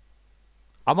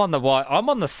 I'm on the white. I'm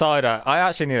on the cider. I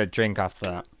actually need a drink after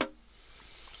that.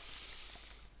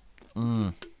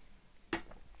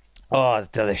 Oh, it's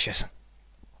delicious.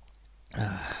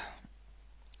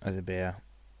 There's a beer.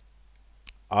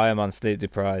 I am on sleep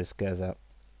deprived. Guess up.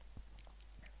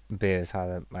 Beer's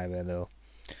had maybe a little.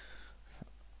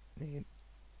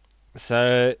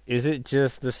 So, is it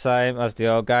just the same as the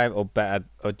old game, or better,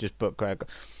 or just but great?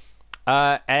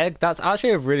 Egg. That's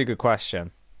actually a really good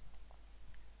question.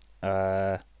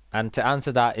 And to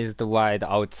answer that is the way that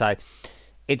I would say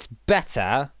it's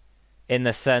better in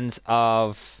the sense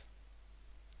of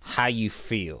how you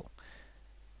feel.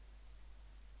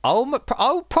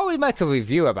 I'll probably make a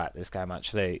review about this game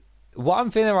actually. What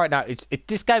I'm feeling right now is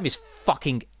this game is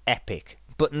fucking epic,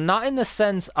 but not in the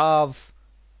sense of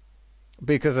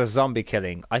because of zombie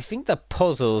killing. I think the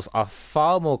puzzles are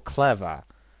far more clever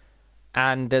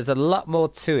and there's a lot more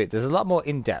to it. There's a lot more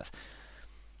in depth.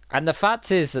 And the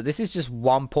fact is that this is just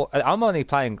one I'm only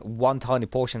playing one tiny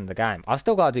portion of the game. I've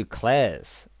still got to do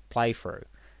Claire's playthrough.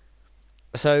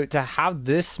 So to have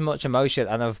this much emotion,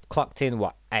 and I've clocked in,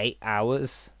 what, 8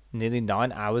 hours? Nearly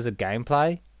 9 hours of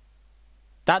gameplay?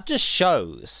 That just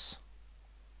shows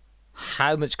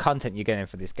how much content you're getting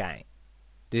for this game.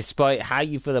 Despite how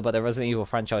you feel about the Resident Evil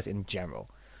franchise in general.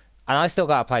 And I still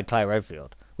got to play Claire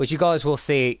Redfield, which you guys will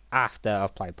see after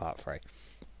I've played part 3.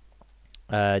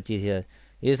 GTA.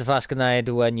 Use the flash grenade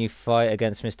when you fight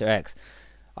against Mr. X.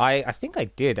 I think I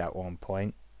did at one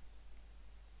point.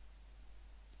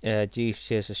 G,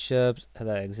 cheers for Shubs.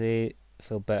 Hello, XZ.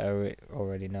 Feel better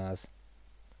already, Naz.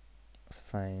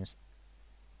 Flames.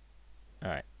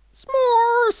 Alright.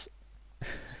 S'mores!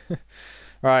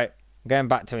 Right, getting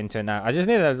back to into it now. I just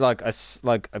need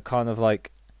a kind of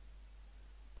like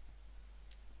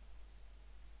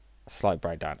slight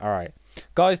breakdown. Alright.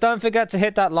 Guys, don't forget to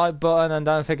hit that like button and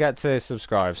don't forget to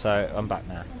subscribe. So, I'm back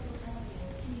now.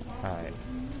 Alright.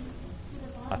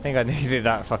 I think I needed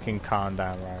that fucking calm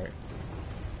down, right?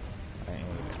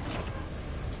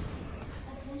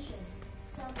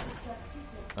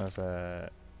 There's a...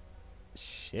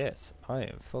 Shit. I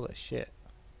am full of shit.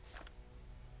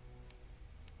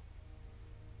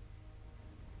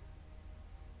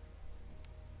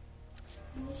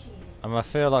 I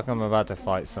feel like I'm about to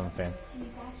fight something.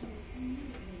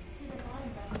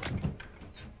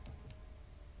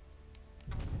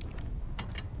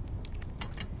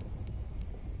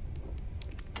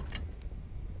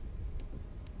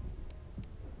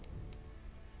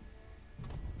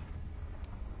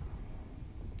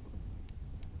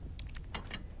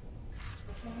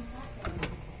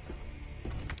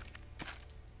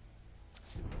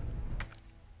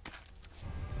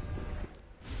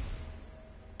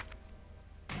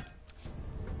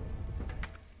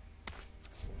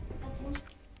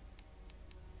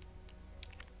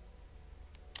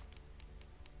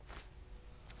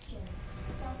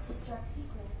 Self-destruct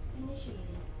sequence initiated.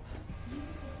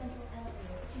 Use the central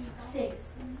elevator to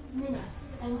 6 minutes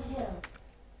until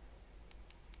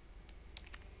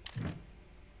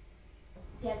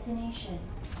detonation.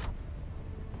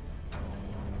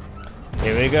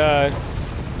 Here we go.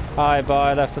 Hi,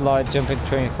 bye. Left the light, jumping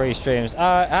between 3 streams.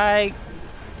 Hey,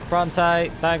 Bronte,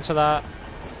 thanks for that.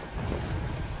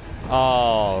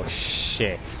 Oh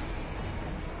shit.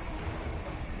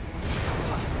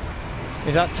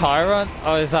 Is that Tyrant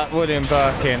or is that William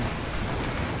Birkin?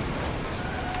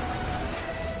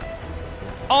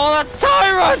 Oh, that's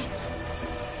Tyrant!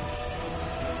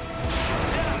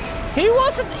 He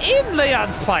wasn't in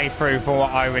Leon's playthrough for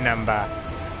what I remember.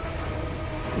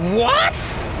 What?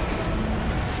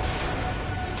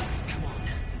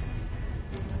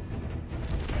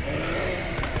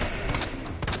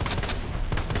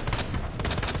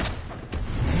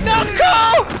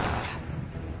 Knuckle!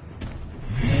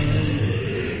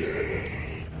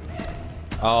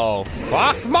 Oh,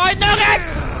 fuck my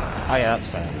nuggets! Oh yeah, that's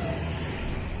fair.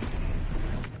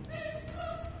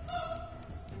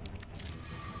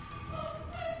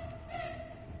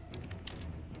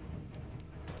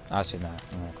 Actually, no, I'm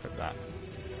gonna equip that.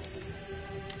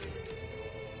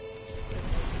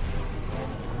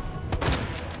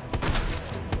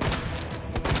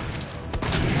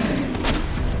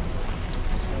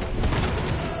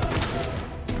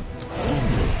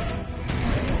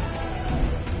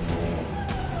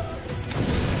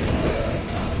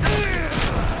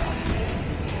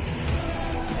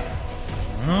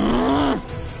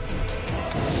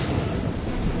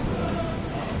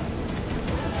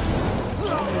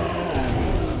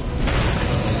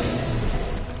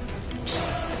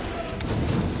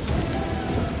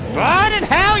 Burn in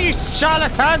hell, you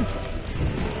charlatan!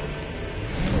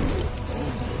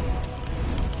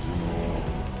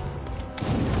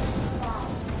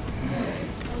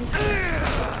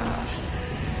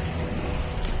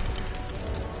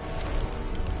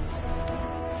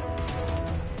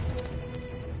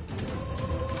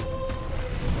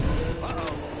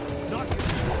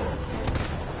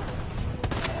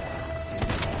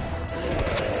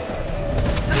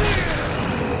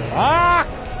 Ah!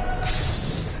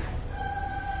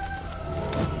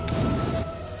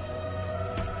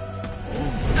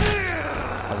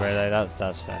 Oh, really?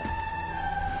 That's fair.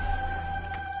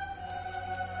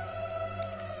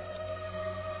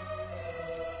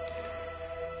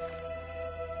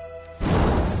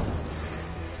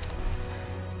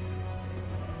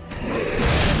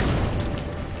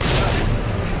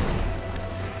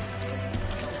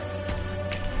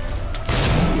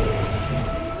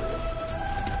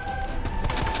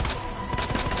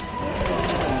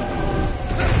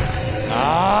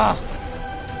 Ah!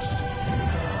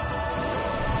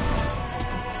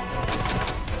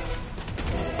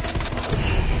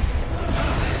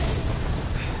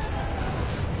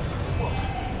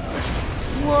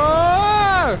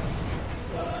 Whoa!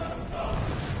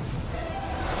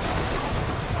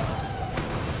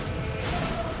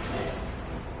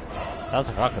 That's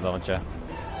a rocket launcher.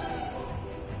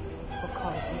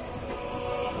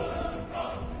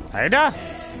 Hey there!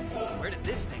 Where did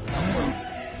this thing come from?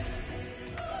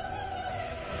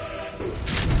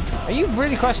 Are you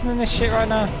really questioning this shit right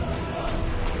now?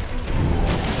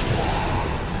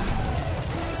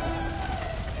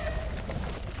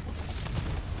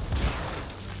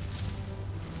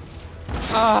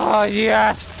 Oh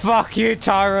yes, fuck you,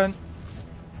 Tyrant.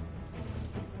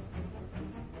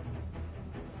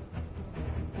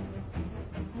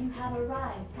 have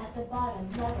arrived at the bottom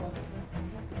level.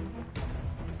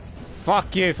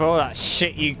 Fuck you for all that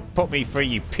shit you put me through,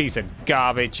 you piece of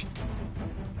garbage.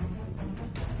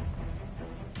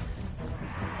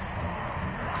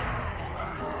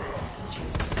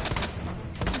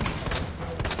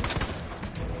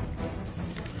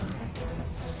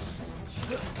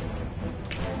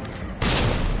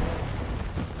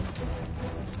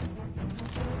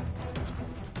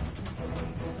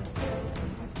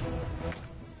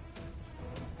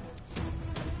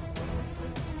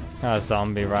 A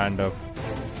zombie random.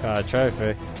 It's got a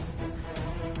trophy.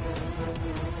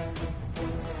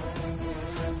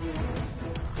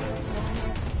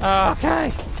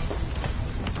 Okay.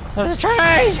 There's a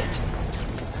tree! Shit.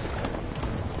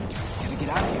 Gotta get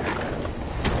out of here.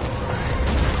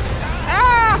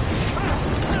 Ah!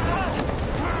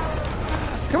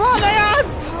 Come on, Leon!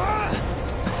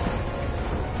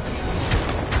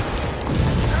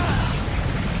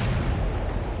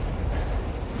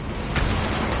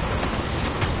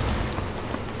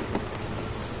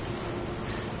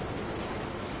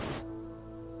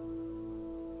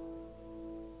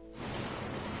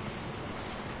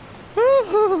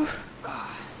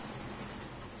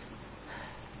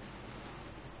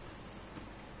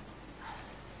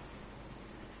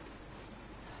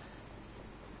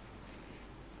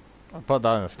 I put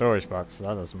that in a storage box, so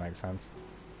that doesn't make sense.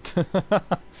 Can't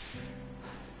believe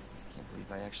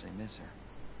I actually miss her.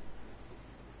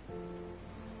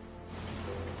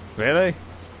 Really?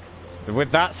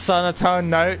 With that sonotone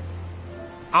note?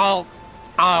 Oh,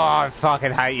 I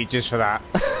fucking hate you just for that.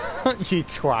 You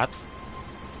twat.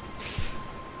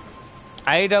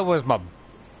 Ada was my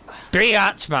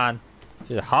biatch, man.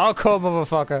 She's a hardcore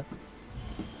motherfucker.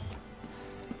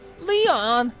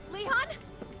 Leon! Leon?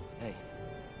 Hey.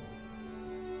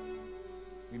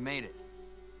 We made it.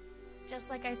 Just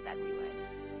like I said we would.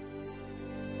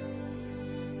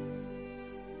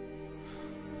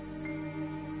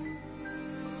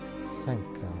 Thank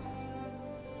God.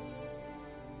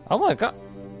 Oh my God.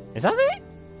 Is that it?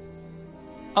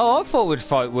 Oh, I thought we'd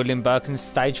fight William Burke in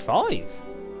stage 5.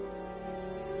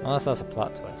 Unless that's a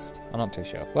plot twist. I'm not too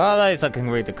sure. Well, at least I can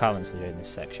read the comments in this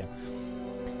section.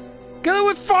 Go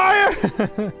with fire!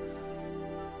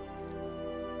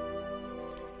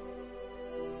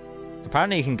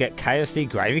 Apparently you can get KFC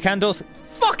gravy candles.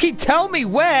 Fucking tell me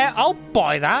where! I'll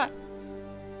buy that!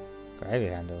 Gravy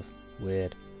candles.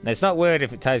 Weird. It's not weird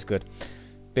if it tastes good.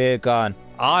 Beer gone.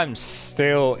 I'm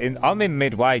in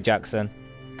midway, Jackson.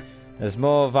 There's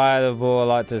more available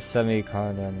like the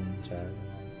semi-condom.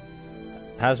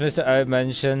 Has Mr. O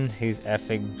mentioned his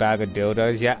effing bag of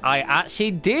dildos? Yeah, I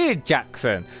actually did,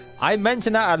 Jackson. I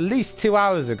mentioned that at least 2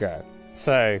 hours ago.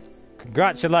 So,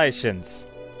 congratulations.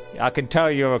 I can tell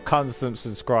you're a constant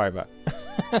subscriber.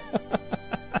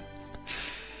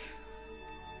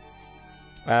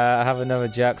 Have another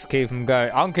Jax. Keep him going.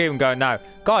 I'm keeping going now.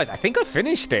 Guys, I think I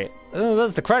finished it.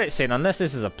 That's the credit scene, unless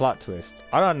this is a plot twist.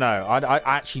 I don't know. I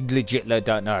actually legitimately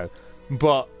don't know.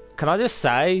 But, can I just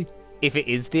say, if it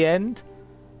is the end...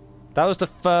 That was the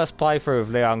first playthrough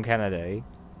of Leon Kennedy,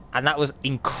 and that was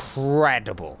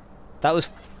incredible. That was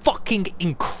fucking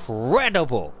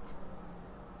incredible.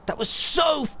 That was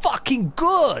so fucking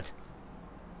good.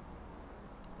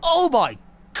 Oh my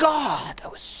God,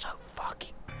 that was so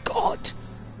fucking good.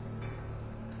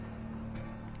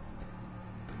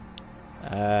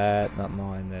 Not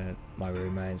mine, my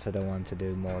roommates. I don't want to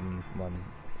do more than one.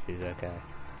 This is okay.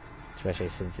 Especially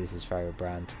since this is favorite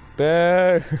brand.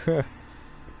 Boo!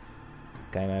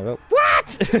 Game over. What?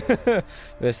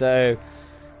 So,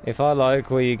 if I like,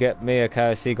 will you get me a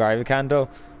KFC gravy candle?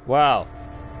 Well,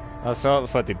 that's up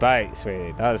for debate,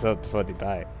 sweetie. That's up for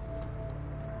debate.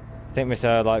 I think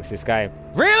Mr. likes this game.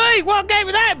 Really? What game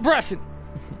is that impression?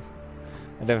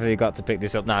 I definitely got to pick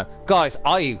this up now. Guys,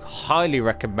 I highly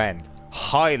recommend.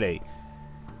 Highly.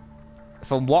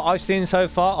 From what I've seen so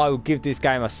far, I will give this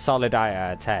game a solid 8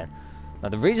 out of 10. Now,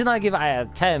 the reason I give it 8 out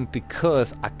of 10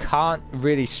 because I can't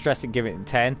really stress it, give it a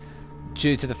 10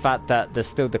 due to the fact that there's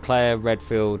still the Claire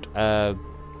Redfield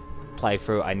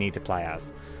playthrough I need to play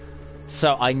as.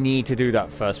 So I need to do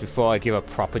that first before I give a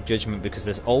proper judgment, because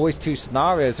there's always 2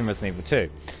 scenarios in Resident Evil 2.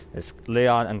 There's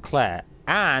Leon and Claire,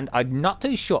 and I'm not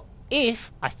too sure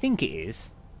if, I think it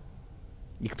is,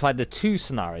 you can play the 2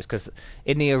 scenarios, because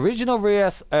in the original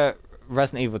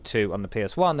Resident Evil 2 on the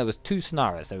PS1 there was 2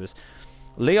 scenarios. There was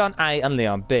Leon A and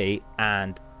Leon B,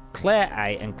 and Claire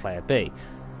A and Claire B.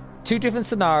 2 different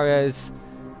scenarios.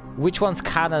 Which one's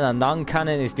canon and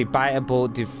non-canon is debatable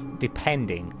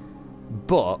depending,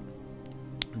 but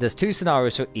there's 2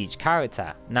 scenarios for each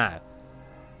character. Now,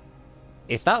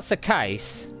 if that's the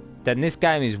case, then this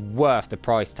game is worth the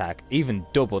price tag, even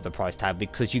double the price tag,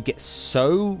 because you get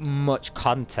so much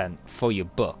content for your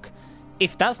buck.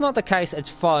 If that's not the case, it's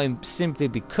fine, simply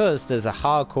because there's a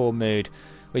hardcore mode,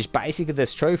 which basically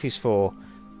there's trophies for,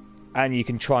 and you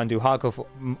can try and do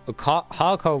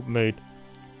hardcore mode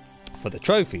for the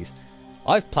trophies.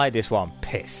 I've played this one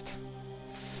pissed.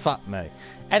 Fuck me.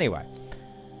 Anyway,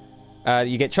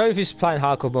 you get trophies for playing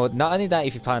hardcore mode. Not only that,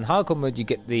 if you play in hardcore mode, you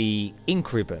get the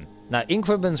ink ribbon. Now, ink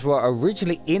ribbons were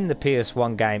originally in the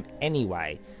PS1 game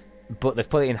anyway, but they've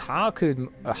put it in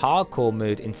hardcore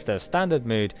mode instead of standard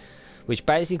mode, which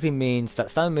basically means that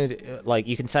standard mode, like,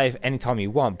 you can save anytime you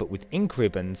want, but with ink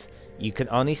ribbons, you can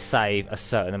only save a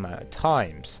certain amount of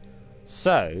times.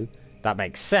 So that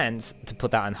makes sense to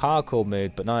put that in hardcore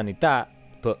mode, but not only that,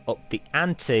 but up the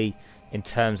ante in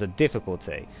terms of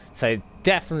difficulty. So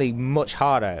definitely much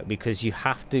harder, because you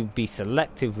have to be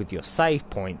selective with your save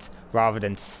points rather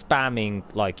than spamming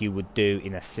like you would do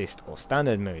in assist or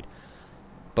standard mode.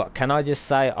 But can I just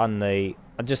say, on a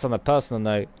personal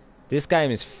note, this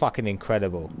game is fucking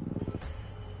incredible.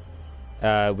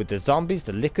 With the zombies,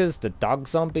 the lickers, the dog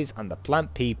zombies, and the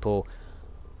plant people.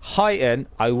 Heighten,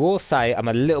 I will say I'm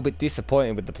a little bit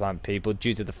disappointed with the plant people,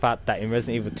 due to the fact that in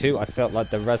Resident Evil 2 I felt like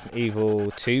the Resident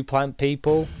Evil 2 plant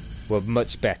people were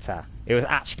much better. It was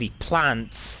actually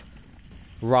plants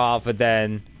rather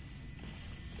than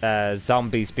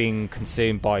zombies being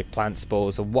consumed by plant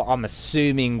spores, or what I'm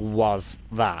assuming was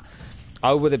that.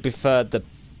 I would have preferred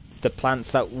the plants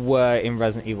that were in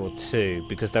Resident Evil 2,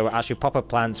 because they were actually proper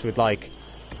plants with like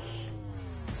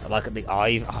the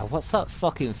eye. Oh, what's that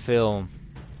fucking film?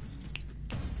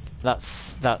 That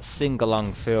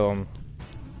sing-along film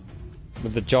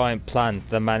with the giant plant,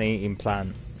 the man-eating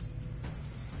plant.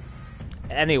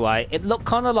 Anyway, it looked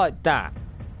kind of like that,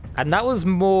 and that was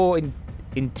more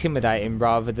intimidating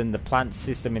rather than the plant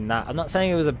system in that. I'm not saying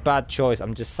it was a bad choice.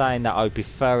 I'm just saying that I would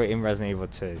prefer it in Resident Evil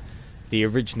 2, the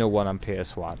original one on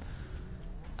PS1.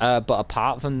 But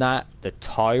apart from that, the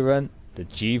Tyrant, the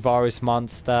G-Virus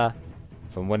monster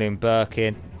from William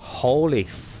Birkin, holy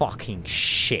fucking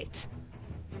shit.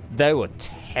 They were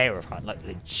terrifying, like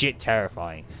legit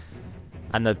terrifying.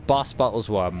 And the boss battles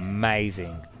were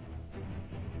amazing.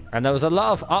 And there was a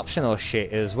lot of optional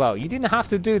shit as well. You didn't have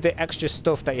to do the extra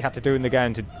stuff that you had to do in the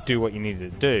game to do what you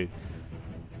needed to do.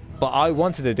 But I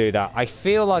wanted to do that. I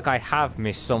feel like I have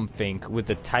missed something with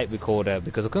the tape recorder,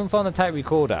 because I couldn't find the tape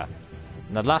recorder.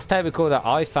 And the last tape recorder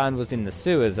I found was in the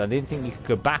sewers. I didn't think you could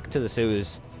go back to the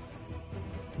sewers.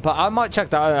 But I might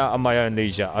check that out on my own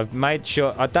leisure. I've made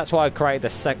sure... that's why I created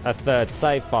a third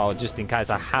save file, just in case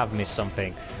I have missed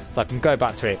something. So I can go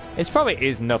back to it. It probably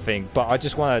is nothing, but I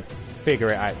just want to figure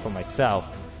it out for myself.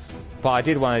 But I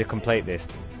did want to complete this.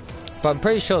 But I'm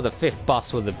pretty sure the 5th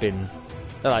boss would have been...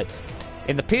 like,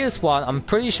 in the PS1, I'm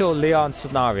pretty sure Leon's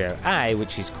Scenario A,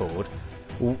 which is called,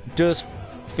 does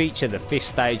feature the 5th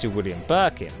stage of William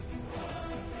Birkin.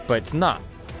 But it's not.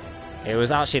 It was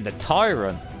actually the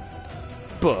Tyrant.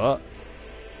 But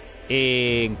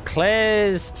in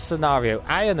Claire's Scenario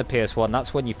A on the PS1,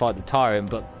 that's when you fight the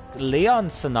Tyrant. But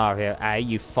Leon's Scenario A,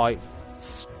 you fight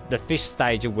the 5th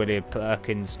stage of William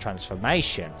Birkin's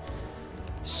transformation.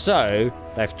 So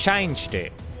they've changed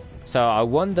it. So I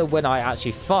wonder when I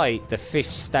actually fight the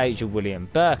 5th stage of William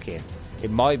Birkin,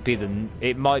 it might be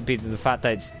the fact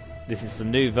that this is the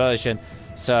new version.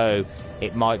 So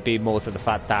it might be more to the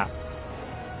fact that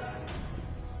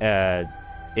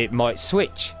it might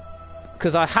switch,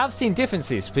 because I have seen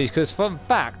differences. Because fun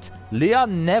fact,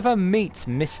 Leon never meets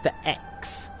Mr.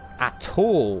 X at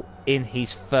all in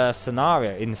his first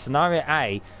scenario. In Scenario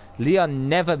A, Leon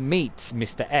never meets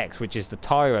Mr. X, which is the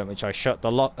Tyrant, which I shot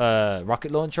the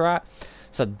rocket launcher at.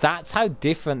 So that's how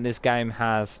different this game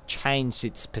has changed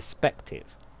its perspective.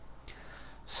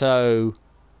 So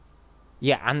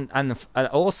yeah, and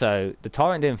also the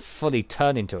Tyrant didn't fully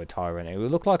turn into a Tyrant. It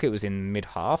looked like it was in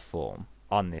mid-half form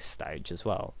on this stage as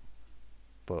well.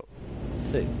 But let's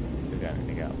see if we got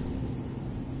anything else.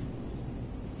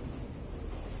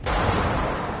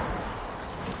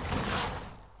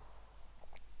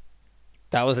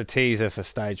 That was a teaser for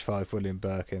Stage 5 William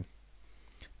Birkin.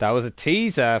 That was a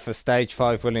teaser for Stage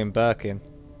 5 William Birkin.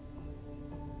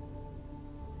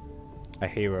 A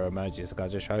hero emerges. I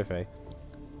got a trophy.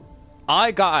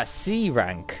 I got a C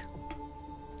rank.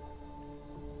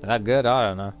 Is that good? I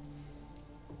don't know.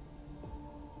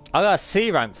 I got a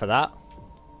C rank for that.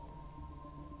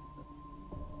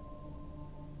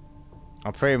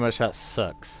 I'm pretty much that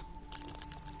sucks.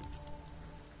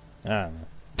 I don't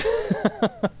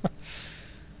know.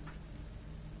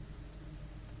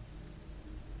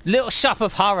 Little Shop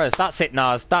of Horrors. That's it,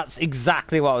 Nars. That's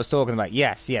exactly what I was talking about.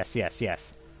 Yes, yes, yes,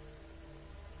 yes.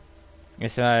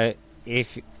 So,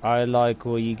 if I like,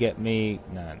 will you get me?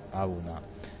 No, I will not.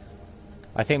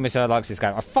 I think Mr. O likes this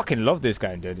game. I fucking love this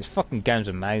game, dude. This fucking game's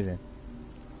amazing.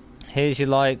 Here's your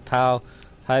like, pal.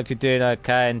 Hope you're doing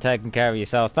okay and taking care of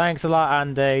yourself. Thanks a lot,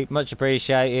 Andy. Much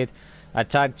appreciated. I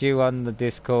tagged you on the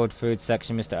Discord food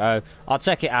section, Mr. O. I'll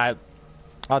check it out.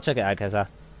 I'll check it out, Keza.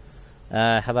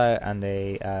 Hello,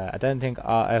 Andy. I don't think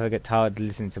I'll ever get tired of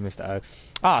listening to Mr. O.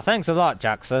 Ah, thanks a lot,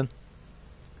 Jackson.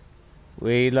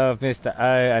 We love Mr. O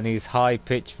and his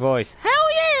high-pitched voice. Hell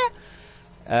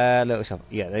yeah! Little shop.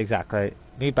 Yeah, exactly.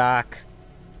 Me back.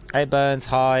 Hey, Burns,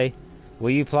 hi.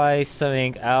 Will you play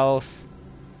something else?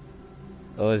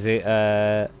 Or is it,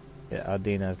 yeah,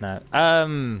 Ardina's now.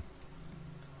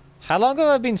 How long have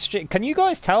I been streaming? Can you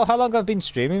guys tell how long I've been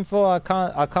streaming for? I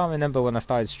can't remember when I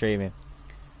started streaming.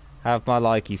 Have my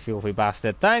like, you filthy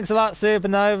bastard. Thanks a lot,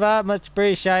 Supernova. Much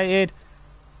appreciated.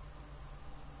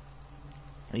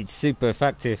 It's super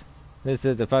effective. This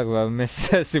is the Pokemon,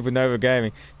 Mr. Supernova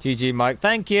Gaming. GG, Mike.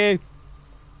 Thank you.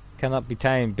 Cannot be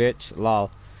tamed, bitch. Lol.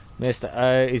 Mr.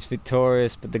 O is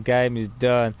victorious, but the game is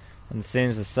done and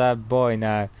seems a sad boy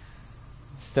now.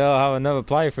 Still have another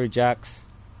playthrough, Jax.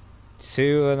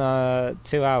 2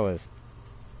 hours.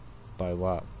 By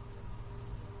what?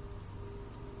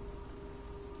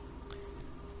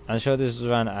 I'm sure this was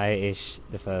around 8ish.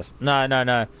 The first.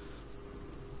 No.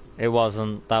 It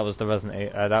wasn't. That was the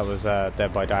Resident. That was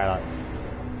Dead by Daylight.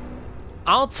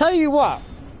 I'll tell you what,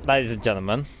 ladies and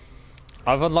gentlemen.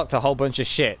 I've unlocked a whole bunch of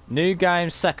shit. New game,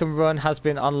 second run has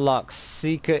been unlocked.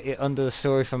 Secret it under the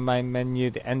story from main menu.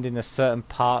 The ending of certain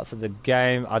parts of the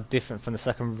game are different from the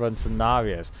second run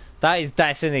scenarios. That is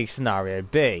Destiny Scenario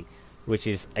B, which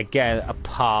is again a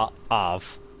part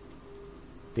of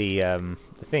the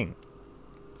thing.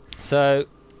 So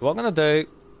what I'm gonna do,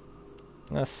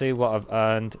 I'm gonna see what I've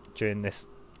earned during this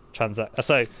transaction.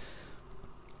 So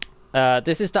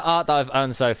this is the art that I've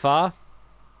earned so far.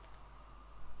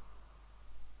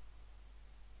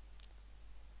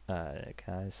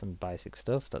 Okay, some basic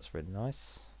stuff. That's really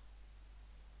nice.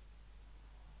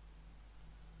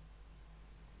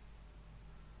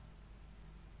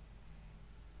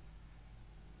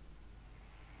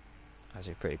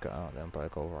 Actually, pretty good art there.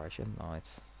 Unbreak Operation.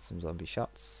 Nice. Some zombie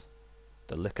shots.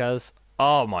 The lickers.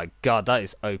 Oh my god, that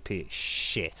is OP as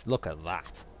shit. Look at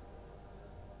that.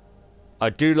 I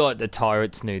do like the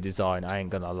Tyrant's new design. I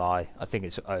ain't gonna lie. I think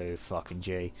it's oh fucking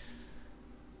G.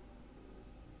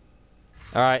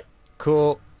 Alright,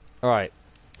 cool. Alright,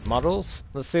 models.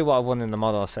 Let's see what I won in the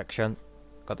model section.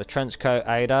 Got the trench coat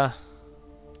Ada.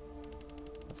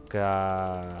 I've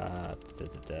got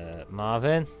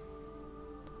Marvin.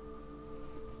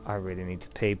 I really need to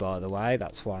pee, by the way.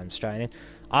 That's why I'm straining.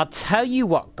 I'll tell you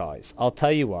what, guys. I'll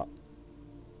tell you what.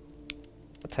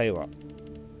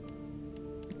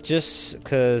 Just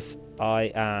because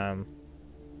I am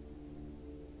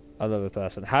a lovely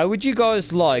person. How would you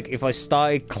guys like if I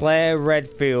started Claire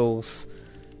Redfield's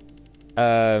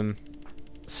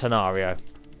scenario?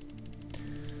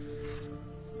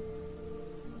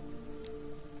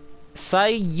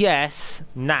 Say yes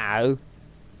now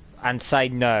and say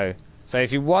no. So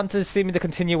if you want to see me the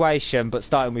continuation but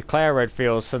starting with Claire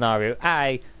Redfield's scenario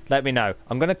A, let me know.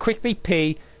 I'm going to quickly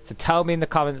pee, so tell me in the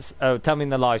comments, tell me in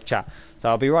the live chat. So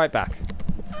I'll be right back.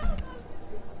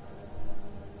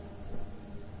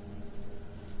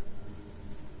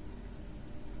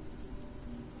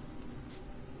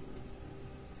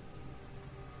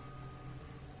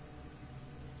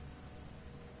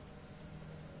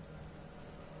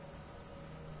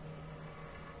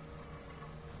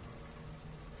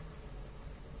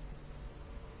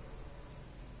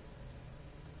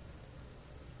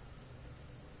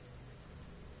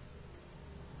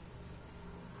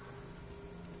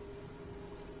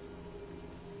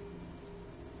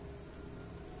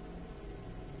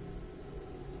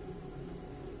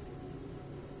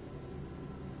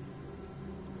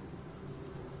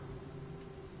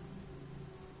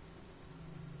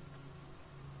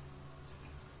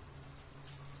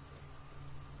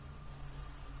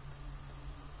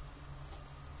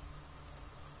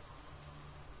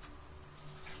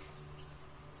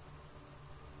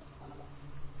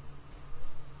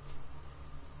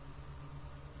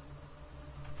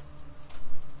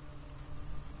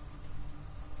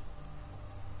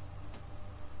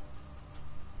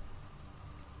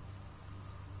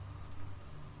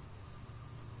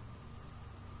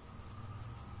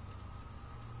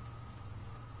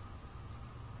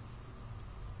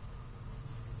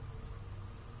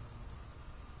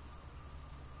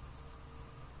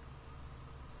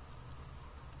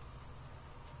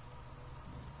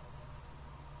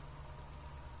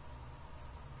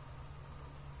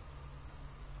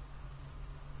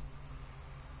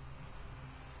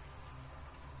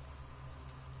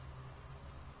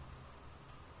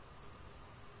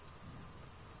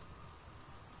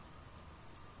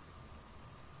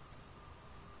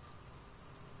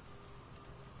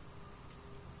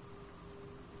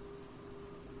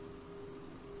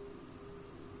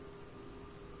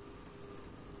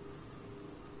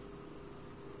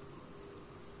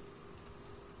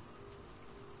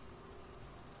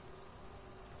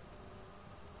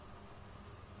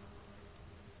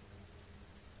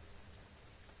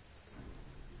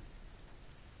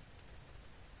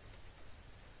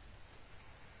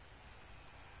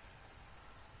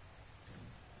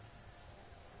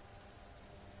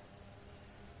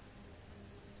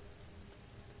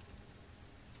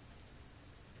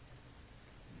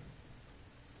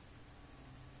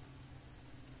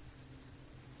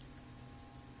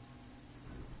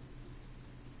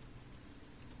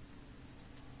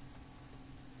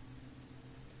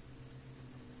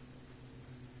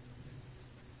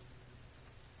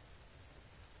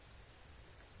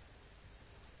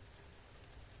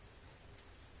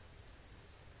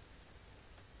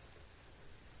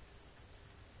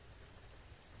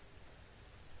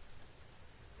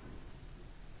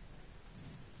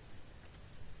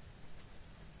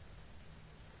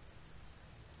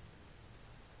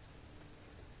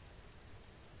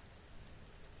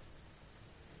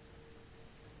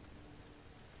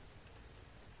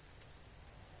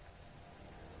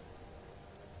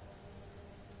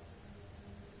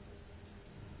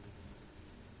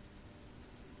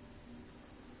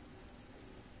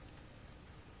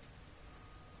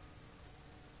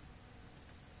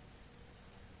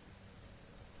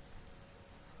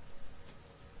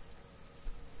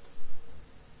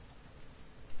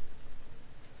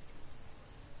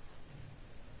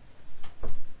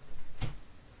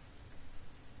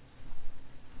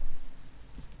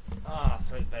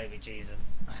 sweet baby Jesus.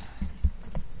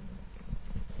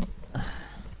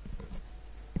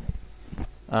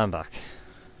 I'm back.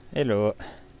 Hello.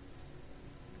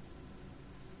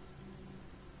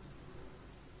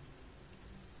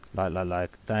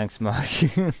 Like. Thanks,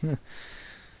 Mike.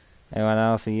 Anyone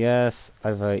else? Yes.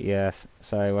 I vote yes.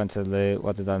 Sorry, I went to loot.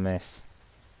 What did I miss?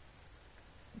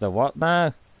 The what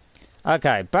now?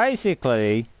 Okay,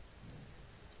 basically,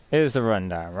 here's the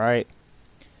rundown, right?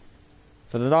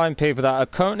 For the 9 people that are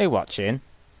currently watching,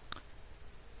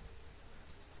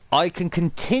 I can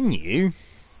continue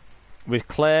with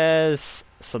Claire's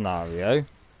scenario,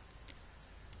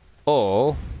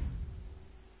 or...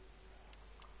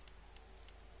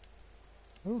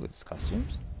 Ooh, it's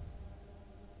costumes.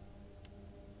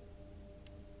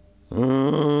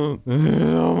 Oh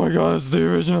my god, it's the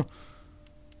original.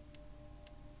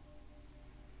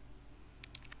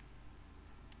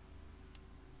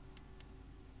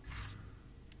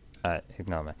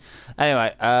 Ignore me.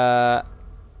 Anyway,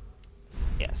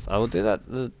 yes, I will do that.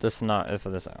 The scenario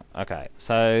for this. Okay,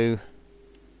 so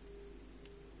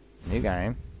new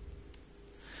game.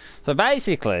 So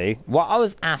basically, what I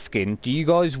was asking, do you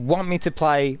guys want me to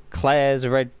play Claire's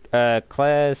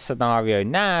scenario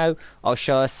now, or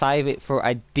shall I save it for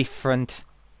a different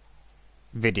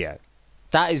video?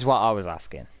 That is what I was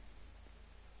asking.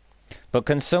 But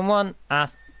can someone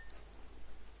ask?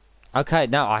 Okay,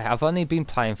 no, I have only been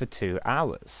playing for 2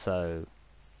 hours, so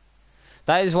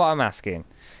that is what I'm asking.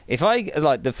 If I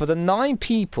like for the 9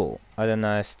 people, I don't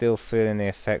know, still feeling the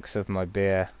effects of my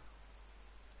beer.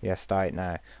 Yeah, start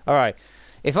now. All right,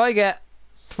 if I get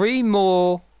 3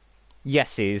 more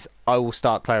yeses, I will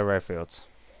start Claire Redfields.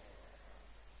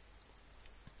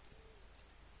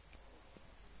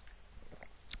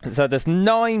 So there's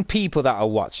 9 people that are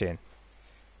watching.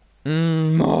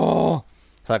 More.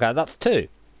 So okay, that's 2.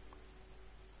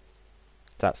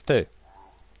 That's 2.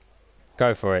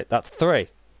 Go for it. That's 3.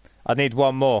 I need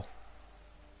 1 more.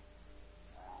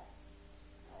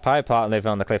 Play a part and live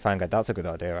on the cliffhanger. That's a good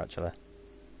idea, actually.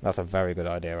 That's a very good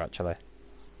idea, actually.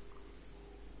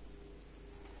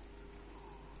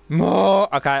 More.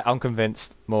 Okay, I'm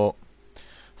convinced. More.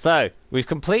 So we've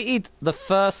completed the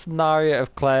first scenario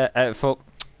of Claire for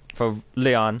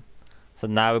Leon. So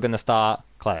now we're going to start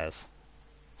Claire's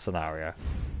scenario.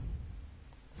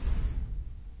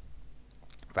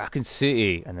 Raccoon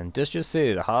City, an industrial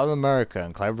city, the heart of America,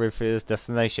 and Claire Redfield's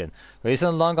destination. Racing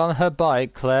along on her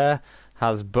bike, Claire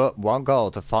has but one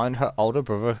goal: to find her older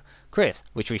brother, Chris,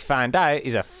 which we found out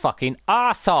is a fucking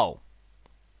arsehole.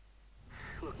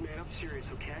 Look, man, I'm serious,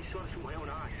 okay? I saw this with my own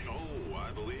eyes. Oh,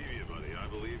 I believe you, buddy. I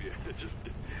believe you. Just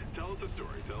tell us a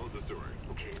story. Tell us a story.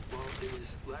 Okay, well, it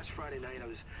was last Friday night. I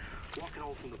was walking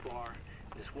home from the bar,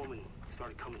 and this woman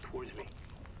started coming towards me.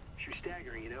 She was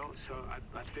staggering, you know, so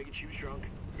I figured she was drunk.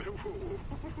 Whoa.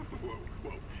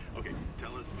 Okay,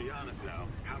 tell us, be honest now.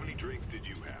 How many drinks did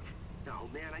you have? No,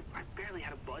 man, I barely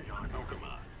had a buzz on. Oh, come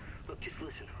on. Look, just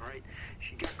listen, all right?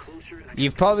 She got closer, and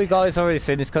You've probably guys already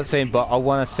seen this cutscene, but I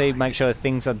want to see, make sure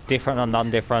things are different or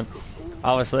non-different.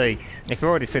 Obviously, if you've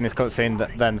already seen this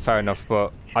cutscene, then fair enough,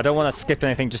 but I don't want to skip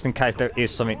anything just in case there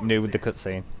is something new with the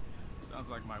cutscene. Sounds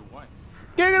like my wife.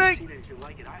 Giggity! seen anything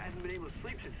like it. I haven't been able to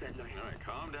sleep since that night. All right,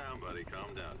 calm down, buddy.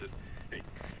 Calm down. Just, hey,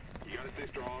 you gotta stay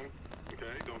strong,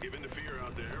 okay? Don't give in to fear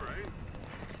out there, right?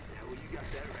 Yeah, well, you got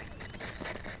that right.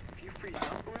 If you freeze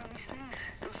up around these things,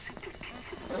 they'll sink their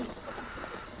teeth in them.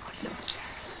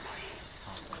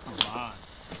 Oh, come on.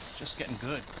 It's just getting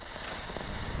good.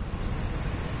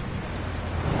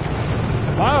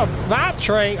 Oh,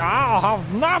 battery! I'll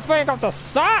have nothing of the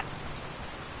sort!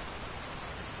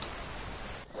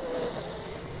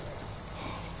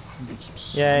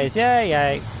 Yes,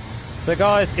 yay. So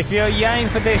guys, if you're yaying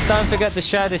for this, don't forget to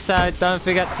share this out, don't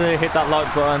forget to hit that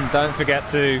like button, don't forget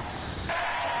to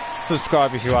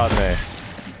subscribe if you are there.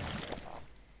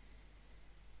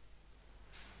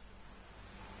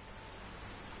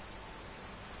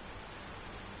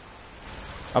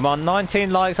 I'm on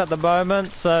 19 likes at the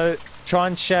moment, so try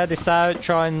and share this out,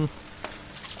 try and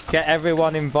get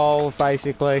everyone involved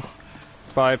basically.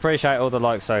 But I appreciate all the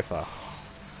likes so far.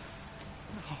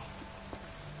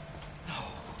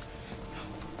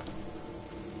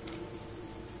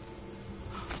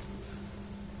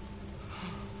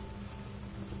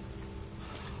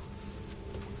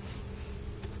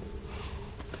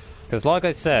 Because like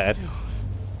I said,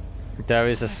 there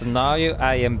is a scenario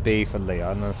A and B for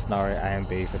Leon and a scenario A and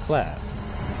B for Claire.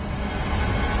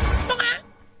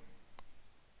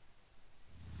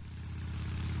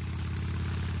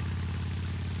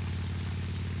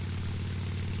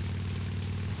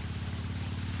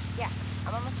 Yeah,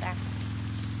 I'm almost there.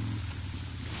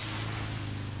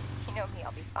 You know me,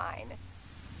 I'll be fine.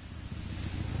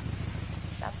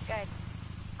 Sounds good.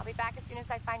 I'll be back as soon as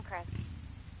I find Chris.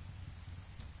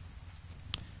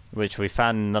 Which we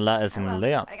found in the letters in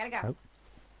Leon. I gotta go. Oh.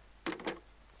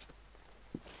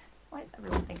 Why does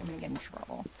everyone think I'm gonna get in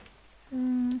trouble?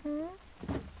 Mm-hmm.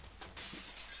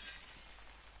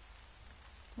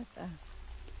 What the?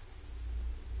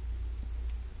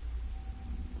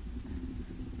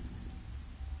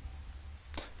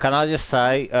 Can I just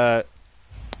say,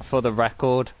 for the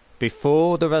record,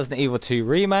 before the Resident Evil 2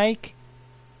 remake,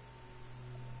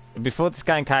 before this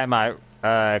game came out,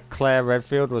 Claire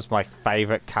Redfield was my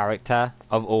favourite character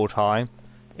of all time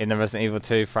in the Resident Evil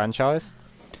 2 franchise.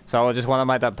 So I just want to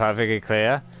make that perfectly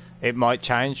clear. It might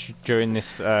change during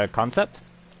this concept,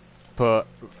 but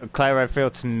Claire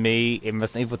Redfield to me in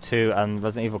Resident Evil 2 and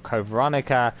Resident Evil Code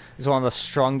Veronica is one of the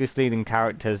strongest leading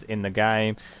characters in the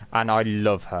game, and I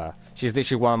love her. She's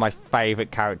literally one of my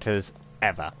favourite characters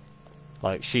ever.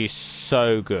 Like, she's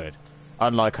so good.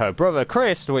 Unlike her brother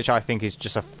Chris, which I think is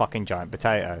just a fucking giant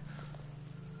potato.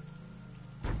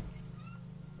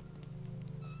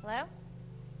 Hello?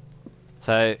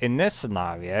 So, in this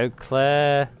scenario,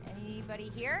 Claire...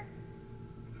 Anybody here?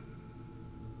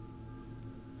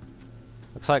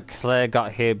 Looks like Claire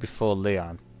got here before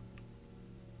Leon.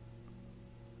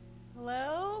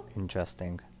 Hello?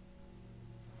 Interesting.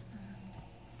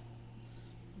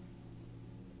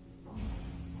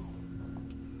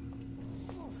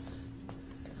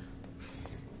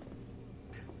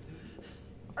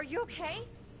 Are you okay?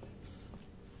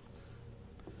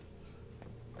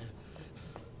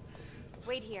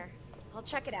 Wait here. I'll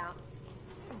check it out.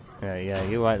 Yeah,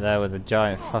 you right there with a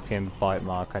giant fucking bite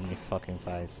mark on your fucking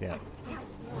face, yeah.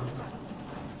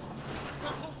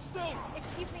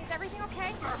 Excuse me, is everything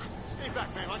okay? Stay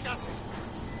back, man. I got this.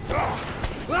 Get off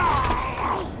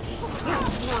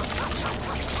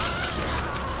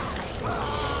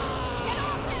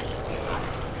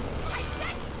him! I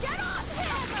said get off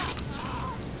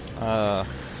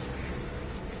him!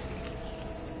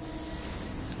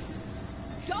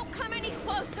 Don't come any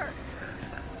closer!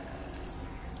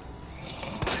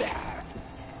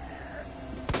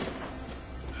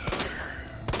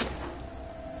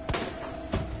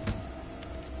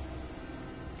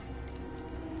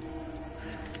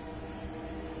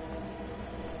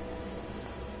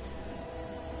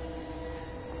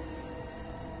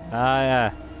 Ah,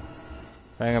 yeah.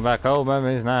 Bringing back old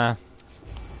memories now.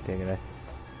 Giggity.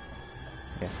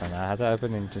 Yes, I know how to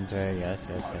open inventory. Yes,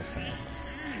 I know.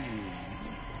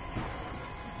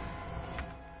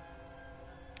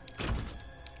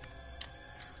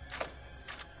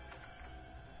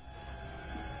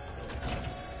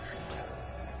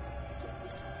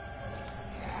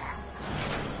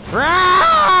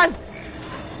 Run!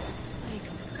 It's like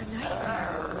a nightmare.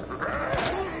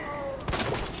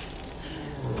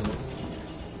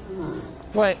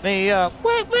 Wake me up!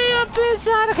 Wake me up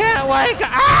inside! I can't wake up!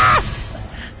 Ah!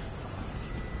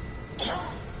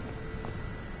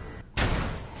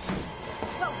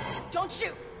 Whoa, don't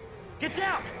shoot! Get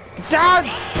down! Get down!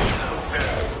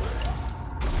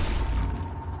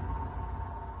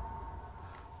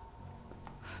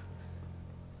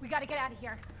 We gotta get out of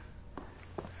here.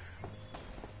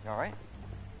 You alright?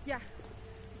 Yeah, I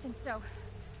think so.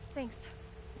 Thanks.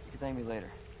 You can thank me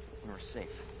later, when we're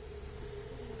safe.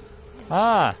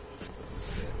 Ah!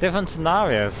 Different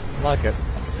scenarios. Like it.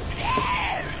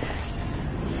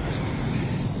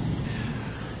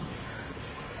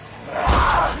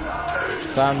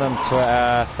 Spam on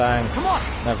Twitter. Thanks.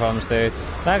 No problems, dude.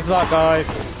 Thanks a lot, guys.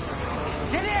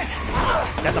 Get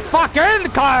in! Get the fuck in the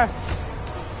car!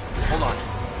 Hold on.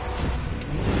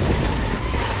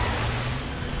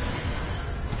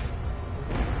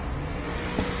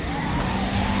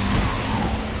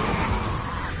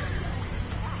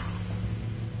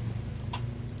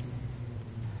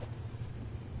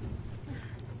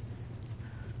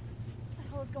 What the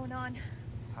hell is going on?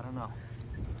 I don't know.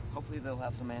 Hopefully they'll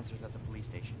have some answers at the police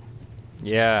station.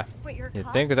 Yeah. Wait, you're a You'd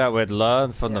cop? think that we'd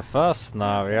learn from the first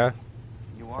scenario.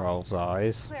 You are? Rolls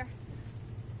eyes.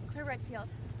 Claire Redfield.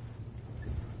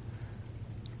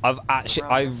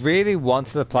 I really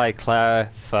wanted to play Claire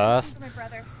first, My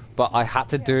brother. but I had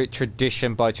to do it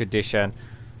tradition by tradition.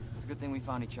 It's a good thing we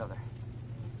found each other.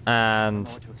 And I don't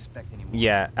know what to expect anymore.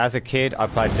 yeah, as a kid, I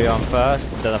played Leon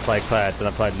first, then I played Claire, then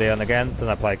I played Leon again, then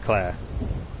I played Claire.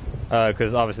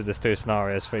 Because obviously there's two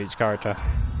scenarios for each character.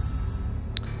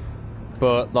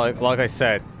 But like I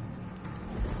said,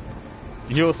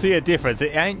 you'll see a difference.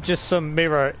 It ain't just some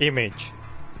mirror image.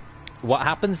 What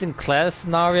happens in Claire's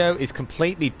scenario is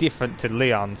completely different to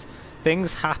Leon's.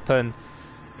 Things happen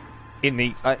in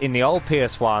the old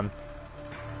PS1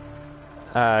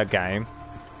 game,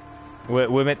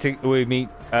 we meet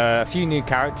a few new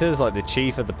characters, like the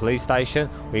chief of the police station.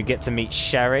 We get to meet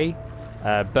Sherry,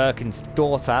 Birkin's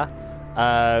daughter.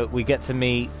 We get to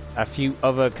meet a few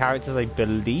other characters, I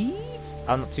believe.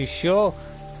 I'm not too sure.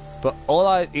 But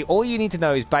all you need to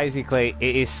know is basically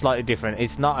it is slightly different.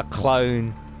 It's not a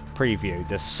clone preview.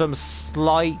 There's some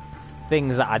slight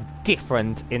things that are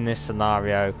different in this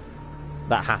scenario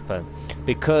that happen.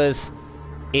 Because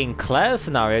in Claire's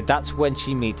scenario, that's when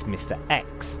she meets Mr.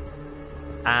 X.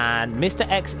 And Mr.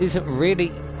 X isn't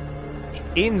really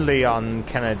in Leon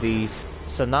Kennedy's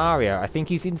scenario. I think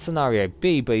he's in scenario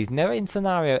B, but he's never in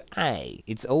scenario A.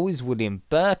 It's always William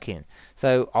Birkin.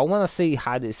 So I want to see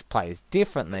how this plays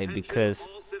differently, because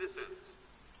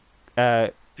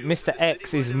Mr.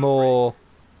 X is more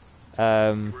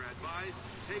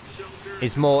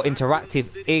interactive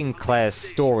in Claire's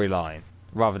storyline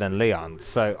rather than Leon.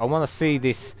 So I want to see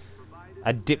this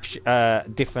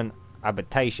different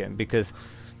adaptation, because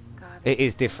it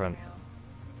is different.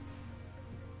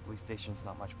 Police station's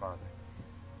not much farther.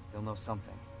 They'll know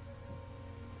something.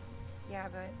 Yeah,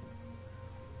 but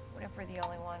what if we're the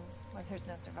only ones? What if there's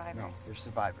no survivors? No, there's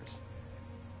survivors.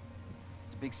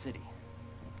 It's a big city.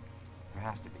 There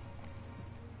has to be.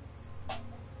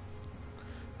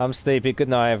 I'm sleepy. Good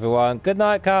night, everyone. Good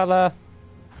night, Carla.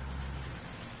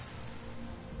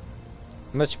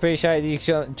 Much appreciated you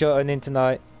joining in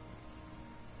tonight.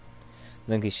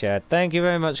 Link is shared. Thank you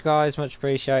very much, guys. Much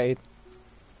appreciated.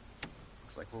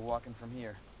 Looks like we're walking from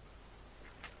here.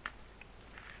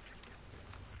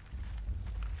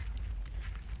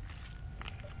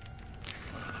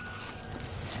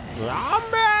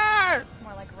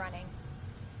 More like running.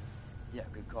 Yeah,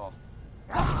 good call.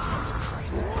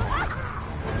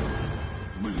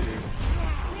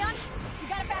 Leon, you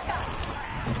gotta back up.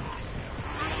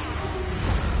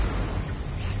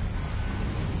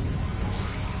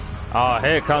 Oh,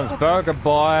 here comes Burger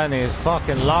Boy and his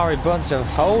fucking lorry bunch of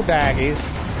hoe daggies.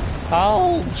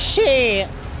 Oh, shit.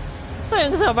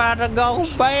 Things about to go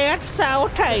bad, sour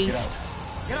taste.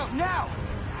 Get out now!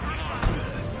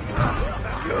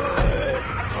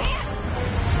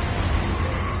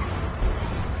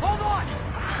 Hold on!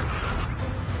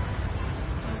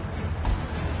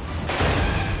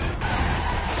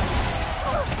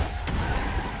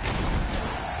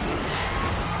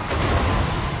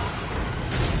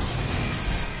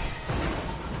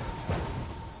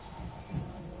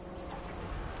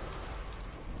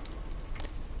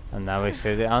 And now we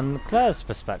see it on Claire's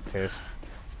perspective.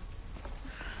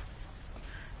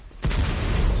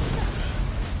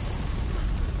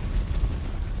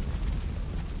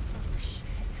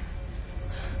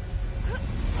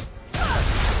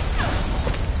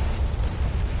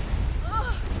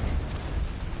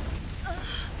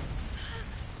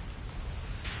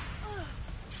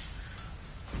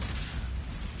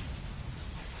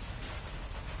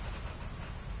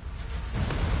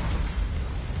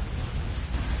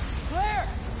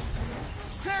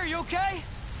 Are you okay?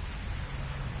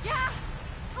 Yeah,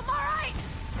 I'm all right.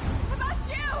 How about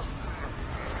you?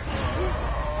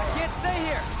 I can't stay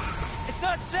here. It's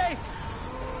not safe.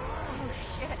 Oh,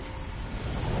 shit.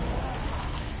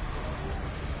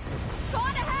 Go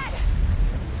on ahead.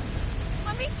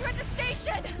 I'll meet you at the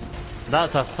station.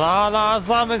 That's a far lot of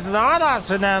zombies than I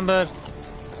remembered.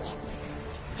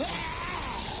 Can't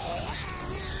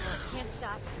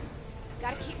stop.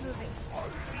 Gotta keep moving.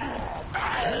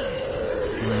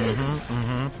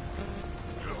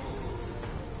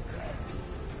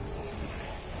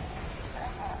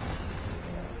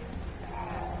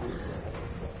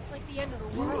 It's like the end of the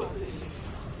world.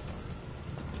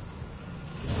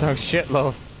 Oh shit,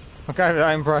 love. I gave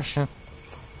that impression.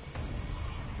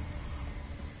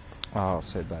 Oh,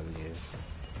 so bad it is.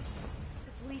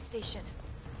 The police station.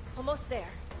 Almost there.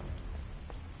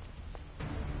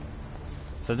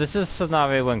 So this is a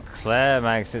scenario when Claire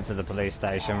makes it to the police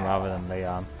station rather than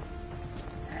Leon.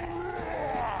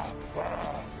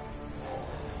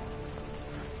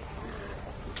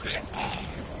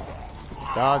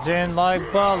 Dodging like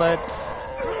bullets.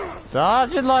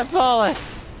 Dodging like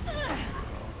bullets.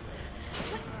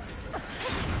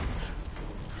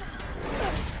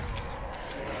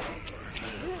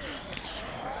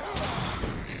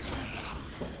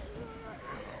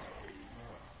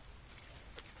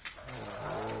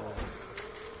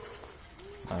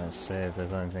 Let's see if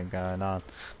there's anything going on.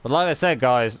 But like I said,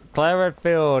 guys, Claire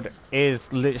Redfield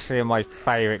is literally my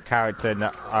favourite character in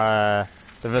the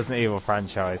Resident Evil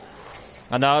franchise.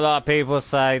 I know a lot of people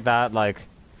say that, like,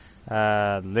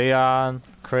 Leon,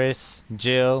 Chris,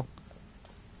 Jill,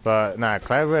 but no,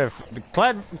 Claire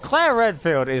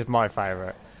Redfield is my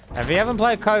favourite. If you haven't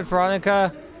played Code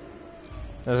Veronica,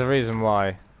 There's a reason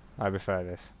why I prefer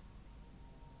this.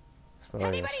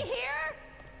 Anybody here?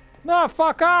 No,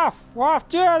 fuck off! We're off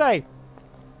journey!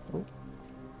 Ooh.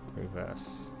 Reverse.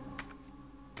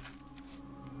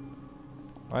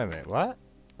 Wait a minute, what?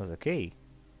 There's a key.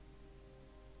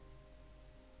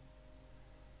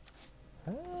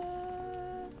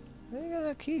 Where you got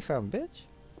that key from, bitch?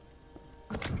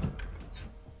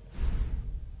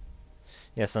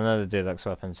 Yes, I know the deluxe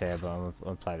weapons here, but I'm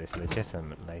gonna play this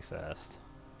legitimately first.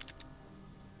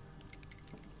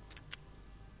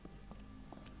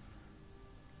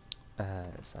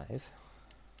 Save.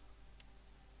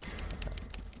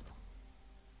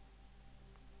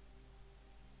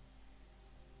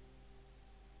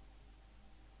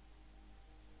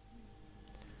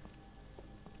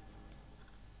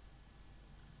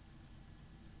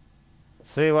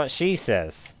 See what she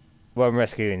says when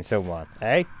rescuing someone,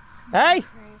 eh? Hey!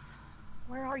 Chris,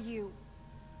 where are you?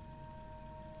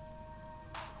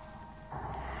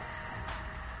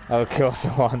 I'll kill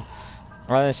someone. I'm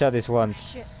gonna show this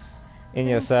once. Shit. In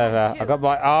your server. I got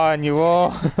my eye on you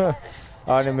all.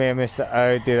 Only me and Mr.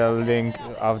 O did a link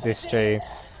of this stream.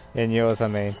 In yours, I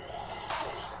mean.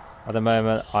 At the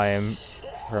moment, I am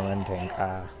fermenting.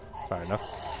 Fair enough.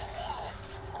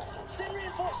 Send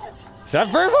reinforcements!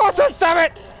 Send reinforcements, damn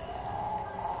it!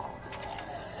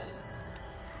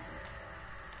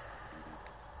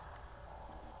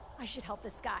 I should help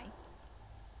this guy.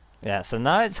 Yeah, so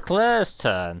now it's Claire's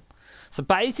turn. So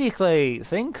basically,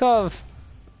 think of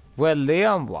where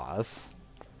Leon was,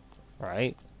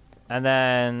 right? And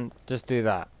then just do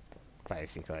that,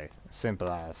 basically. Simple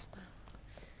as.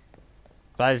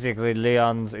 Basically,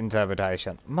 Leon's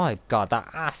interpretation. My god, that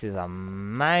ass is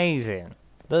amazing.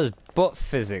 Those butt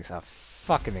physics are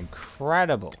fucking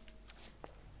incredible.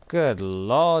 Good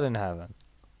lord in heaven.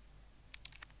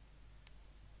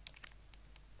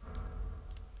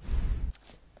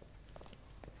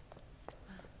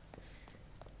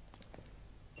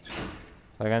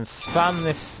 I can spam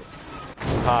this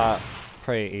part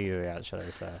pretty easily,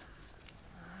 actually. So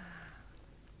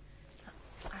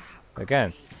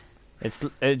again,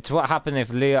 it's what happened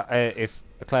if if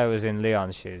Claire was in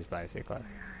Leon's shoes, basically. Where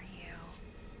are you?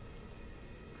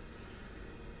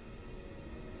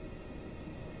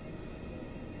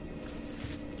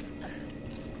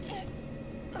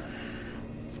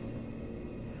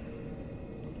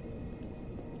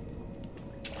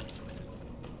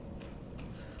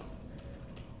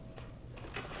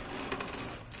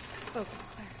 Focus,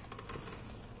 Claire.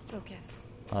 Focus.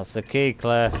 That's the key,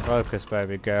 Claire. Focus,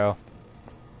 baby girl.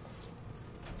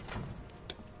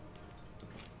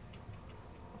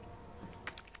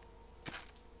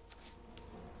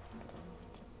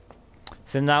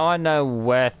 So now I know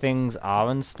where things are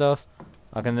and stuff,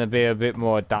 I can be a bit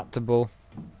more adaptable.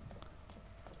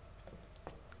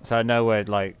 So I know where,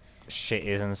 like, shit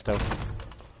is and stuff.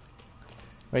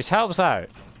 Which helps out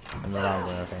in the long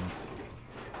run of things.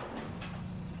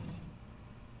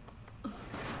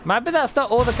 Maybe that's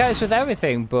not all the case with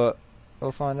everything, but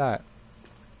we'll find out.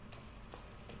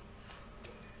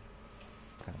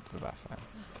 Go to the bathroom.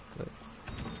 Good.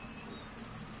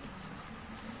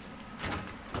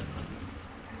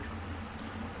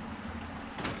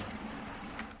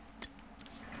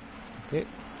 Okay.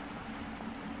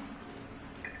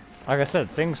 Like I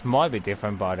said, things might be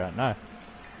different, but I don't know.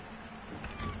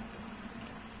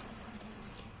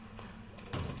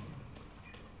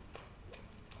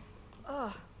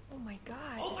 Oh my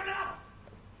god. Open up!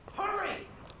 Hurry!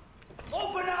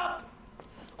 Open up!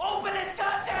 Open this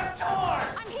goddamn door!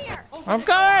 I'm here! I'm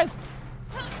coming!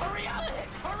 Hurry up!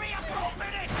 Hurry up! Open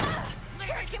it!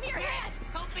 Here, give me your hand!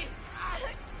 Help me!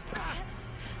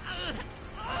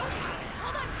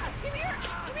 Hold on! Give me your other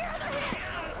hand!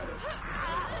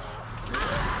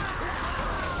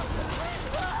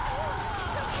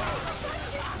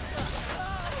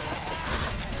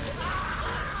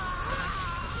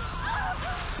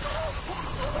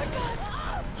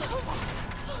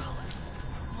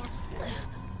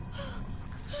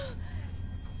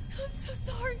 I'm so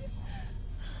sorry.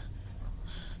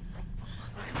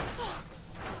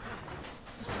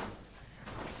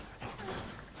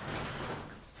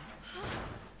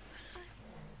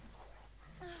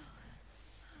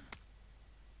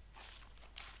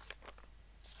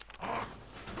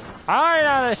 I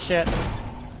know this shit.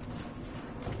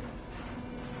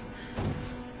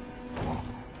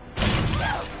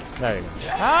 There you go.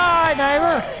 Hi,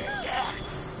 neighbor.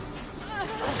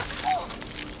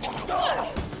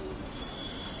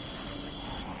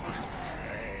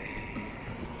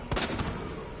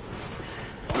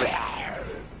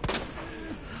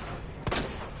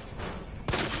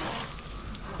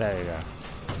 There you go.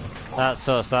 That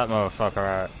sussed that motherfucker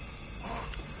out.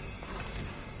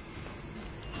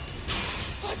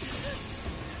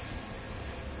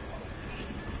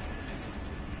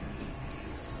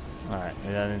 Alright,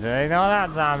 we don't need to ignore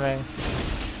that zombie.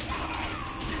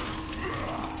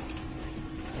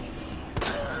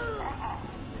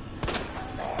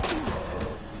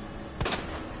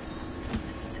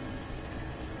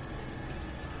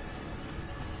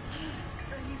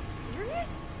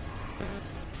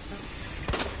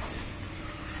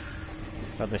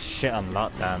 Got the shit on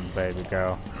lockdown, baby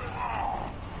girl.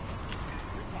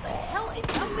 What the hell is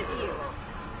up with you?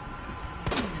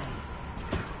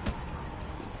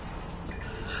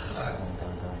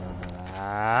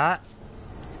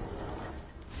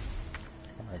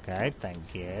 Okay,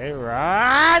 thank you.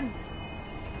 Run!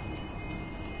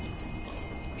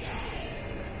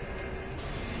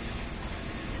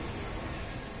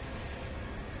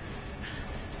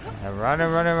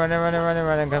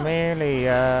 Running,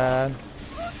 chameleon.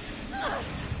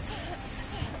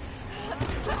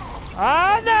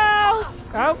 Oh no!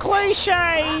 Oh,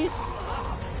 cliches!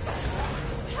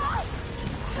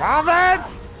 Robin!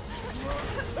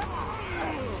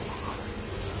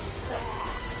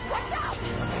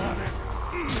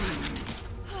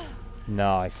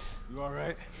 Nice. You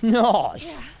alright?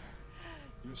 Nice! Yeah.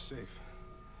 You're safe.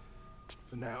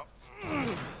 For now.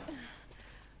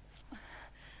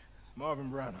 Marvin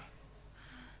Browner.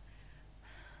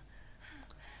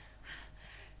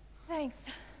 Thanks.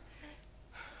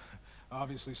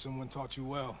 Obviously someone taught you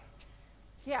well.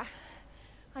 Yeah,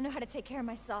 I know how to take care of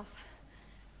myself.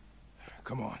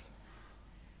 Come on.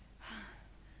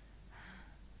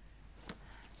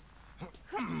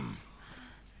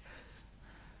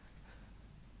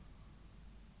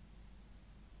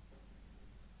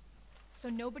 So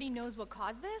nobody knows what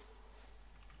caused this?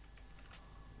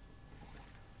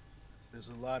 There's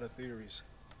a lot of theories.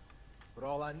 But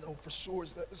all I know for sure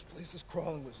is that this place is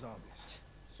crawling with zombies.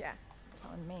 Yeah,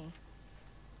 telling me.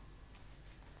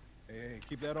 Hey,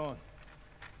 keep that on.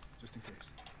 Just in case.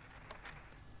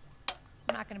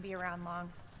 I'm not gonna be around long.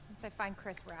 Once I find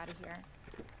Chris, we're out of here.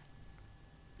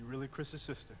 You really Chris's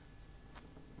sister?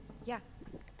 Yeah.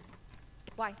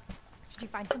 Why? Did you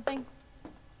find something?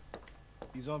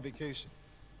 He's on vacation.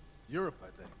 Europe, I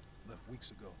think. Left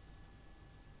weeks ago.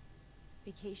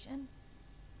 Vacation?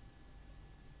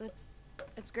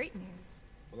 That's great news.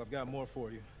 Well, I've got more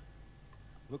for you.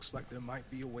 Looks like there might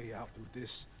be a way out through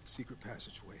this secret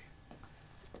passageway.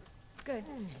 Good.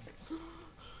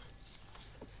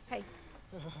 Hey.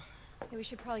 Hey, we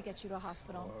should probably get you to a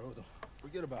hospital. Oh,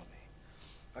 forget about me.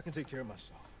 I can take care of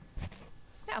myself.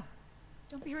 No.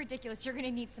 Don't be ridiculous. You're gonna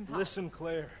need some help. Listen,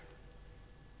 Claire.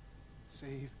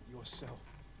 Save yourself.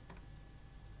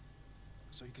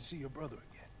 So you can see your brother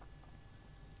again.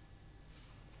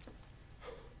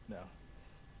 Now,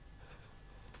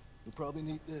 you'll probably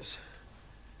need this.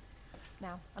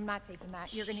 No, I'm not taking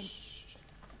that. You're gonna...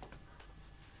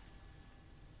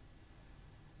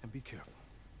 And be careful.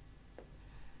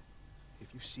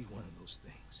 If you see one of those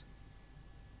things,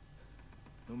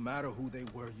 no matter who they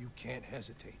were, you can't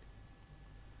hesitate.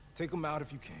 Take them out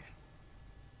if you can.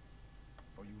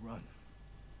 Or you run.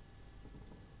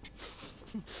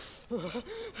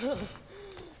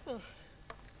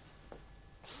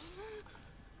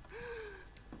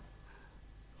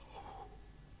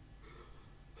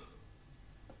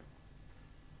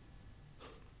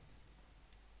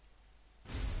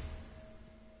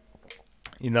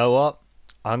 You know what?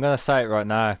 I'm gonna say it right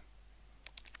now. I'm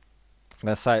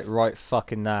gonna say it right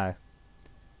fucking now.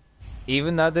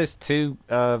 Even though those two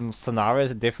scenarios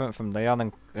are different from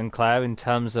Leon and Claire in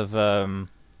terms of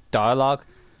dialogue,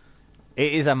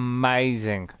 it is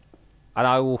amazing. And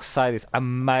I will say this,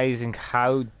 amazing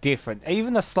how different,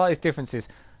 even the slightest differences,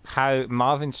 how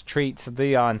Marvin treats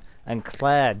Leon and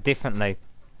Claire differently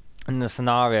in the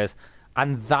scenarios.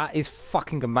 And that is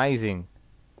fucking amazing.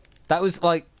 That was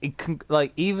like,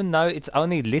 even though it's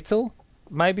only little,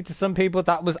 maybe to some people,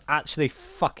 that was actually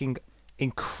fucking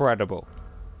incredible.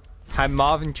 How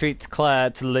Marvin treats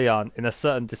Claire to Leon in a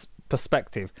certain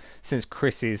perspective, since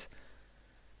Chris is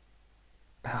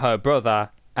her brother,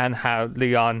 and how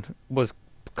Leon was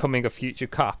becoming a future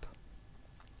cop.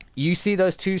 You see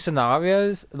those two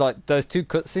scenarios, like those two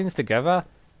cutscenes together,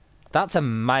 that's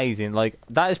amazing. Like,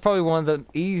 that is probably one of the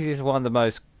easiest, one of the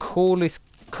most coolest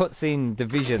cutscene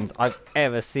divisions I've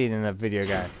ever seen in a video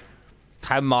game.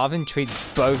 How Marvin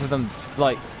treats both of them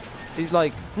like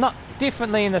not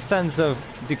differently in the sense of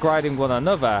degrading one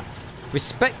another,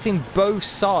 respecting both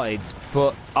sides,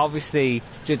 but obviously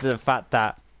due to the fact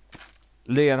that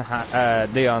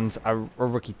Leon's a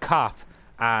rookie cop,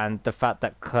 and the fact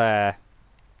that Claire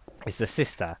is the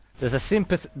sister. There's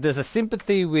a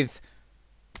sympathy with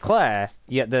Claire,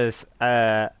 yet there's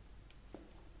an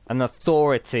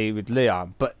authority with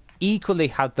Leon, but equally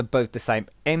had both the same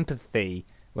empathy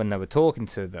when they were talking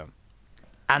to them.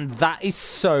 And that is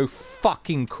so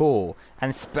fucking cool.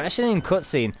 And especially in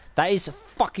cutscene, that is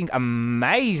fucking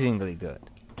amazingly good.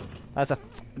 That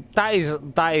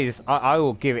is I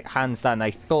will give it hands down.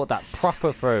 They thought that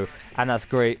proper through, and that's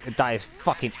great. That is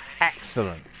fucking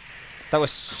excellent. That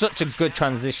was such a good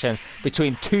transition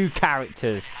between two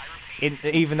characters,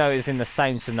 even though it's in the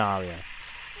same scenario.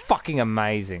 Fucking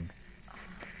amazing.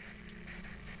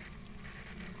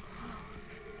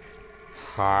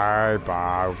 Hi,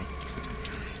 Bob.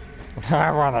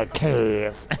 I want a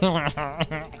kiss.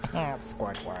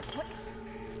 Squirt, squirt.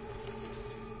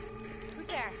 Who's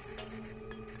there?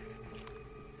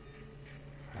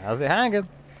 How's it hanging?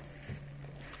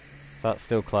 Is that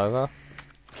still Clover?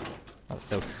 That's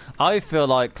still... I feel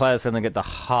like Claire's gonna get the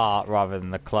heart rather than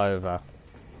the Clover.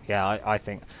 Yeah, I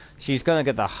think she's gonna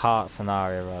get the heart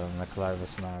scenario rather than the Clover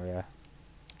scenario.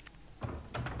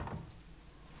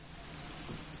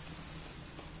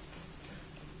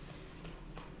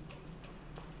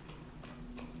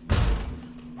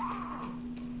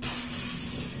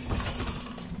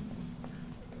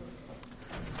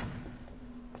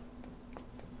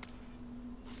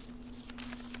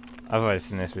 I've always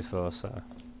seen this before, so...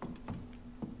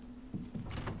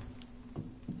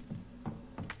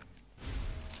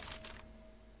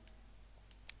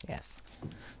 Yes.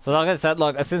 So like I said,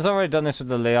 since I've already done this with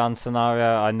the Leon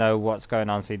scenario, I know what's going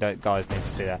on, so you don't guys need to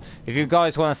see that. If you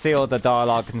guys want to see all the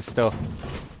dialogue and stuff,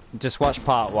 just watch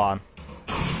part 1.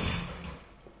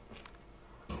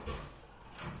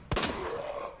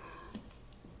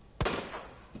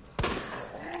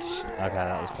 Okay,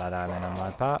 that was bad aiming on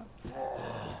my part.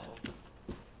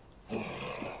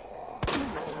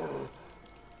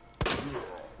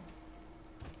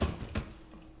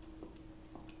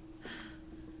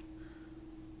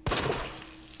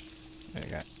 There you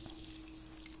go.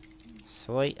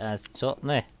 Sweet as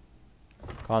chutney.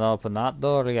 Can't open that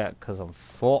door yet because I'm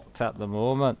fucked at the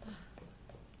moment.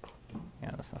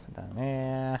 Yeah, there's nothing down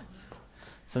there.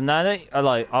 So now that,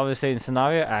 obviously in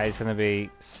scenario A is going to be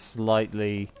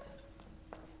slightly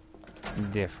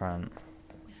different.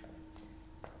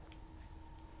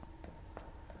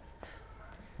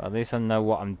 But at least I know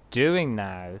what I'm doing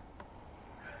now.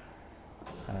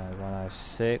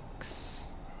 106.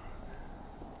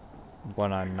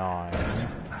 109.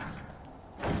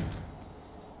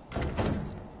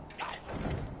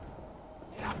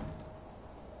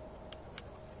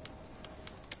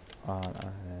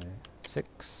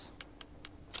 Six.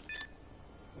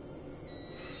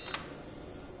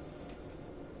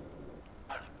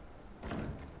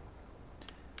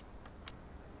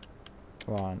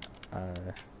 One,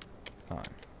 nine.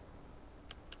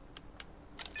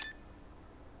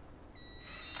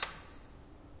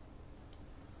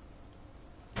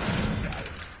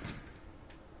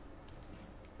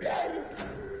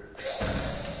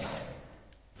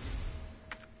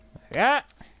 Yeah.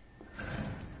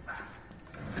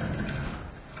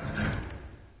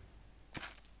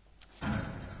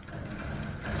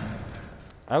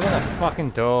 Open the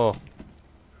fucking door.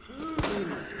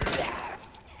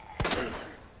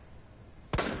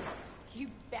 You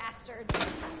bastard.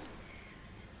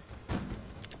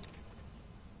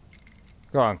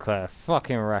 Go on, Claire.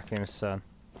 Fucking wreck him, son.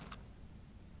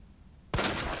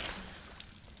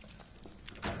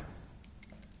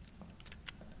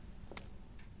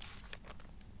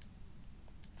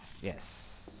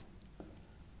 Yes.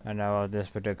 I know of this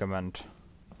predicament.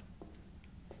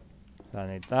 So I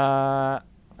need that.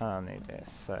 I don't need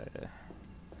this. So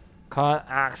can't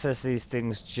access these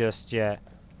things just yet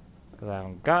because I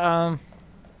haven't got them.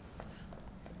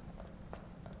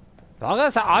 But I'm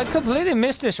gonna say I completely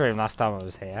missed this room last time I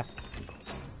was here.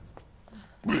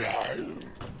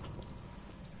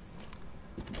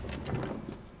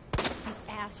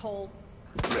 Asshole.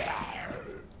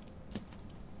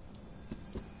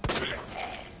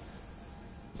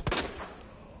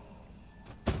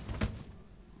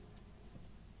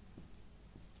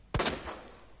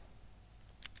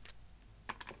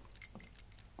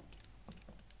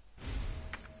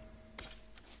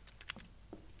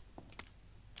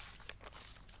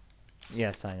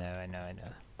 Yes, I know.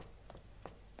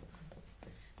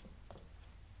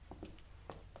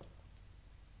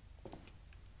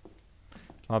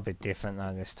 Might be different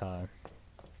though this time.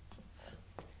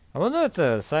 I wonder if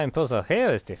the same puzzle here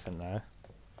is different though.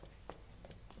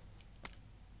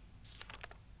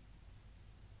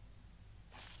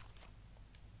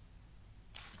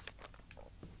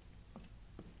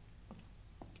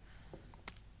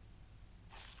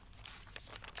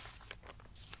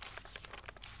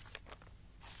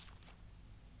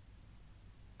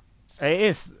 It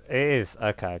is. It is.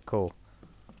 Okay, cool.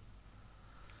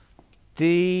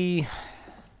 D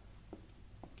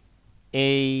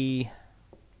E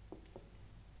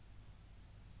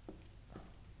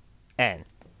N.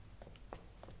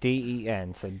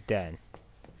 D-E-N, so Den.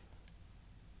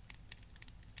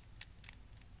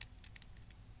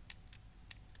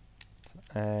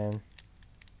 N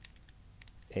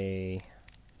E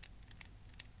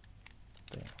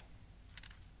D.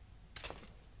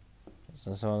 What's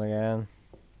this one again?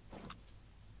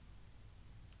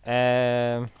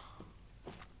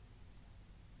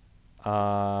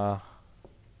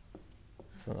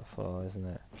 It's not 4, isn't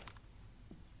it?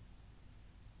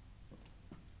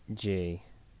 G.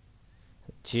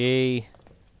 G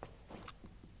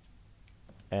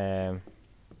M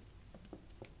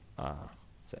R.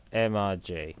 So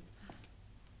MRG.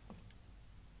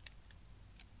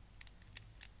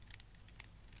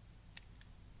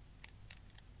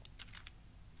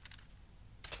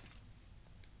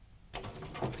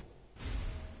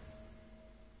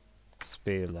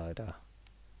 Speed loader.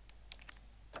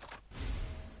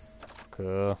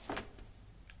 Cool.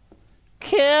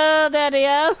 Cool,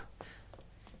 Daddy-o!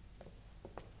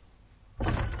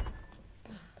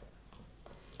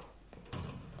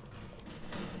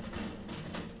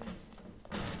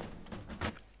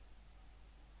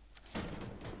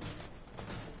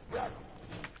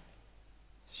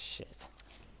 Shit.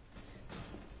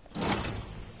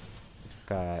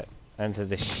 Okay, enter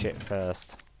this shit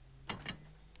first.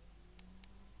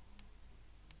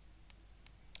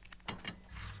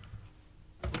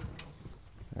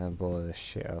 And blow this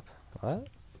shit up. What?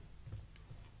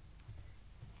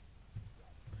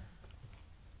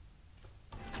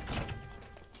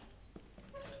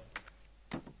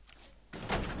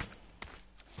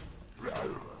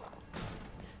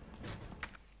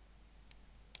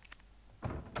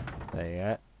 There you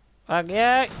go. Fuck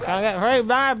yeah! Can't get through,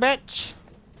 bye, bitch!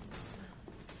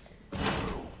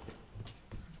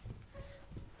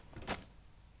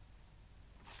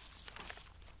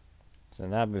 So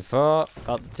now before,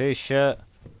 got the t-shirt.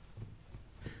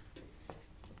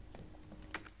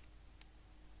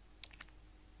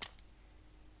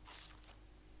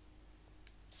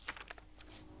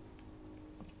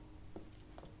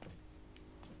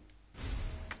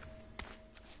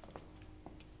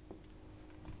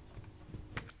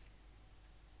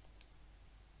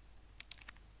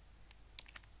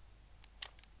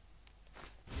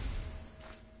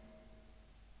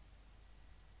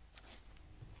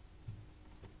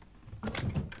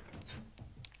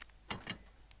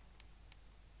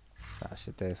 That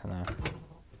should do for now.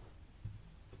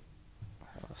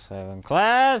 7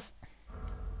 class.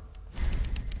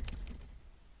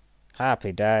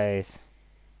 Happy days.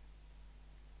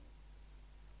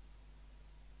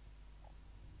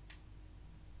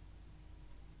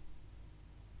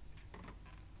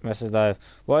 Mr. Dove,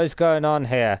 what is going on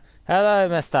here? Hello,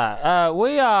 Mister.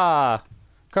 We are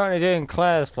currently doing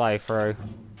Claire's playthrough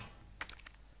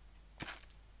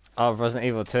of Resident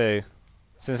Evil 2.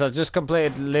 Since I just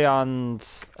completed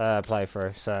Leon's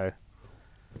playthrough, so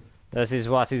this is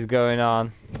what is going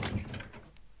on.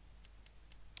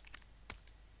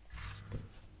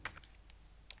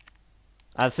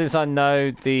 And since I know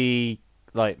the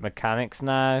mechanics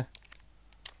now,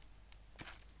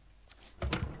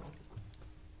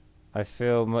 I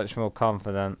feel much more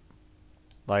confident.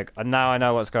 Now I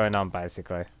know what's going on,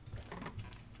 basically.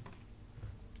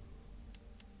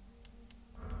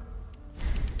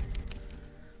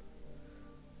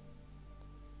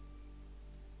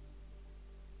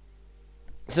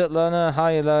 What's up, Lona?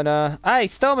 Hi, Lona. Hey,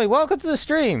 Stormy, welcome to the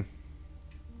stream.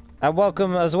 And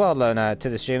welcome as well, Lona, to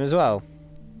the stream as well.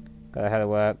 Go ahead to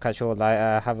work. Catch you all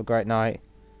later. Have a great night.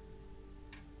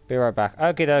 Be right back.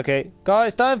 Okie dokie.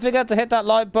 Guys, don't forget to hit that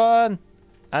like button.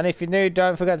 And if you're new,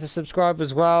 don't forget to subscribe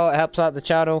as well. It helps out the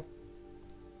channel.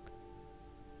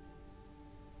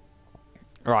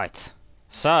 Right.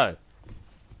 So.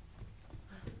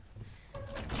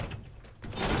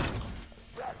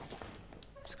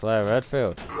 It's Claire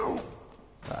Redfield.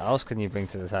 What else can you bring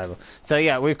to the table? So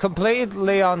yeah, we've completed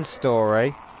Leon's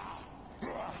story.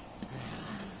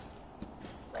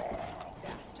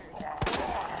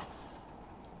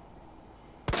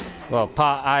 Well,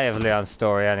 part A of Leon's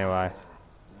story, anyway.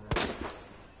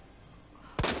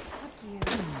 Fuck you.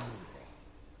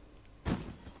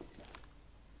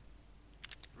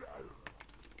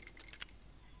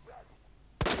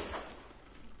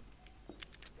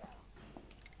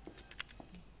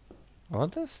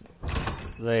 What does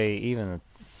they even...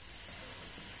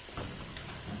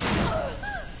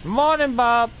 Morning,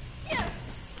 Bob!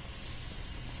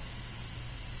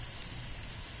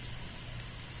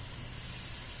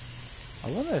 I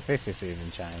wonder if this is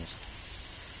even changed.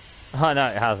 Oh no,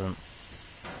 it hasn't.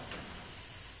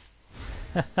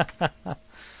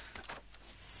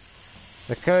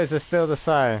 The codes are still the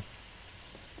same.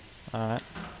 Alright.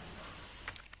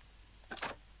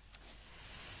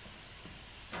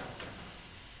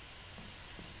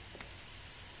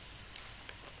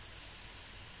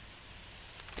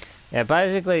 Yeah,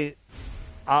 basically,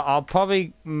 I'll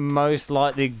probably most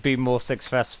likely be more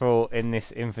successful in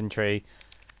this infantry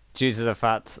due to the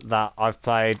fact that I've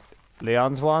played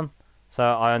Leon's one, so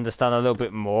I understand a little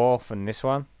bit more from this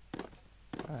one.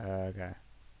 Okay.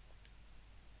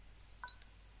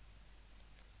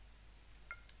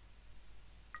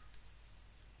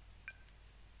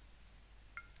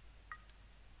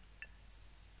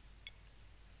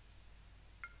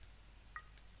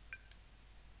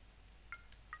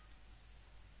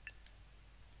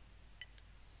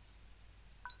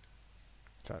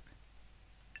 Truck.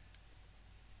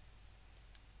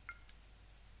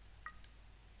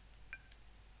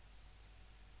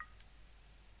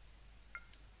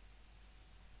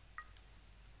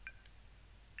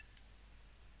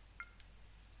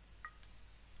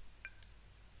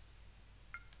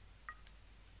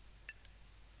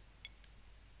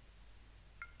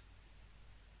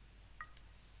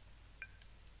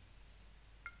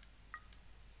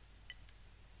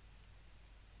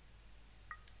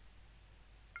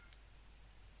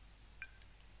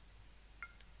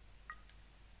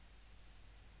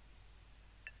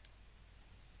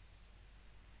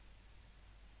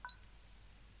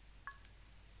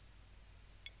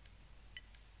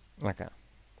 Okay.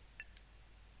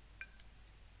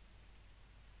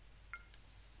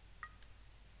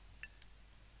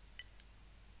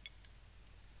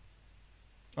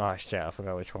 Oh shit, I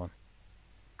forgot which one.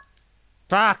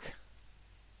 Fuck!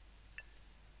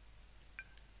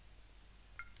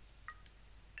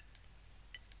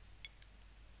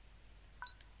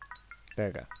 There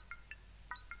we go.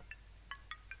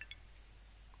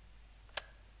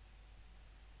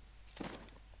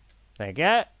 There you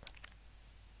go.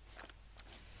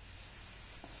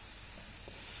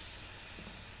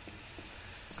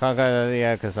 Can't go to the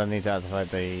air because I need to activate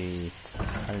the...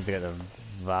 I need to get the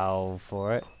valve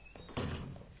for it.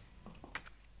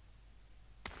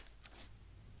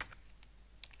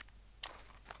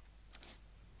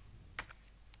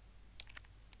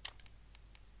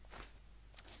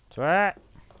 Sweet.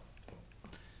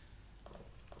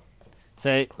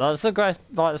 See, that's a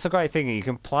great thing. You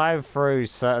can play through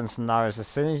certain scenarios. As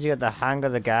soon as you get the hang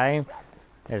of the game,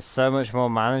 it's so much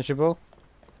more manageable.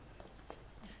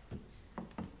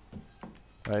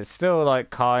 But it's still like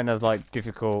kind of like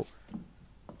difficult.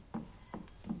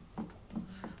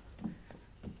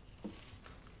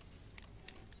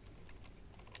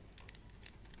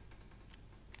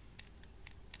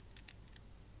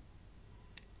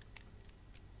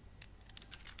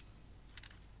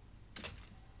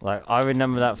 Like, I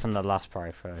remember that from the last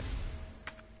playthrough.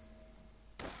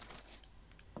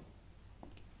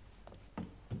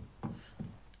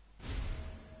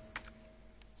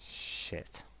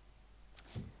 Shit.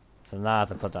 So now I have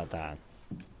to put that down.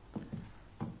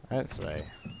 Hopefully.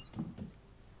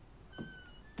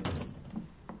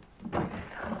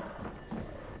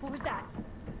 What was that?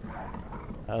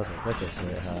 That was a bit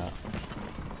sweet, huh?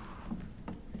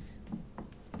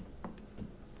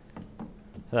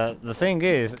 So the thing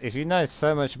is, if you know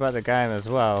so much about the game as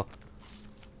well,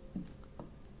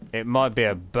 it might be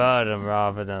a burden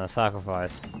rather than a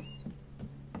sacrifice.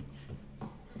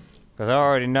 Because I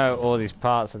already know all these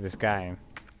parts of this game.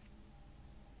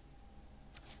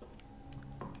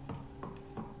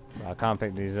 But I can't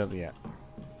pick these up yet.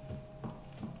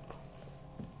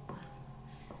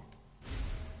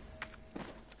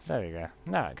 There we go.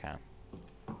 Now I can.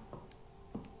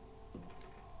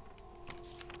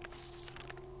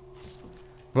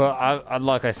 But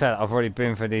like I said, I've already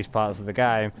been through these parts of the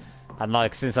game, and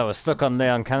like since I was stuck on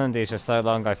Leon Kennedy for so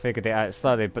long, I figured it out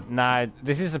slowly. But now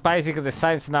this is basically the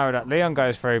same scenario that Leon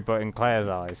goes through, but in Claire's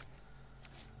eyes.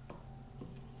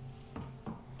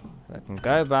 So I can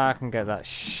go back and get that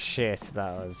shit that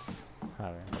I was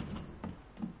having.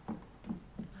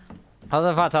 Other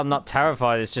than the fact I'm not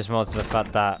terrified, it's just more to the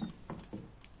fact that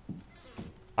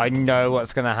I know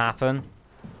what's going to happen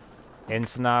in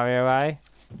scenario A.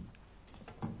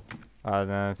 Rather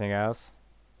than anything else.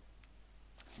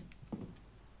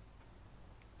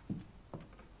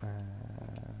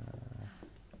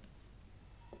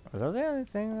 Was that the only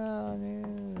thing that I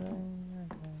knew?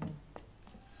 Okay.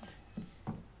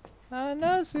 I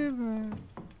know Superman.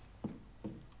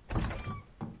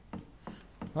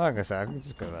 Like I said, I can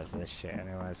just go back to this shit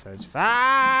anyway, so it's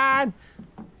fine!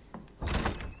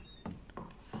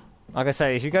 Like I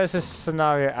say, if you go to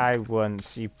scenario A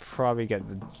once, you probably get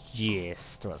the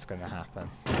gist of what's going to happen.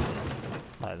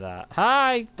 Like that.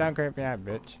 Hi! Don't creep me out,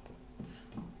 bitch.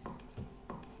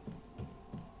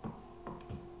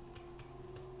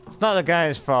 It's not the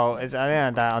game's fault. It's at the end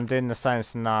of the day, I'm doing the same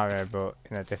scenario, but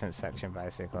in a different section,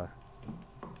 basically.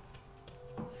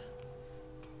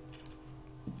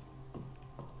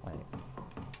 Wait.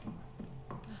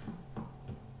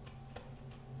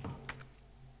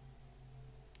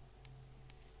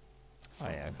 Oh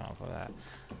yeah, I can't put that.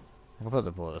 I can put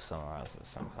the border somewhere else at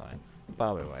some point. But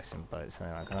I'll be wasting bullets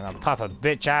anyway, because I'm gonna pop a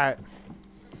bitch out!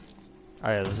 Oh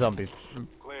yeah, the zombies.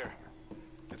 Claire,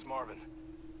 it's Marvin.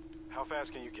 How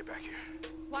fast can you get back here?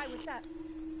 Why? What's up?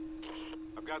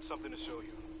 I've got something to show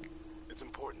you. It's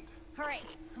important. Hurry!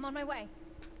 I'm on my way.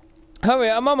 Hurry,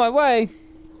 I'm on my way!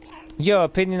 Yo,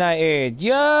 opinionated.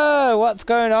 Yo, what's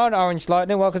going on, Orange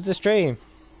Lightning? Welcome to the stream.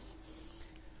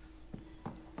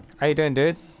 How you doing,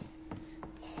 dude?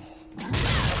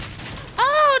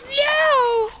 Oh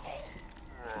no!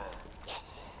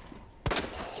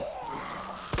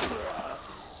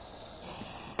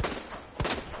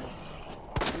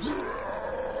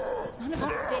 Son of a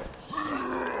bitch.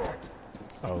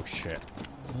 Oh shit.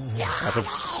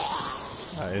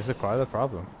 That is quite a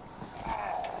problem.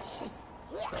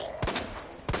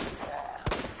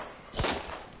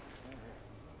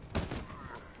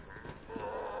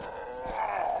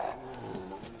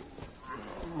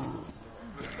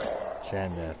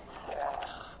 Chandler.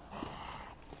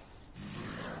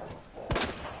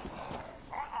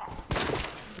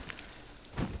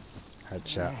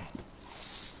 Headshot.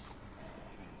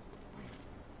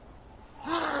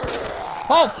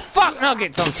 Oh fuck!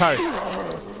 Nuggets on toast.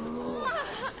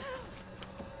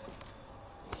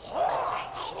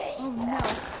 Oh no.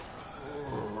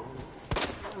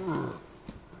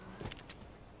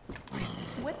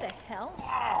 What the hell?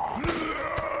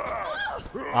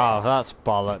 Oh, that's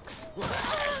bollocks.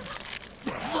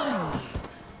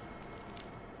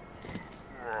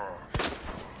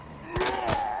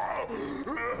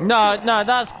 No,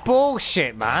 that's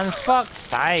bullshit, man. Fuck's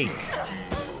sake.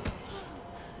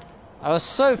 I was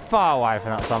so far away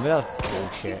from that zombie. That's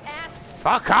bullshit.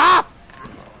 Fuck up!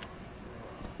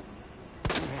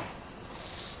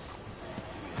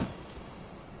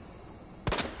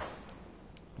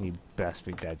 You best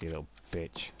be dead, you little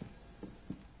bitch.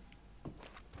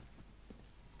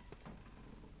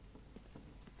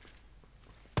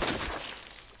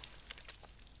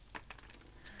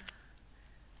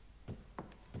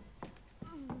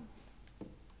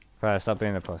 Right, stop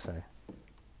being a pussy.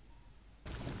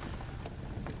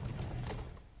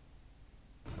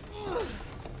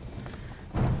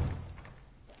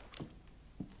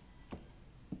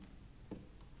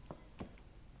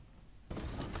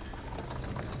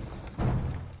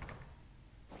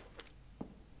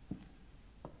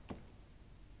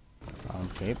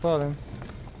 Keep pulling.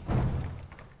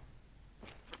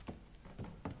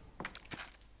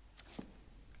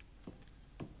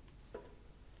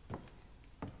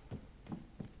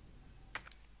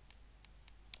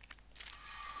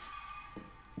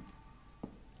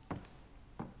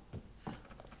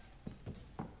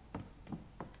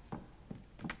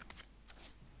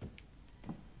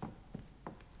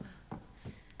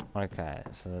 Okay,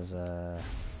 so there's a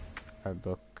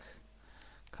book.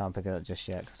 Can't pick it up just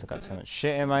yet because I've got too much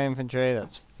shit in my inventory.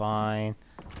 That's fine.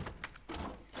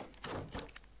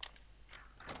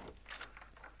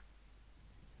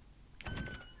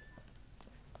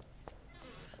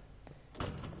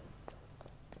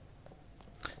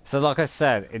 So like I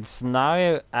said, in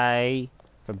scenario A,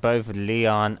 for both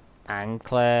Leon and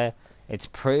Claire, it's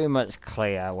pretty much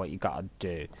clear what you gotta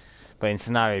do. But in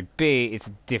scenario B, it's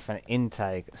a different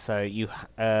intake, so you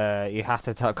have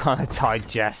to kind of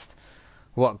digest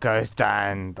what goes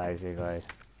down, basically.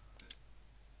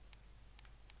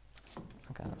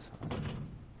 Okay, that's fine.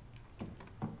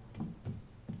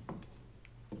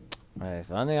 Right,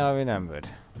 if only I remembered.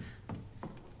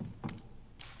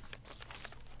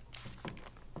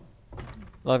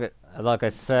 Like I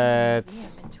said,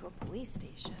 into a police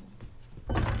station.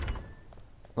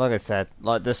 like I said,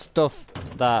 like the stuff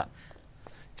that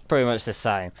it's pretty much the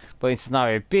same, but in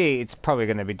scenario B, it's probably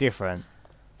going to be different.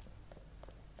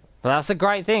 But that's the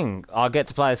great thing. I get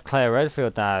to play as Claire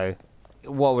Redfield now.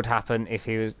 What would happen if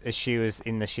she was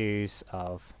in the shoes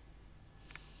of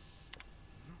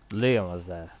Leon was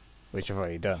there, which I've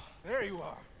already done. There you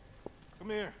are. Come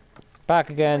here. Back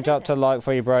again, dropped a like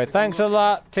for you, bro. Thanks a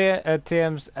lot,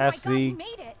 TM's FC. Oh my God, you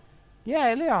made it.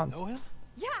 Yeah, Leon. Know him?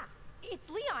 Yeah, it's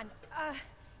Leon.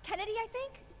 Kennedy, I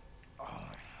think?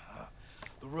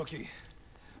 The rookie.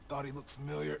 Thought he looked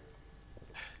familiar.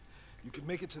 You can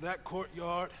make it to that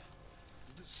courtyard,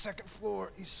 the second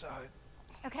floor, east side.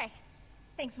 Okay.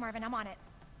 Thanks, Marvin. I'm on it.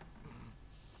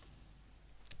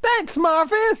 Thanks,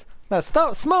 Marvin! Now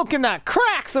stop smoking that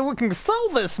crack so we can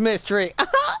solve this mystery!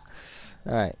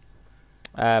 Alright.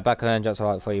 Back on drops a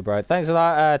like for you, bro. Thanks a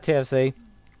lot, TFC.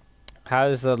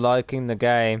 How's liking the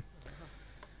game?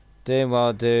 Doing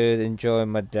well, dude. Enjoying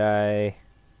my day.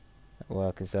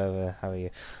 Work is over. How are you?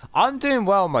 I'm doing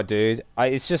well, my dude.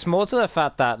 It's just more to the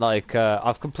fact that, like,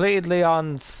 I've completed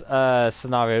Leon's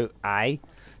scenario A.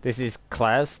 This is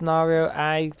Claire's scenario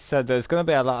A. So there's going to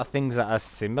be a lot of things that are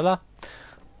similar.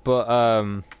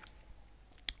 But,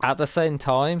 at the same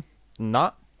time,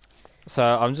 not. So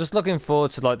I'm just looking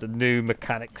forward to, like, the new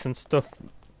mechanics and stuff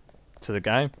to the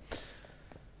game.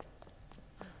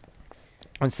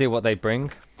 And see what they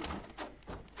bring.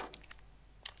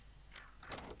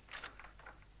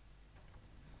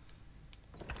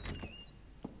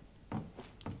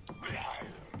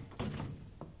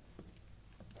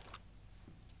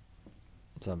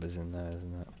 Zombies in there,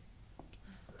 isn't it?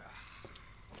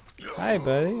 Hey, buddy.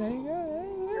 There you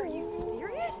go. Are you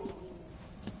serious?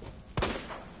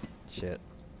 Shit.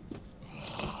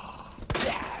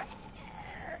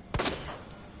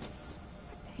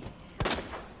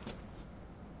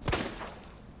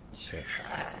 Shit.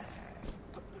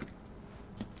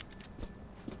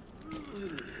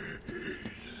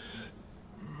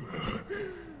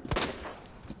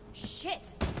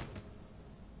 Shit.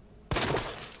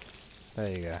 There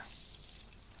you go.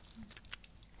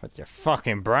 Put your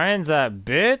fucking brains out,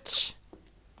 bitch!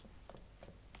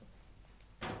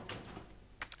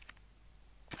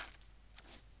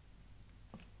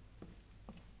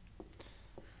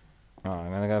 Alright,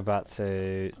 I'm gonna go back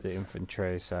to the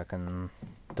infantry so I can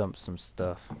dump some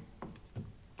stuff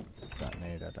that I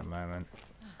need at the moment.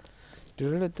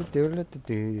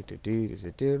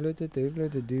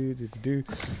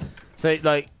 So,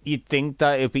 like, you'd think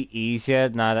that it'd be easier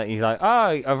now that he's like, oh,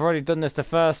 I've already done this the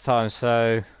first time,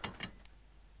 so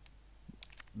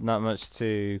not much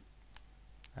to.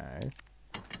 Oh,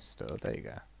 still, there you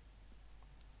go.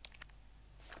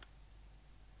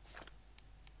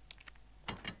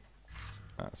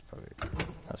 That's probably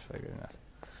good enough.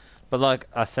 But like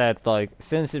I said, like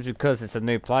since it's because it's a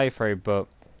new playthrough, but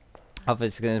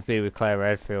obviously going to be with Claire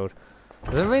Redfield,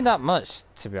 doesn't mean that much,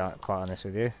 to be quite honest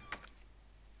with you.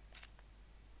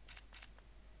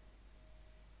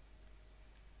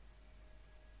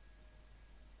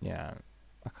 Yeah,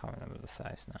 I can't remember the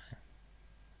size now. I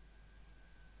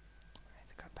need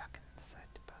to go back in the side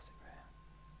deposit room.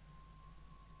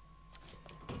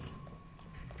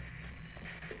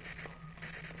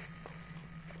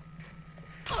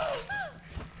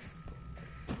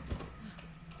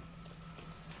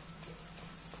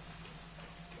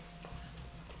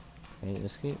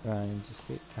 Just keep running, just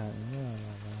keep running.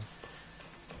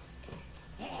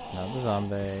 Another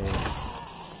zombie.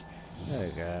 There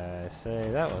we go. See,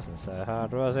 that wasn't so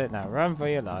hard, was it? Now run for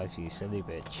your life, you silly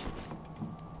bitch.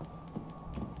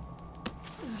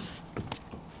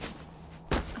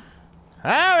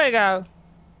 There we go!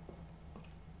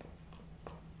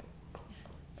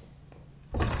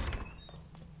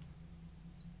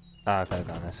 Oh, I could've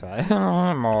gone this way.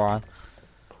 Moron.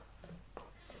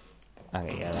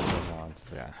 Okay, yeah, that's what I wanted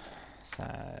to go. So...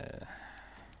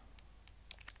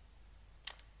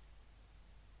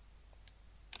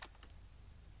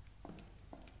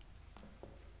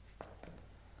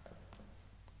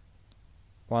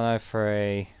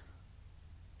 .103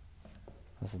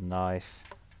 has a knife.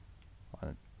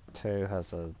 102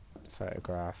 has a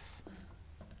photograph.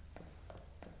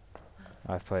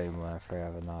 I've put in 103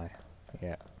 have a knife.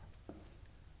 Yeah.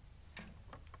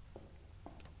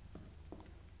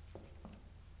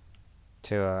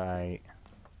 .208.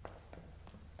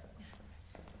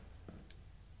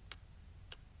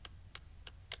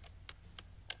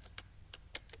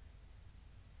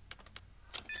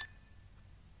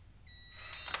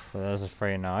 So there's a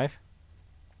free knife.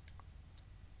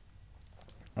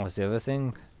 What's the other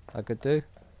thing I could do?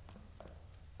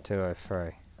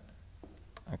 203.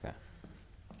 Okay.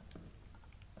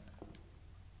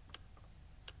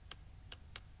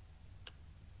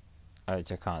 Oh,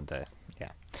 which I can't do.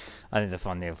 Yeah. I need to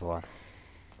find the other one.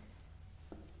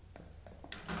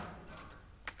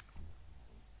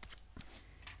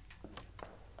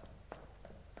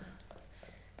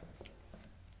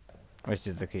 Which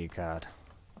is the key card.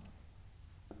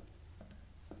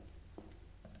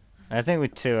 I think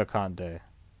with 2 I can't do,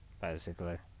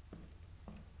 basically.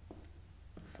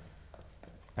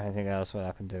 Anything else what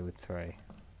I can do with 3?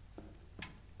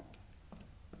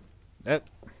 Nope.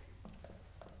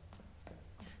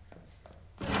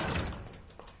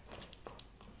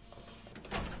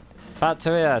 Back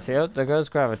to reality. Oh, there goes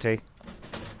gravity.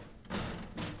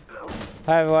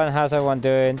 Hi everyone, how's everyone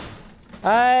doing?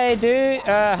 Hey dude,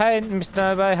 hey Mr.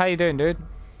 Nobo, how you doing, dude?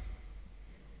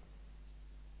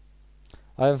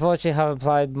 I unfortunately haven't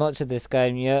played much of this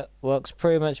game yet. Work's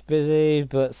pretty much busy,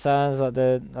 but sounds like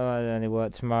I only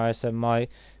work tomorrow, so might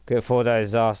get 4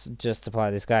 days off just to play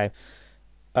this game.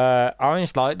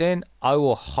 Orange Lightning, I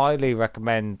will highly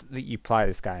recommend that you play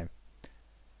this game.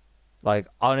 Like,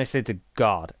 honestly to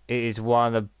God, it is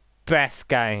one of the best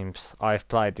games I've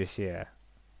played this year.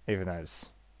 Even though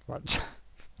it's...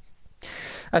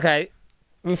 Okay,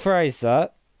 rephrase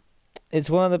that. It's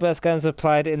one of the best games I've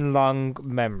played in long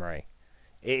memory.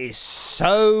 It is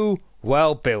so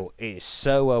well built. It is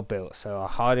so well built. So I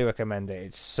highly recommend it.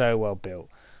 It's so well built.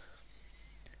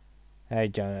 Hey,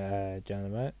 John,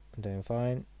 I'm doing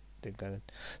fine. Doing good.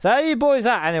 So how you boys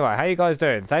at anyway? How you guys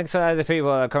doing? Thanks for the people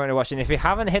that are currently watching. If you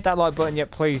haven't hit that like button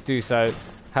yet, please do so.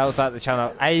 Helps out the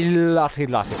channel a lotty.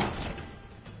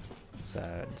 So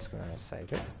I'm just gonna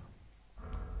save it.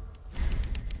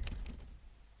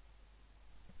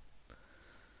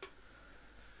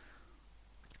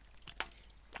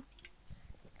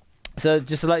 So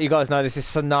just to let you guys know, this is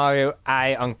scenario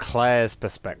A on Claire's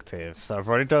perspective. So I've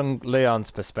already done Leon's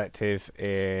perspective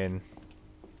in...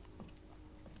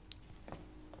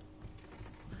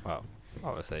 Well,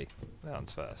 obviously,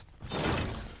 Leon's first.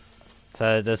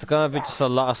 So there's going to be just a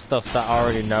lot of stuff that I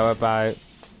already know about,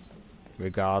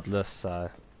 regardless, so...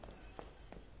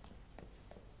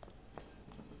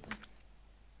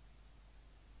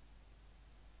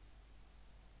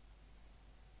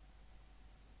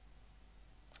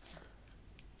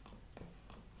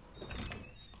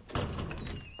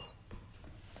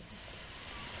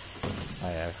 Oh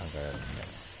yeah, I can't go there.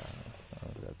 So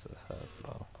that's the third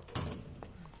floor.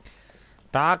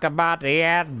 Talk about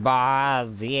it,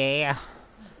 boys, yeah.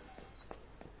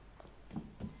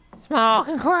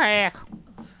 Smoking crack.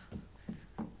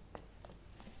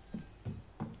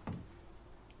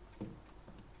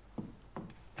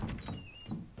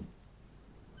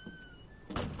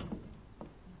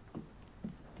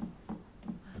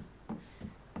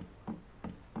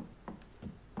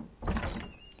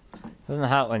 Doesn't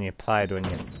help when you played when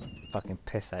you fucking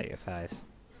piss out your face.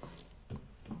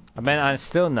 I mean, I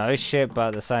still know shit, but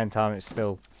at the same time, it's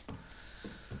still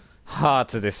hard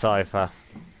to decipher.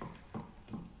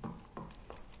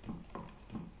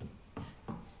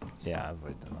 Yeah, I've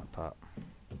already done that part.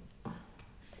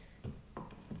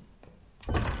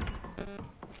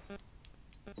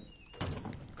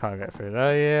 Can't get through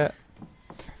there yet.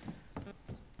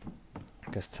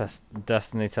 Guess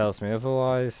Destiny tells me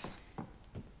otherwise.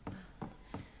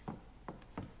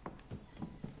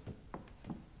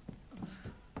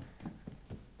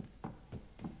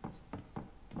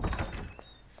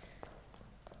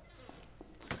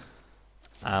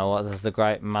 What does the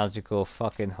great magical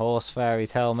fucking horse fairy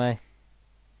tell me?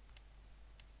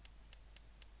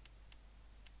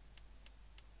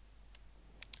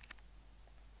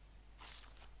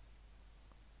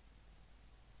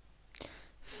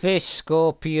 Fish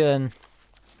scorpion.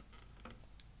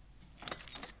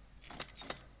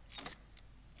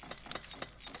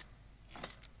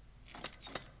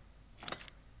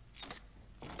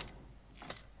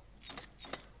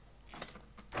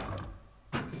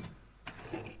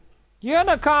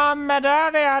 Unicorn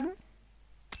medallion.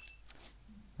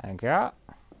 Thank you.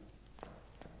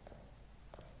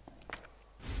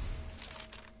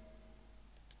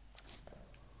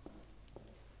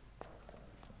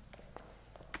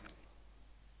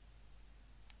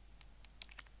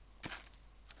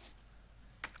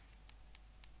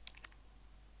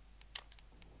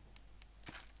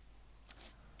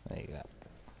 There you go.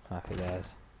 Happy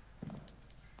days.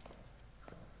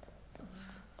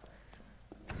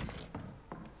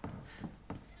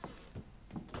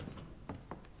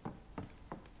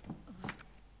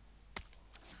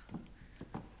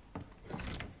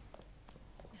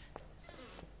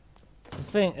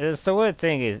 The weird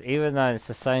thing is, even though it's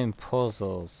the same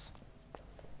puzzles,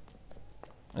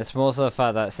 it's more so the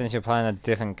fact that since you're playing a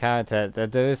different character,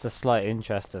 there is a slight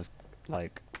interest of,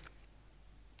 like,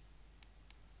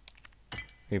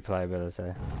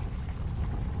 replayability.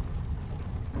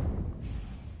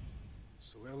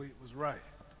 So Elliot was right.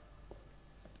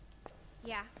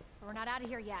 Yeah, but we're not out of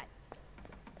here yet.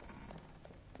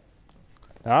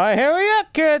 Alright, here we are,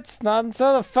 kids! Not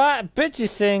until the fat bitches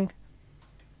sing.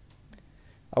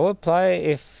 I would play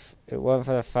if it weren't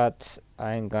for the fact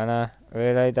I ain't gonna.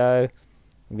 Really though,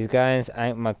 these games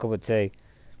ain't my cup of tea.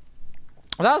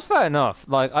 That's fair enough.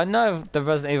 Like, I know the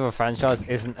Resident Evil franchise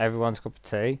isn't everyone's cup of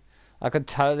tea. I could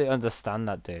totally understand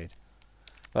that, dude.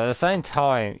 But at the same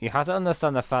time, you have to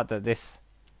understand the fact that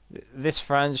this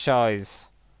franchise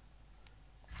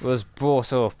was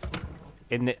brought up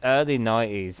in the early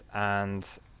 90s and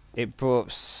it brought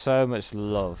up so much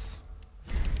love,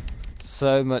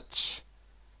 so much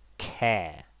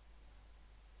care.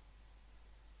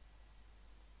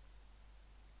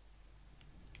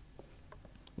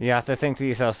 You have to think to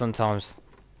yourself sometimes,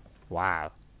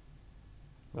 wow,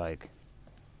 like,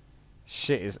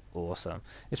 shit is awesome.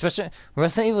 Especially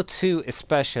Resident Evil 2,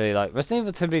 especially, like, Resident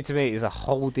Evil 2 to me is a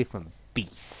whole different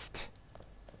beast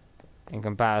in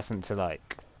comparison to,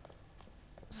 like,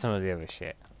 some of the other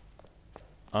shit.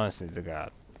 Honestly to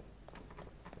God.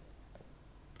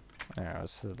 Yeah,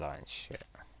 it's the line shit.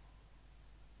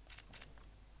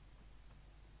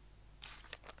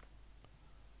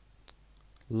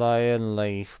 Lion,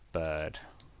 leaf, bird.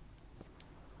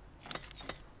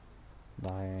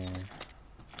 Lion,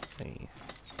 leaf.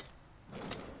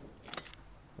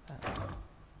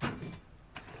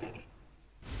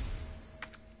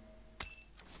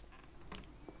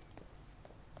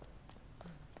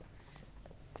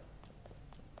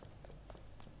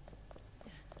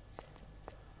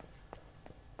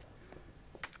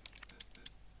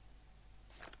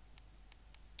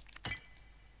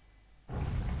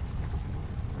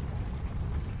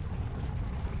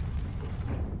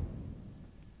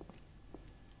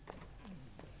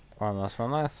 One last one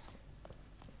left.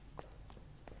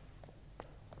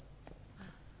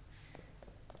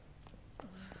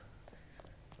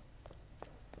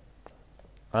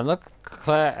 And look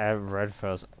Claire at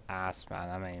Redfield's ass, man.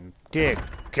 I mean, dear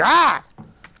God!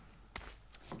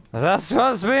 Was that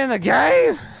supposed to be in the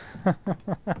game?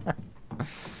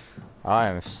 I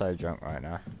am so drunk right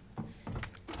now.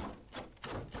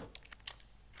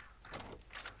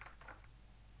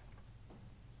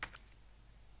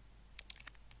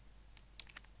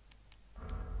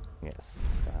 Yes,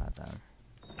 this guy then.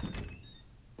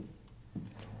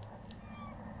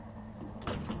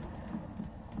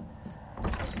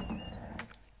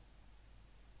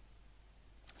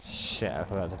 Shit, I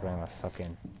forgot to bring my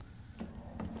fucking...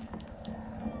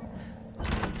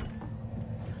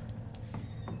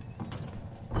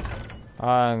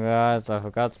 Oh guys, I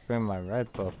forgot to bring my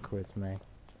red book with me.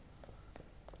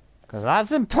 Cause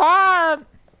that's important!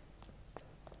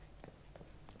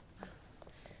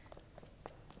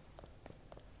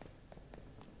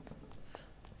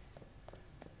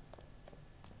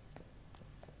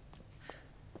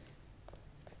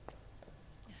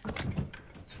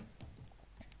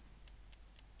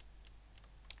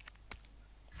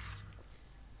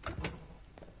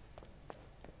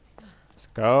 Let's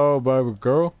go, baby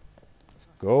girl. Let's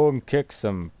go and kick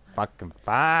some fucking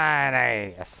fine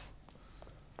ass.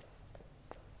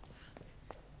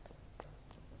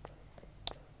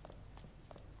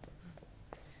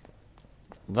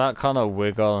 That kind of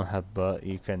wiggle on her butt,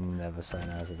 you can never say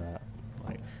no to that.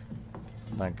 Like,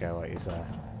 don't care what you say.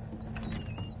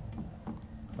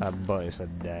 That butt is for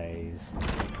days.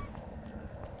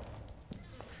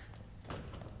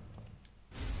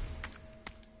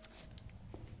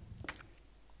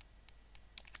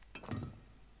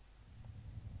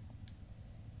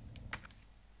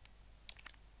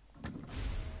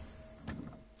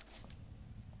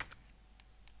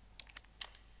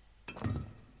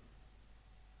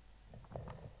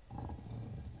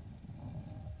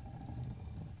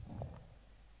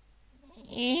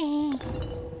 Here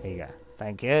you go.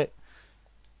 Thank you.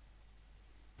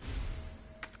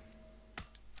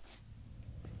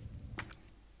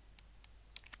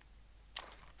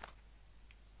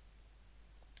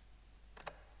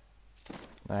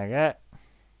 There you go.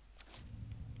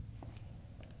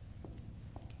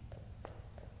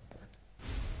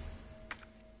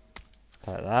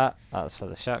 Like that. That's for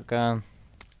the shotgun.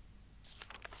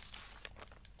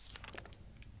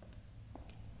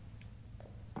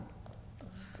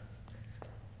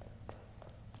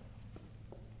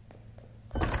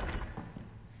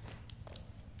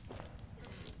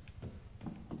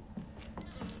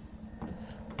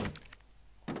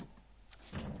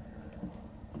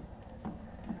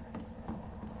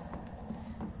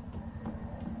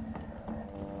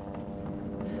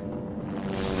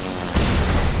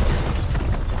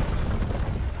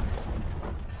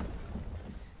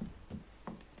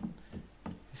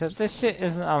 Because this shit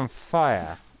isn't on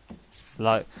fire.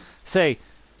 Like, see,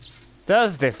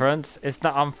 there's a difference. It's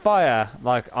not on fire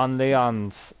like on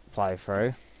Leon's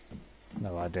playthrough.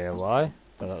 No idea why,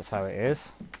 but that's how it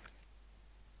is.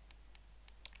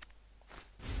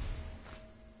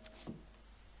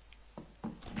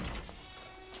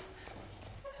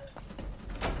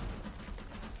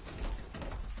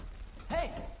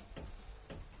 Hey!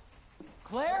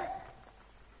 Claire?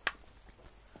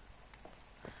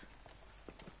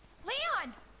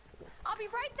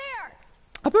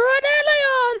 I'll be right there,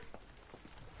 Leon!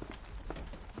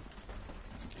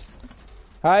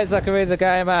 Hi, Zachary the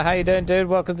Gamer. How you doing, dude?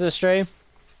 Welcome to the stream.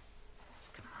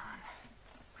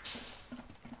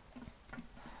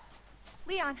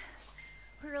 Leon,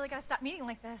 we really gotta stop meeting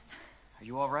like this. Are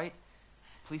you alright?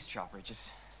 Police chopper, it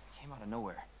just came out of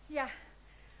nowhere. Yeah,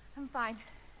 I'm fine.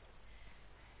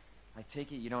 I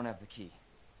take it you don't have the key.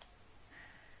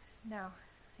 No,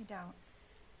 I don't.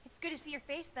 It's good to see your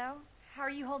face, though. How are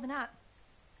you holding up?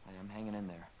 I am hanging in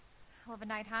there. Hell of a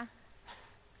night, huh?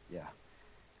 Yeah.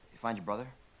 You find your brother?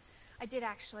 I did,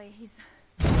 actually. He's...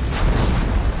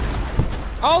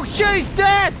 Oh, she's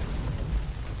dead!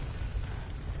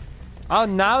 Oh,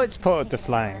 now it's put to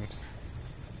flames.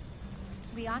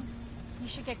 Leon, you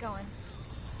should get going.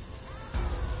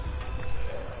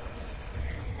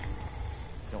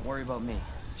 Don't worry about me.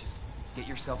 Just get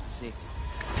yourself to safety.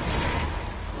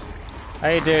 How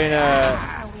you doing,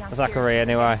 Leon, Zachary,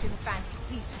 anyway?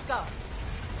 Please, just go.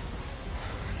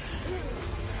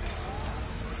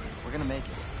 We're gonna make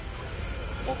it.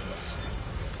 Both of us.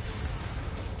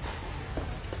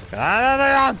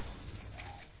 Leon!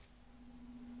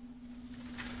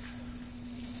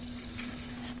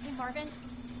 Hey, Marvin,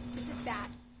 this is Bat.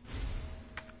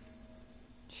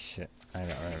 Shit, I got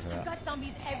ready for We've that. got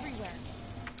zombies everywhere.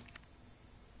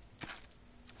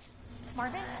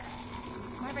 Marvin?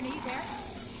 Marvin, are you there?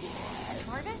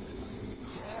 Marvin?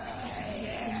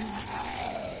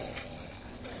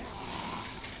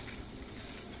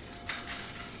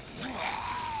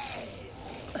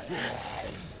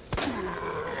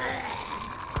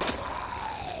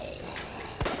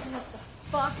 What the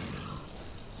fuck?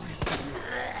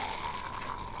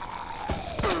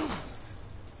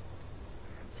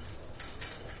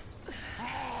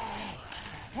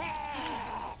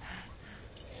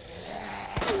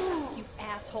 You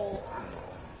asshole.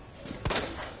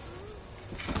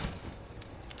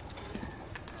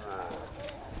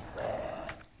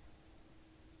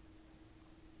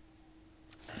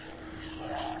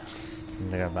 I'm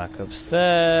gonna go back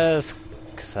upstairs,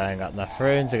 because I ain't got enough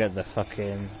room to get the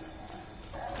fucking...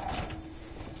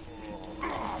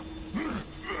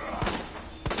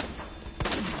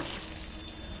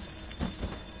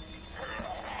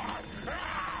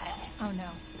 Oh no.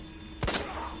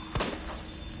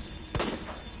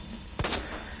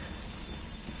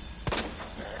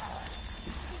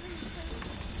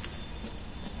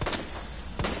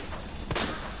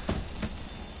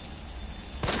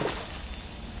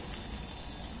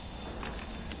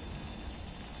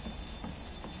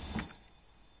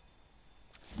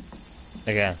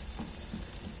 Again.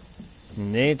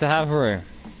 Need to have room.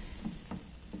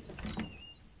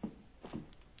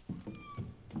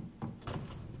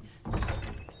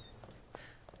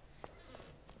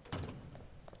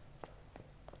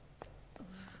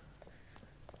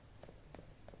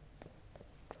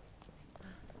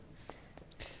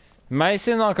 May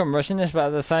seem like I'm rushing this, but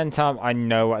at the same time, I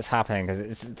know what's happening, because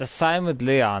it's the same with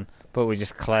Leon, but with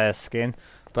just clear skin.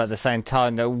 But at the same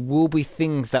time, there will be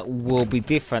things that will be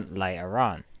different later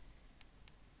on.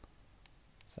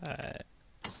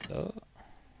 So,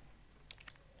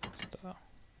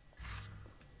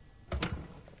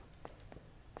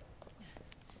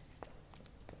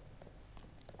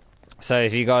 So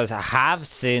if you guys have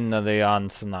seen the Leon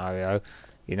scenario,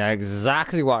 you know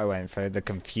exactly what I went through. The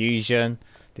confusion,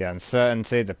 the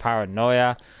uncertainty, the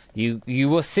paranoia. You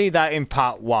will see that in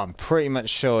part 1. Pretty much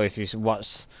sure if you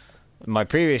watch my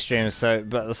previous streams. So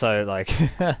like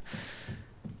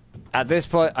at this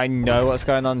point I know what's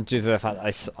going on due to the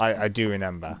fact I do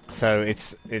remember. So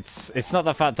it's not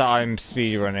the fact that I'm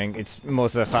speedrunning, it's more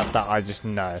to the fact that I just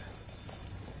know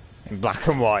in black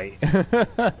and white.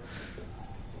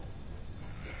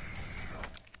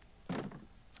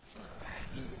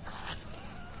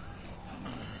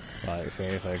 Like, see,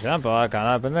 for example, I can't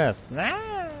open this. Nah.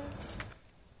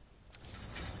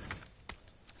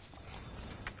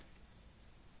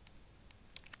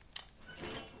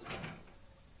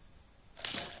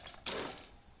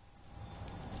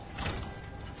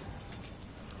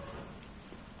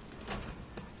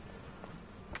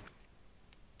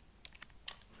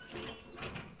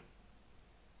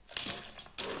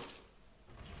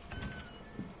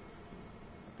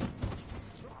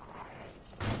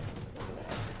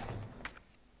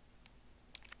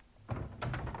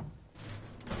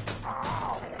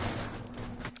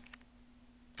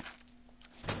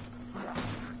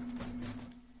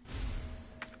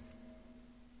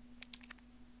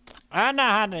 I know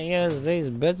how to use these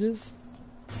bitches.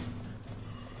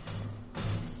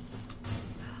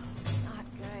 Not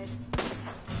good.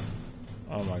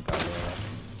 Oh my god, really?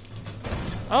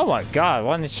 Oh my god,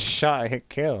 one shot hit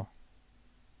kill.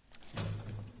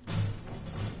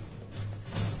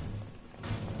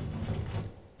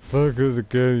 fuck is the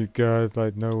game, you guys?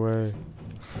 Like, no way.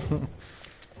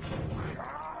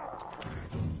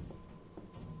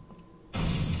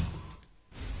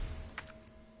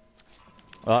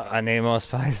 Well, I need more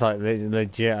space, like,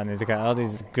 legit. I need to get all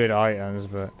these good items,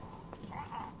 but...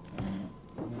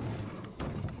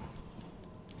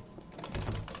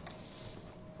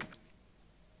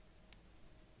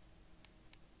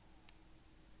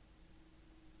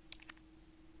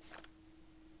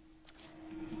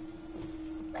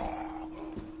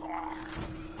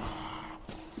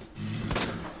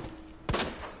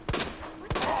 What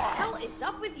the hell is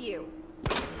up with you?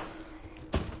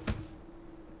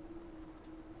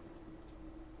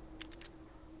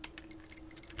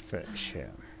 Shit.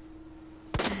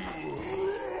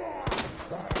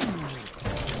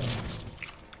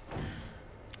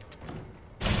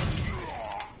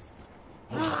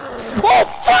 Oh,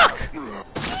 fuck! You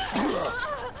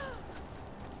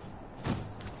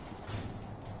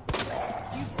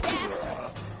bastard!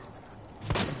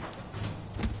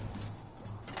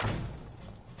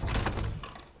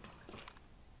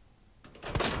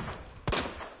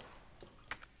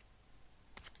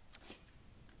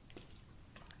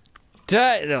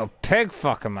 Dirty little pig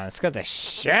fucker, man. It's got the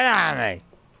shit out of me.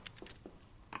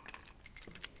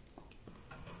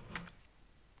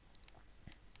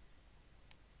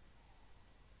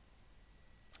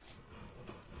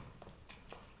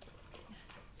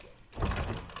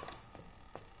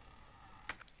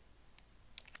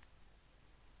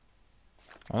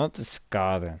 I'm not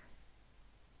discarding.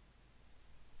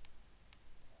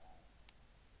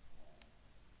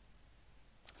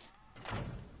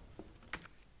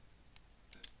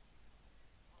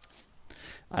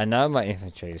 I know my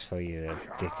infantry is for you,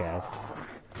 dickhead.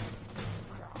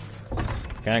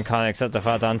 Can't accept the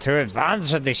fact I'm too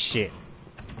advanced for this shit.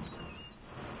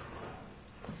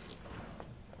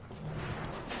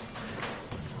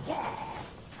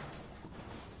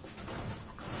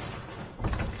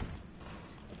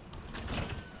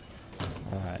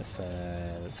 Alright, so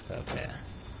let's go up here.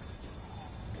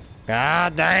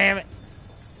 God damn it!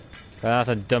 Gonna have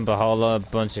to dump a whole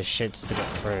bunch of shit just to get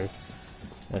through.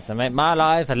 Just to make my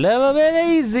life a little bit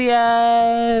easier.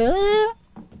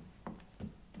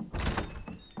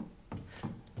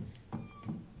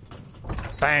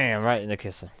 Bam! Right in the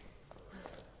kisser.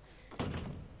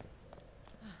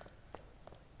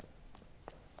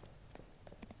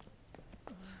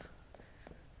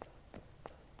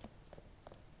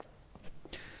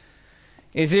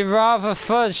 Is he rather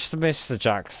fudged, Mr.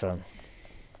 Jackson?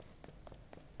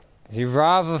 Is he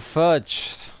rather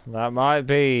fudged? That might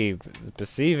be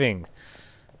perceiving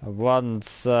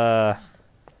one's way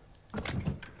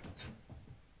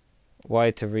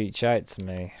to reach out to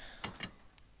me.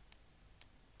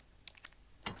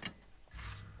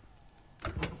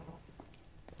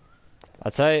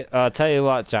 I'll tell you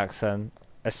what, Jackson.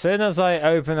 As soon as I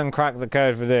open and crack the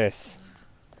code for this,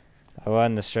 I will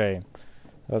end the stream.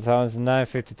 What time is it?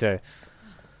 9:52.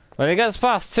 When it gets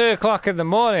past 2 o'clock in the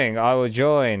morning, I will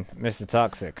join Mr.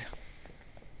 Toxic.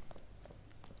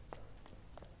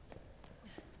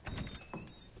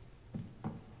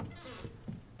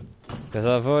 Because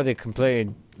I've already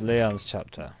completed Leon's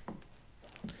chapter.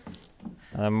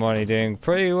 And I'm already doing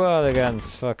pretty well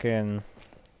against fucking...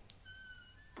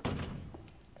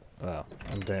 Well,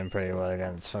 I'm doing pretty well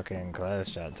against fucking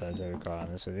Claire's chapter, to be quite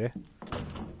honest with you.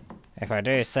 If I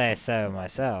do say so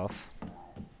myself.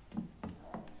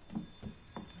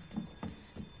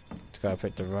 Just gotta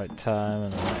pick the right time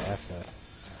and the right effort.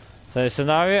 So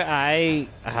scenario A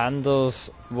handles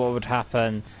what would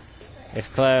happen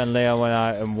if Claire and Leon went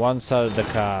out on one side of the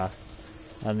car,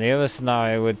 and the other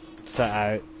scenario would set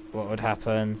out what would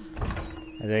happen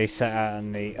if they set out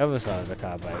on the other side of the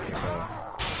car, basically.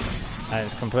 And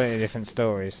it's completely different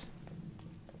stories.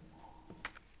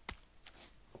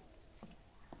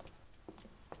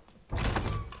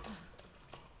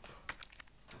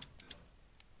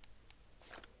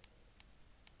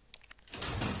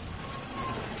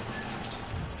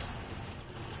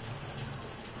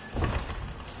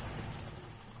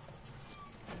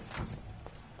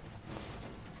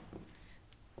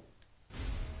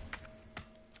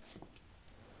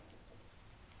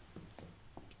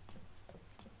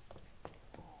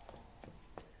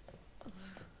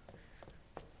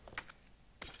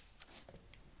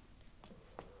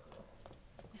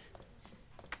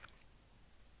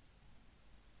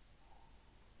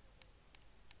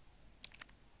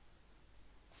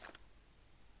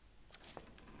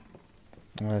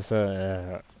 There's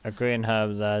a green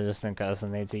herb there just in case I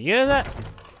need to use it.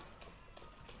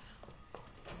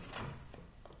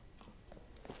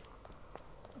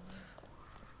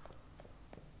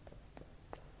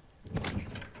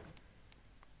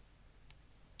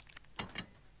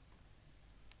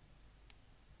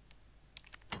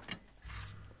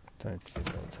 Don't see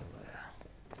that there.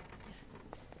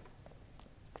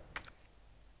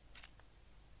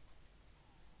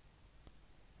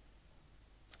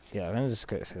 Yeah, I'm gonna just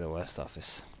go through the West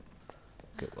Office.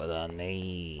 Get what I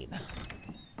need.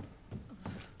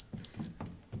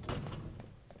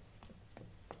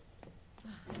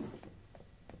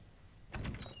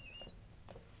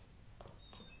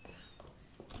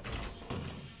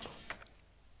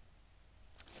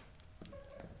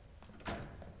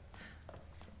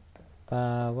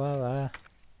 Ba wa wa.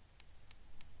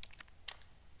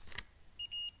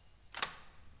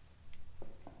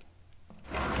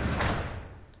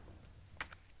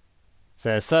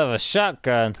 So instead of a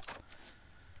shotgun,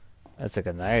 that's a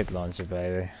grenade launcher,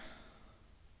 baby.